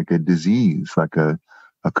is. It's like a disease, like a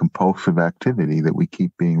compulsive activity that we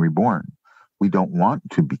keep being reborn. We don't want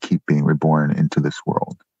to keep being reborn into this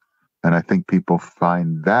world. And I think people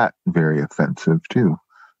find that very offensive too.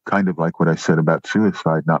 Kind of like what I said about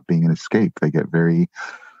suicide not being an escape. They get very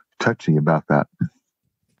touchy about that.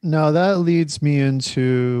 Now that leads me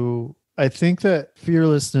into, I think that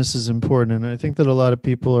fearlessness is important. And I think that a lot of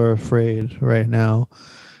people are afraid right now.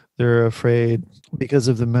 They're afraid because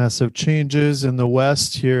of the massive changes in the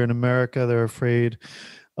West here in America. They're afraid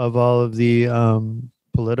of all of the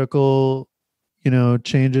political,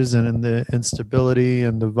 changes and in the instability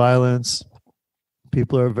and the violence.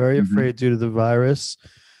 People are very afraid due to the virus.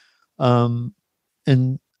 And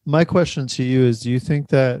my question to you is, do you think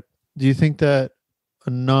that a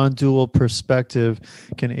non-dual perspective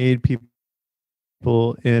can aid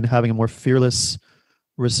people in having a more fearless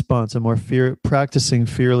response, a more practicing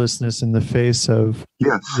fearlessness in the face of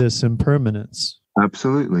this impermanence?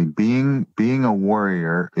 Absolutely. Being a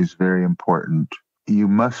warrior is very important. You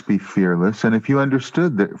must be fearless. And if you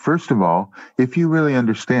understood that, first of all, if you really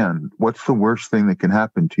understand what's the worst thing that can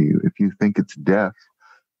happen to you, if you think it's death,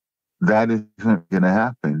 that isn't going to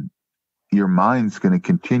happen. Your mind's going to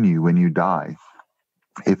continue when you die.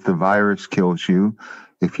 If the virus kills you,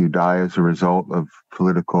 if you die as a result of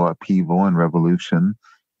political upheaval and revolution,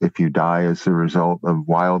 if you die as a result of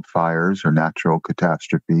wildfires or natural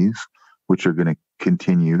catastrophes, which are going to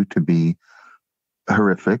continue to be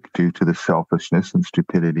horrific due to the selfishness and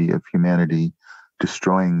stupidity of humanity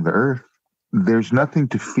destroying the earth, there's nothing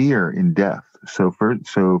to fear in death. So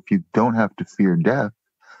if you don't have to fear death,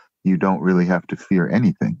 you don't really have to fear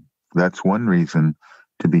anything. That's one reason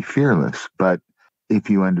to be fearless. But if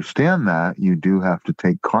you understand that, you do have to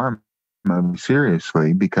take karma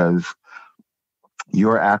seriously, because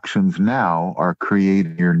your actions now are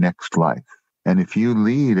creating your next life. And if you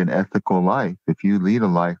lead an ethical life, if you lead a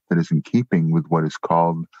life that is in keeping with what is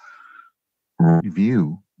called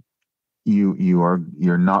view,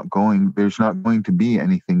 there's not going to be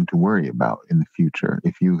anything to worry about in the future.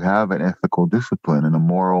 If you have an ethical discipline and a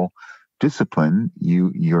moral discipline,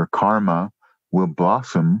 your karma will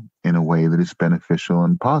blossom in a way that is beneficial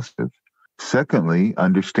and positive. Secondly,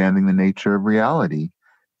 understanding the nature of reality.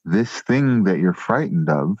 This thing that you're frightened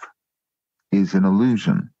of is an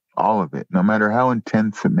illusion. All of it, no matter how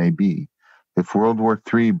intense it may be. If World War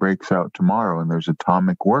III breaks out tomorrow and there's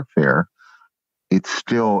atomic warfare, it's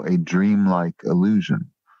still a dreamlike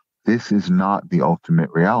illusion. This is not the ultimate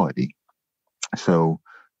reality. So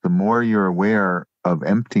the more you're aware of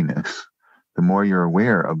emptiness, the more you're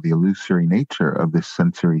aware of the illusory nature of this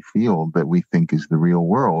sensory field that we think is the real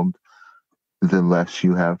world, the less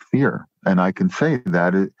you have fear. And I can say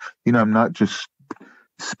that, I'm not just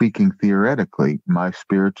speaking theoretically. My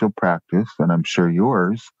spiritual practice, and I'm sure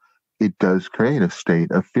yours, it does create a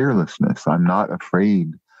state of fearlessness. I'm not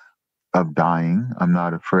afraid of dying. I'm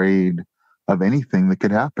not afraid of anything that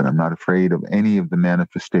could happen. I'm not afraid of any of the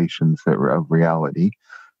manifestations that are of reality,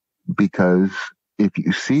 because if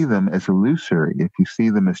you see them as illusory, if you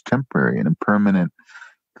see them as temporary and impermanent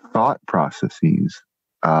thought processes,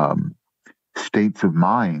 states of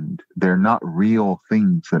mind, they're not real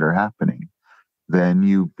things that are happening, then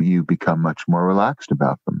you become much more relaxed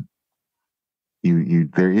about them.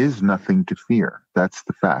 There is nothing to fear. That's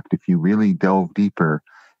the fact. If you really delve deeper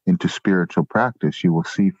into spiritual practice, you will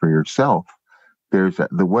see for yourself.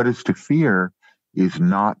 What is to fear is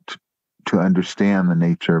not to understand the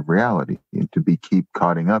nature of reality and to keep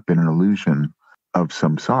caught up in an illusion of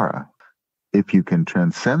samsara. If you can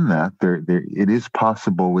transcend that, it is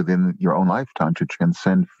possible within your own lifetime to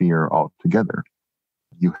transcend fear altogether.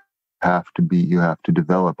 You have to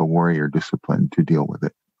develop a warrior discipline to deal with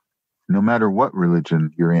it. No matter what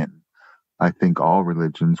religion you're in, I think all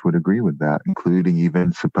religions would agree with that, including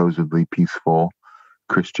even supposedly peaceful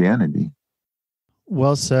Christianity.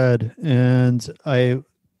 Well said. And I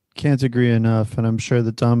can't agree enough. And I'm sure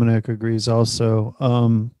that Dominic agrees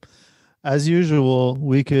also. As usual,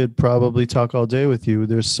 we could probably talk all day with you.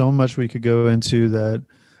 There's so much we could go into that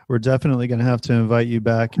we're definitely going to have to invite you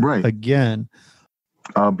back again.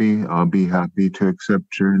 I'll be happy to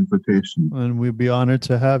accept your invitation. And we'd be honored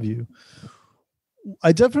to have you.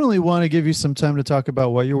 I definitely want to give you some time to talk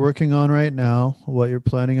about what you're working on right now, what you're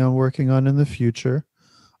planning on working on in the future.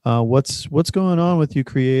 What's going on with you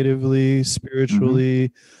creatively,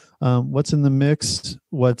 spiritually? What's in the mix?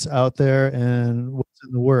 What's out there, and what's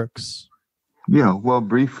in the works? Yeah, well,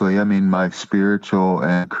 briefly, I mean, my spiritual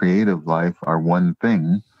and creative life are one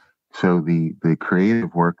thing. So the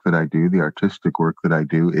creative work that I do, the artistic work that I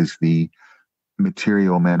do, is the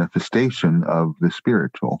material manifestation of the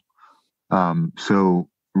spiritual. So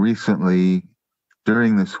recently,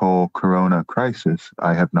 during this whole Corona crisis,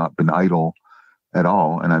 I have not been idle at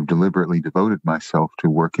all, and I've deliberately devoted myself to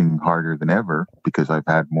working harder than ever because I've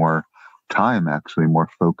had more time, actually, more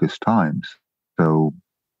focused times. So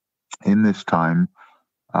in this time,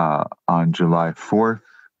 on July 4th,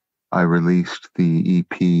 I released the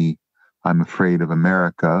EP I'm Afraid of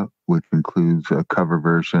America, which includes a cover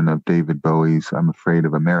version of David Bowie's I'm Afraid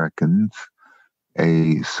of Americans,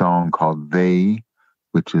 a song called They,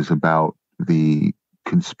 which is about the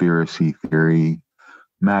conspiracy theory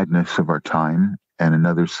madness of our time, and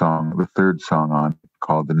another song, the third song on it,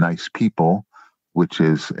 called The Nice People, which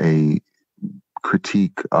is a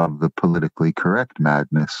critique of the politically correct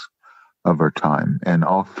madness of our time. And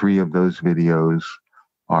all three of those videos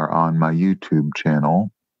are on my YouTube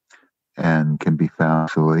channel and can be found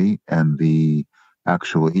easily. And the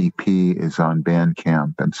actual EP is on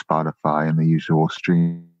Bandcamp and Spotify and the usual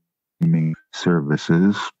streaming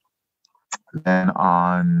services. Then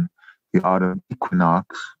on the autumn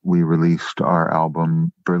equinox, we released our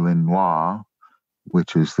album Berlin Noir,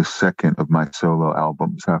 which is the second of my solo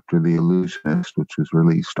albums after The Illusionist, which was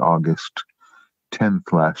released August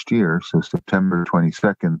 10th last year. So September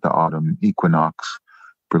 22nd, the autumn equinox,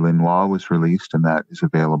 Berlin Noir was released, and that is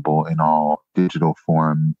available in all digital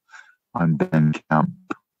form on Bandcamp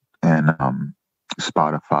and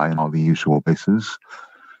Spotify and all the usual places.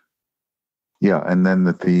 Yeah, and then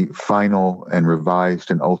the final and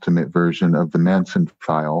revised and ultimate version of the Manson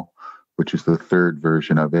File, which is the third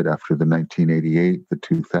version of it after the 1988, the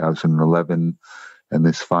 2011, and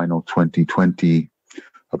this final 2020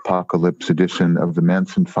 Apocalypse edition of the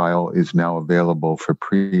Manson File is now available for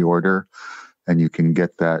pre-order, and you can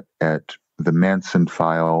get that at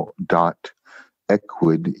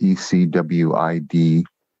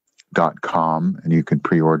themansonfile.ecwid.com, and you can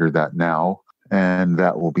pre-order that now. And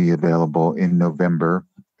that will be available in November.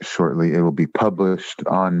 Shortly, it will be published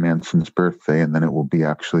on Manson's birthday, and then it will be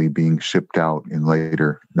actually being shipped out in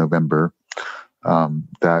later November.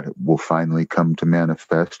 That will finally come to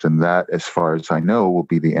manifest, and that, as far as I know, will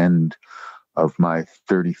be the end of my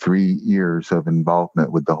 33 years of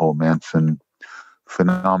involvement with the whole Manson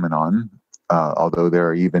phenomenon. Although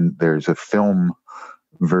there's a film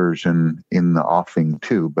version in the offing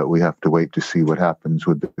too, but we have to wait to see what happens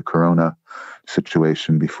with the Corona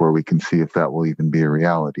situation before we can see if that will even be a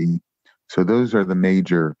reality. So those are the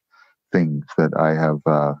major things that I have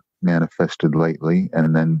manifested lately.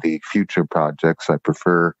 And then the future projects I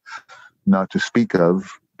prefer not to speak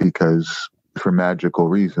of, because for magical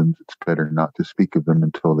reasons, it's better not to speak of them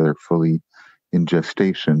until they're fully in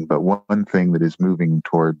gestation. But one thing that is moving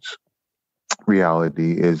towards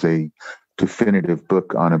reality is a definitive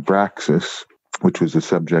book on Abraxas, which was a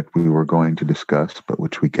subject we were going to discuss, but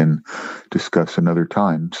which we can discuss another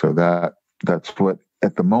time. So that's what,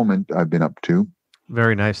 at the moment, I've been up to.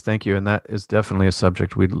 Very nice. Thank you. And that is definitely a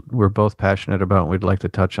subject we're both passionate about and we'd like to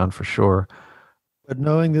touch on for sure. But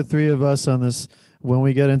knowing the three of us on this, when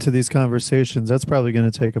we get into these conversations, that's probably going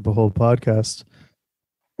to take up a whole podcast.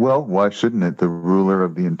 Well, why shouldn't it? The ruler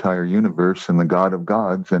of the entire universe and the God of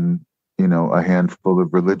gods and, a handful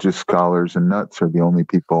of religious scholars and nuts are the only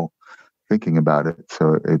people thinking about it.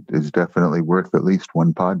 So it is definitely worth at least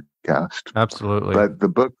one podcast. Absolutely. But the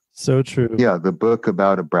book, so true. Yeah, the book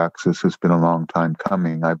about Abraxas has been a long time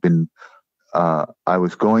coming. I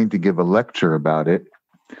was going to give a lecture about it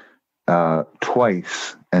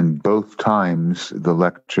twice, and both times the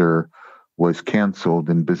lecture was canceled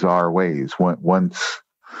in bizarre ways. Once,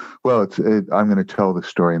 I'm going to tell the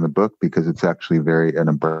story in the book because it's actually an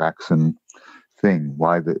Abraxan thing.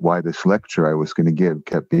 Why this lecture I was going to give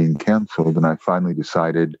kept being canceled, and I finally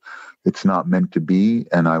decided it's not meant to be,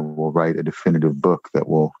 and I will write a definitive book that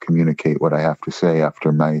will communicate what I have to say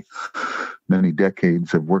after my many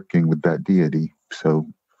decades of working with that deity. So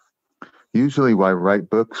usually I write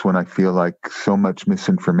books when I feel like so much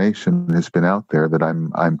misinformation has been out there that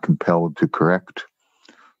I'm compelled to correct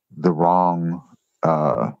the wrong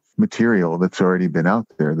material that's already been out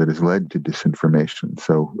there that has led to disinformation.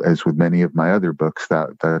 So, as with many of my other books,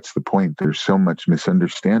 that's the point. There's so much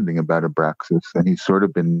misunderstanding about Abraxas, and he's sort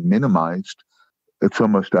of been minimized. It's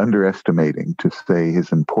almost underestimating to say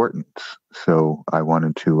his importance. So, I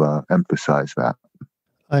wanted to emphasize that.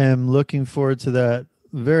 I am looking forward to that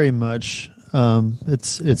very much.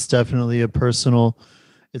 It's definitely a personal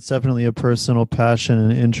passion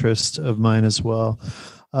and interest of mine as well.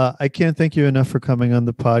 I can't thank you enough for coming on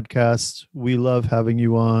the podcast. We love having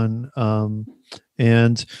you on.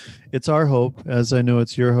 And it's our hope, as I know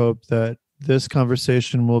it's your hope, that this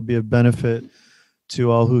conversation will be a benefit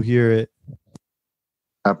to all who hear it.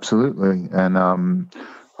 Absolutely. And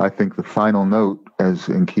I think the final note, as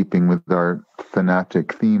in keeping with our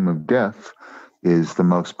thematic theme of death, is the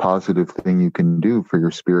most positive thing you can do for your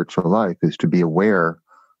spiritual life is to be aware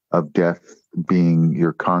of death being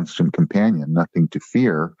your constant companion, nothing to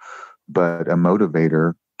fear, but a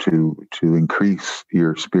motivator to increase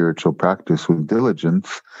your spiritual practice with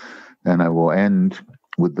diligence. And I will end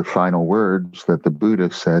with the final words that the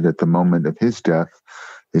Buddha said at the moment of his death,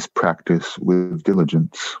 is practice with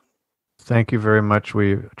diligence. Thank you very much.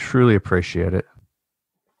 We truly appreciate it.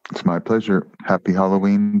 It's my pleasure. Happy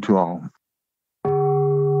Halloween to all.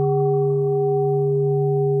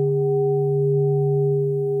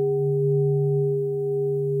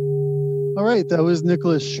 All right, that was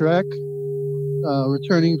Nikolas Schreck,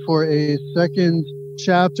 returning for a second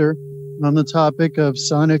chapter on the topic of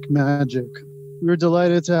sonic magic. We were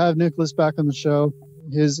delighted to have Nikolas back on the show.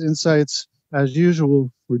 His insights, as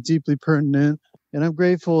usual, were deeply pertinent, and I'm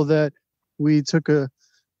grateful that we took a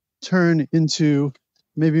turn into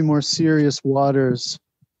maybe more serious waters.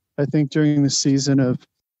 I think during the season of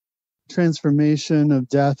transformation, of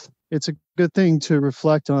death, it's a good thing to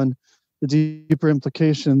reflect on the deeper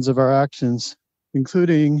implications of our actions,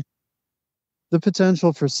 including the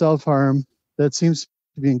potential for self-harm that seems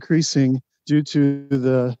to be increasing due to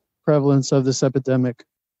the prevalence of this epidemic.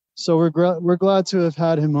 So we're glad to have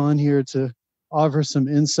had him on here to offer some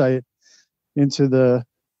insight into the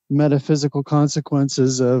metaphysical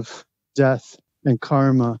consequences of death and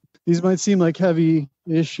karma. These might seem like heavy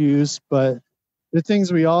issues, but they're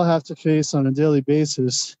things we all have to face on a daily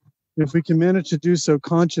basis. If we can manage to do so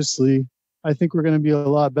consciously, I think we're going to be a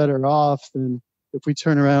lot better off than if we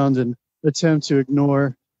turn around and attempt to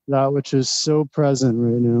ignore that which is so present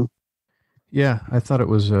right now. Yeah, I thought it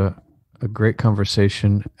was a great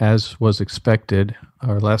conversation, as was expected.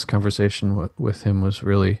 Our last conversation with him was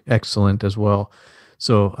really excellent as well.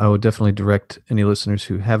 So I would definitely direct any listeners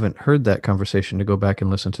who haven't heard that conversation to go back and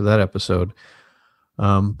listen to that episode.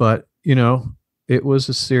 But, it was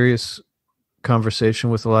a serious conversation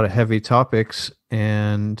with a lot of heavy topics,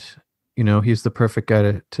 and, he's the perfect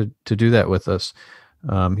guy to do that with us.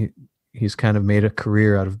 He's kind of made a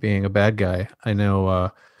career out of being a bad guy. I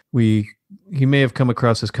know he may have come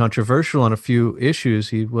across as controversial on a few issues.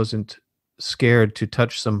 He wasn't scared to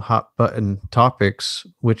touch some hot button topics,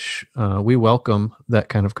 which we welcome that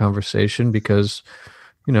kind of conversation because,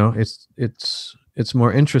 it's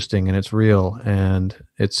more interesting and it's real, and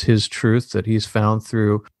it's his truth that he's found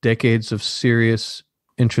through decades of serious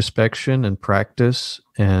introspection and practice.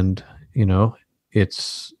 And,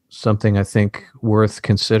 it's something I think worth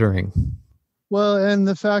considering. Well, and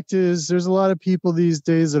the fact is, there's a lot of people these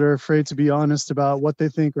days that are afraid to be honest about what they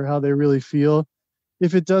think or how they really feel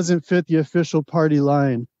if it doesn't fit the official party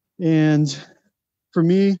line. And for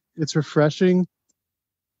me, it's refreshing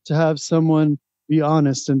to have someone be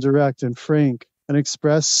honest and direct and frank and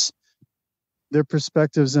express their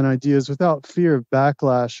perspectives and ideas without fear of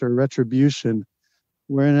backlash or retribution.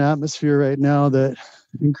 We're in an atmosphere right now that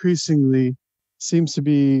increasingly seems to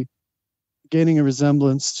be gaining a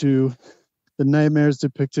resemblance to the nightmares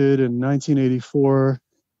depicted in 1984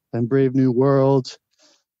 and Brave New World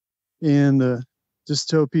and the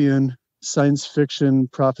dystopian science fiction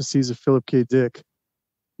prophecies of Philip K. Dick.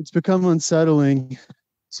 It's become unsettling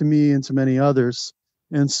to me and to many others.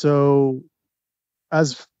 And so,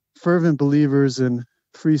 as fervent believers in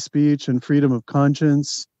free speech and freedom of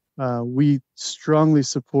conscience, we strongly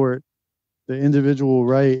support the individual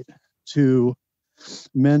right to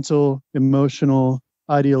mental, emotional,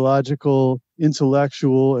 ideological,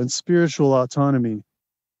 intellectual, and spiritual autonomy.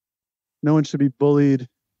 No one should be bullied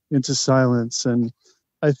into silence. And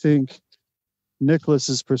I think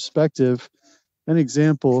Nikolas's perspective and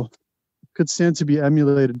example could stand to be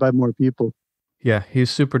emulated by more people. Yeah,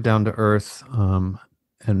 he's super down to earth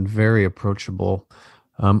and very approachable.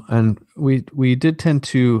 And we did tend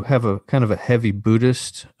to have a kind of a heavy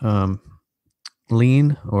Buddhist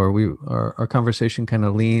lean, or our conversation kind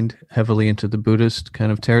of leaned heavily into the Buddhist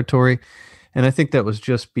kind of territory. And I think that was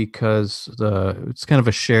just because it's kind of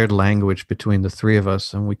a shared language between the three of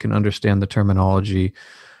us, and we can understand the terminology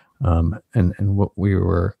and what we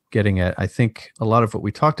were getting at. I think a lot of what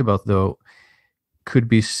we talked about, though, could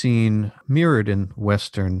be seen mirrored in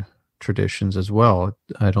Western traditions as well.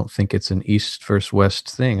 I don't think it's an East versus West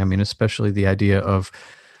thing. I mean, especially the idea of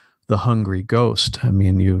the hungry ghost. I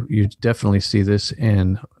mean, you definitely see this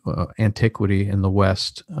in antiquity in the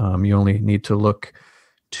West. You only need to look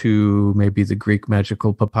to maybe the Greek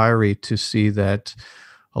magical papyri to see that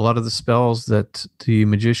a lot of the spells that the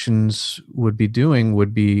magicians would be doing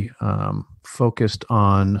would be focused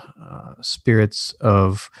on spirits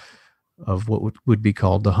of what would be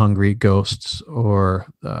called the hungry ghosts, or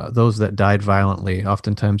those that died violently.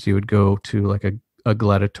 Oftentimes you would go to like a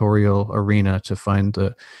gladiatorial arena to find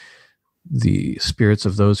the spirits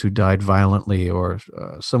of those who died violently, or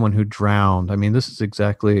someone who drowned. I mean, this is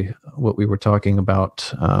exactly what we were talking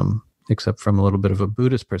about, except from a little bit of a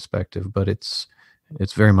Buddhist perspective, but it's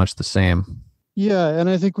very much the same. Yeah, and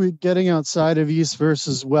I think we're getting outside of East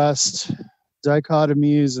versus West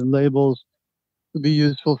dichotomies and labels would be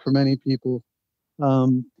useful for many people.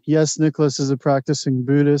 Yes, Nikolas is a practicing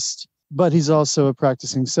Buddhist, but he's also a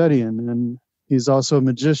practicing Setian, and he's also a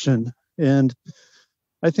magician. And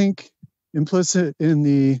I think implicit in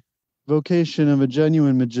the vocation of a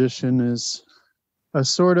genuine magician is a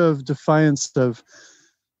sort of defiance of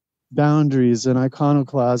boundaries and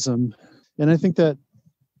iconoclasm. And I think that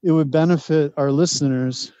it would benefit our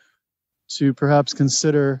listeners to perhaps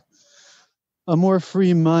consider a more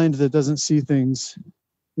free mind that doesn't see things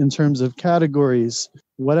in terms of categories,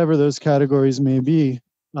 whatever those categories may be.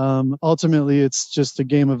 Ultimately, it's just a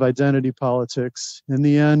game of identity politics. In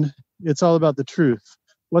the end, it's all about the truth.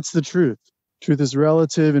 What's the truth? Truth is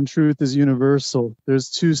relative and truth is universal. There's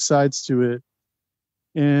two sides to it.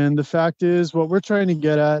 And the fact is, what we're trying to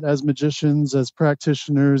get at as magicians, as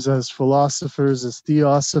practitioners, as philosophers, as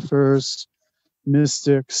theosophers,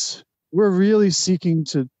 mystics, we're really seeking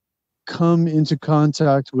to come into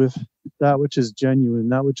contact with that which is genuine,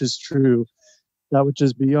 that which is true, that which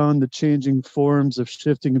is beyond the changing forms of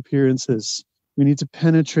shifting appearances. We need to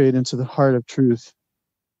penetrate into the heart of truth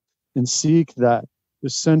and seek that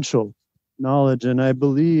essential knowledge. And I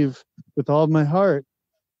believe with all of my heart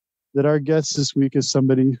that our guest this week is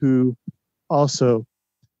somebody who also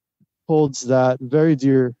holds that very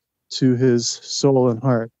dear to his soul and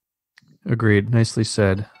heart. Agreed. Nicely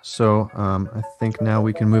said. So I think now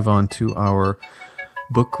we can move on to our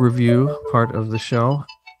book review part of the show.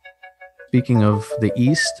 Speaking of the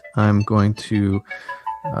East, I'm going to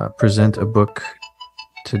present a book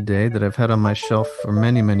today that I've had on my shelf for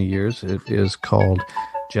many, many years. It is called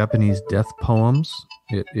Japanese Death Poems.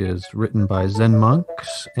 It is written by Zen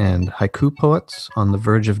monks and haiku poets on the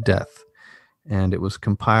verge of death. And it was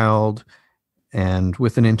compiled and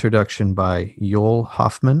with an introduction by Joel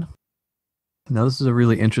Hoffman. Now, this is a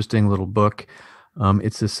really interesting little book.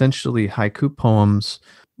 It's essentially haiku poems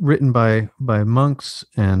written by monks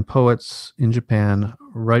and poets in Japan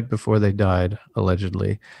right before they died,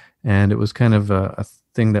 allegedly. And it was kind of a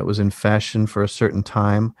thing that was in fashion for a certain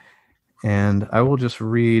time. And I will just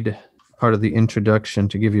read part of the introduction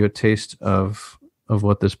to give you a taste of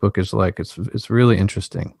what this book is like. It's really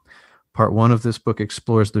interesting. Part 1 of this book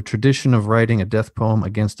explores the tradition of writing a death poem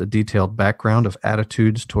against a detailed background of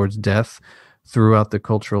attitudes towards death throughout the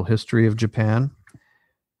cultural history of Japan.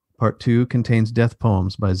 Part 2 contains death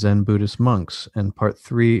poems by Zen Buddhist monks, and Part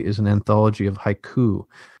 3 is an anthology of haiku,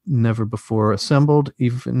 never before assembled,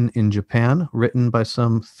 even in Japan, written by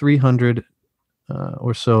some 300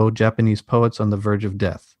 or so Japanese poets on the verge of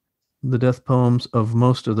death. The death poems of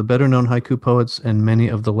most of the better-known haiku poets and many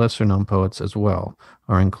of the lesser-known poets as well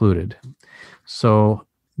are included. So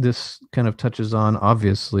this kind of touches on,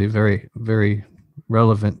 obviously, very, very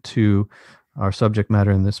relevant to our subject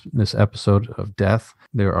matter in this episode of death.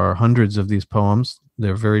 There are hundreds of these poems.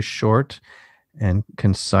 They're very short and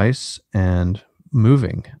concise and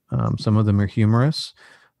moving. Some of them are humorous.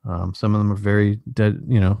 Some of them are very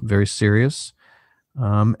very serious.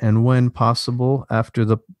 And when possible, after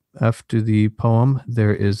the poem,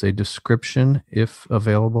 there is a description, if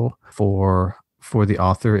available, for the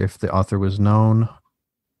author, if the author was known,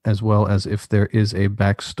 as well as if there is a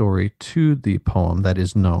backstory to the poem that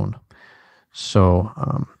is known. So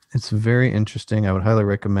it's very interesting. I would highly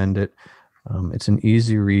recommend it. It's an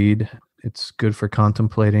easy read. It's good for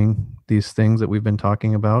contemplating these things that we've been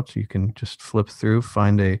talking about. You can just flip through,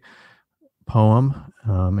 find a poem,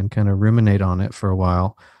 and kind of ruminate on it for a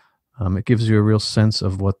while. It gives you a real sense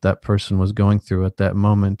of what that person was going through at that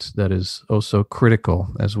moment that is oh so critical,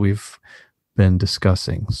 as we've been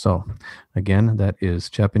discussing. So again, that is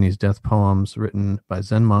Japanese death poems written by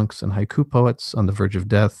Zen monks and haiku poets on the verge of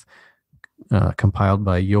death, compiled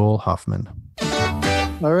by Joel Hoffman.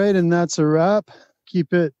 All right, and that's a wrap.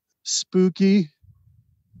 Keep it spooky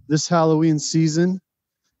this Halloween season.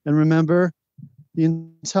 And remember, the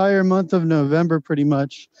entire month of November pretty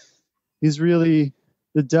much is really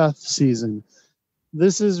the death season.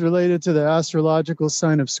 This is related to the astrological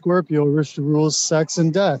sign of Scorpio, which rules sex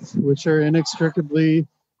and death, which are inextricably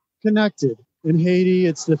connected. In Haiti,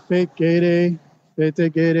 it's the Fete Gede,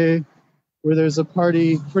 where there's a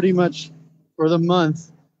party pretty much for the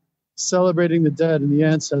month celebrating the dead and the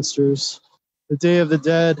ancestors. The Day of the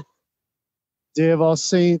Dead, Day of All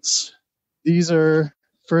Saints, these are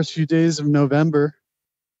first few days of November.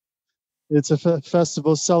 It's a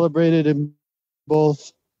festival celebrated in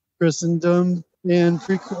both Christendom and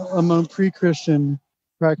among pre-Christian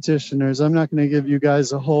practitioners. I'm not going to give you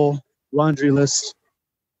guys a whole laundry list,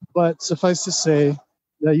 but suffice to say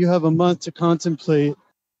that you have a month to contemplate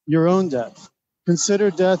your own death. Consider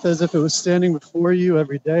death as if it was standing before you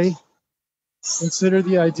every day. Consider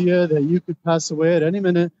the idea that you could pass away at any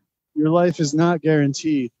minute. Your life is not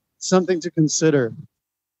guaranteed. Something to consider.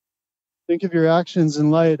 Think of your actions in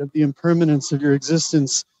light of the impermanence of your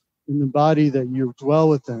existence in the body that you dwell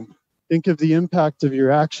within. Think of the impact of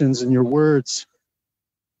your actions and your words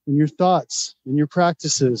and your thoughts and your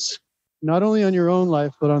practices, not only on your own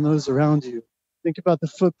life, but on those around you. Think about the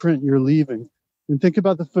footprint you're leaving, and think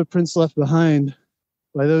about the footprints left behind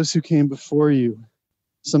by those who came before you.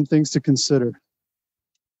 Some things to consider.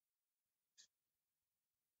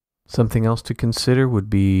 Something else to consider would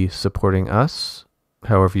be supporting us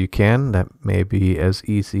however you can. That may be as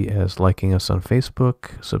easy as liking us on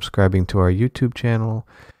Facebook, subscribing to our YouTube channel,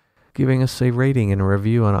 giving us a rating and a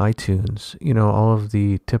review on iTunes. You know, all of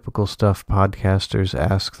the typical stuff podcasters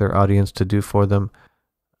ask their audience to do for them.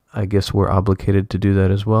 I guess we're obligated to do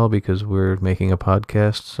that as well because we're making a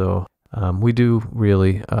podcast. So we do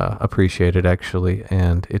really appreciate it, actually,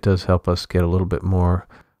 and it does help us get a little bit more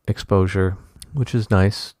exposure, which is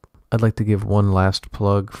nice. I'd like to give one last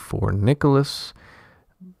plug for Nikolas.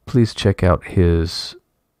 Please check out his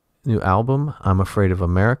new album, I'm Afraid of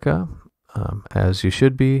America. As you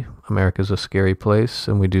should be. America's a scary place,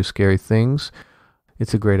 and we do scary things.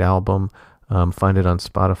 It's a great album. Find it on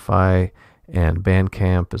Spotify and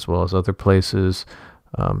Bandcamp, as well as other places.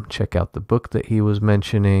 Check out the book that he was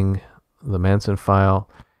mentioning, The Manson File.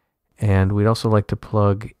 And we'd also like to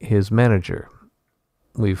plug his manager.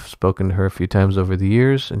 We've spoken to her a few times over the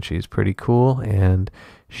years, and she's pretty cool. And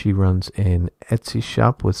she runs an Etsy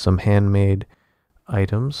shop with some handmade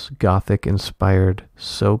items, Gothic-inspired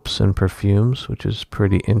soaps and perfumes, which is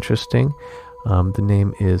pretty interesting. The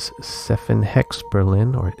name is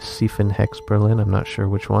SeifenhexeBerlin, or SeifenhexeBerlin, I'm not sure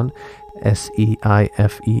which one.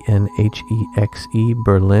 Seifenhexe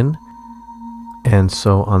Berlin. And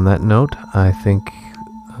so on that note, I think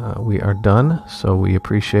we are done. So we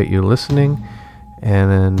appreciate you listening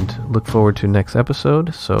and look forward to next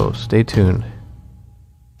episode. So stay tuned.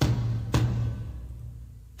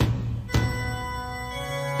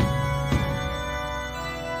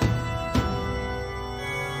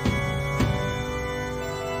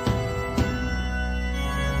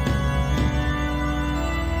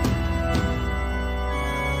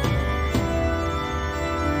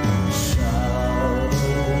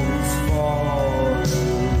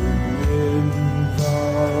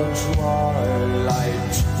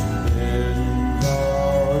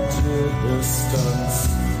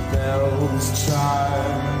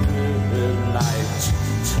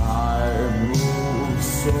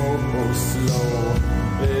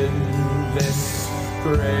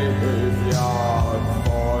 Graveyard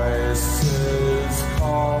voices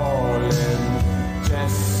calling,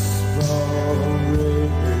 desperation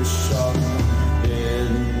in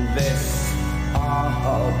this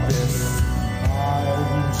abyss.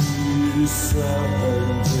 I'm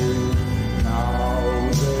descending now.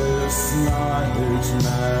 This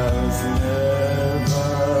nightmare's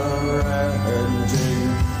never ending.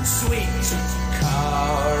 Sweet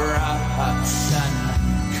corruption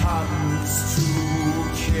comes to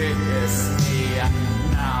kiss me.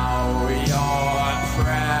 Now your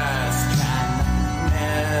prayers can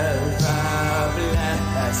never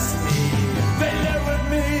bless me. They lowered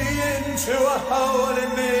me into a hole in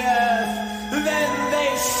the earth. Then they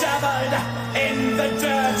shoveled in the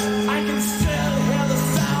dirt. I can still hear the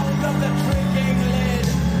sound of the creaking lid.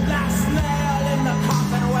 Last nail in the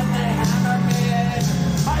coffin when they hammered me in.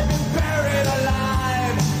 I've been buried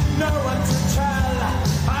alive, no one to tell.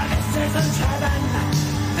 This isn't heaven,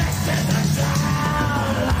 this isn't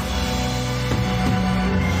hell.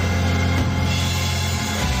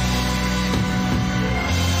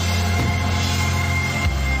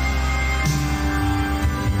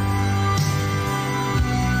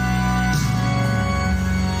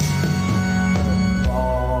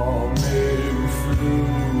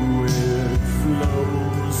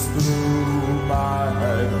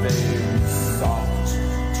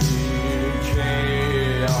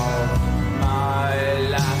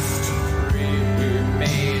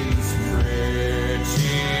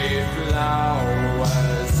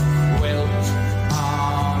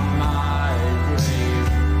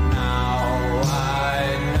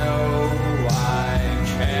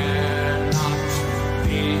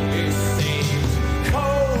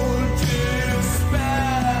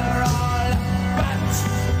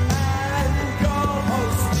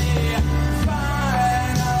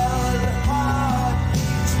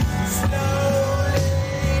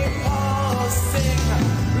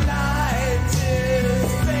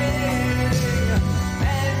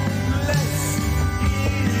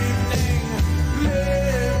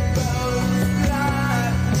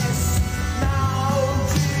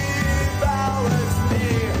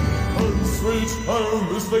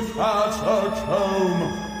 home is the catacomb.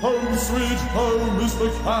 Home sweet home is the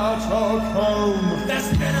catacomb. There's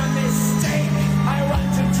been a mistake.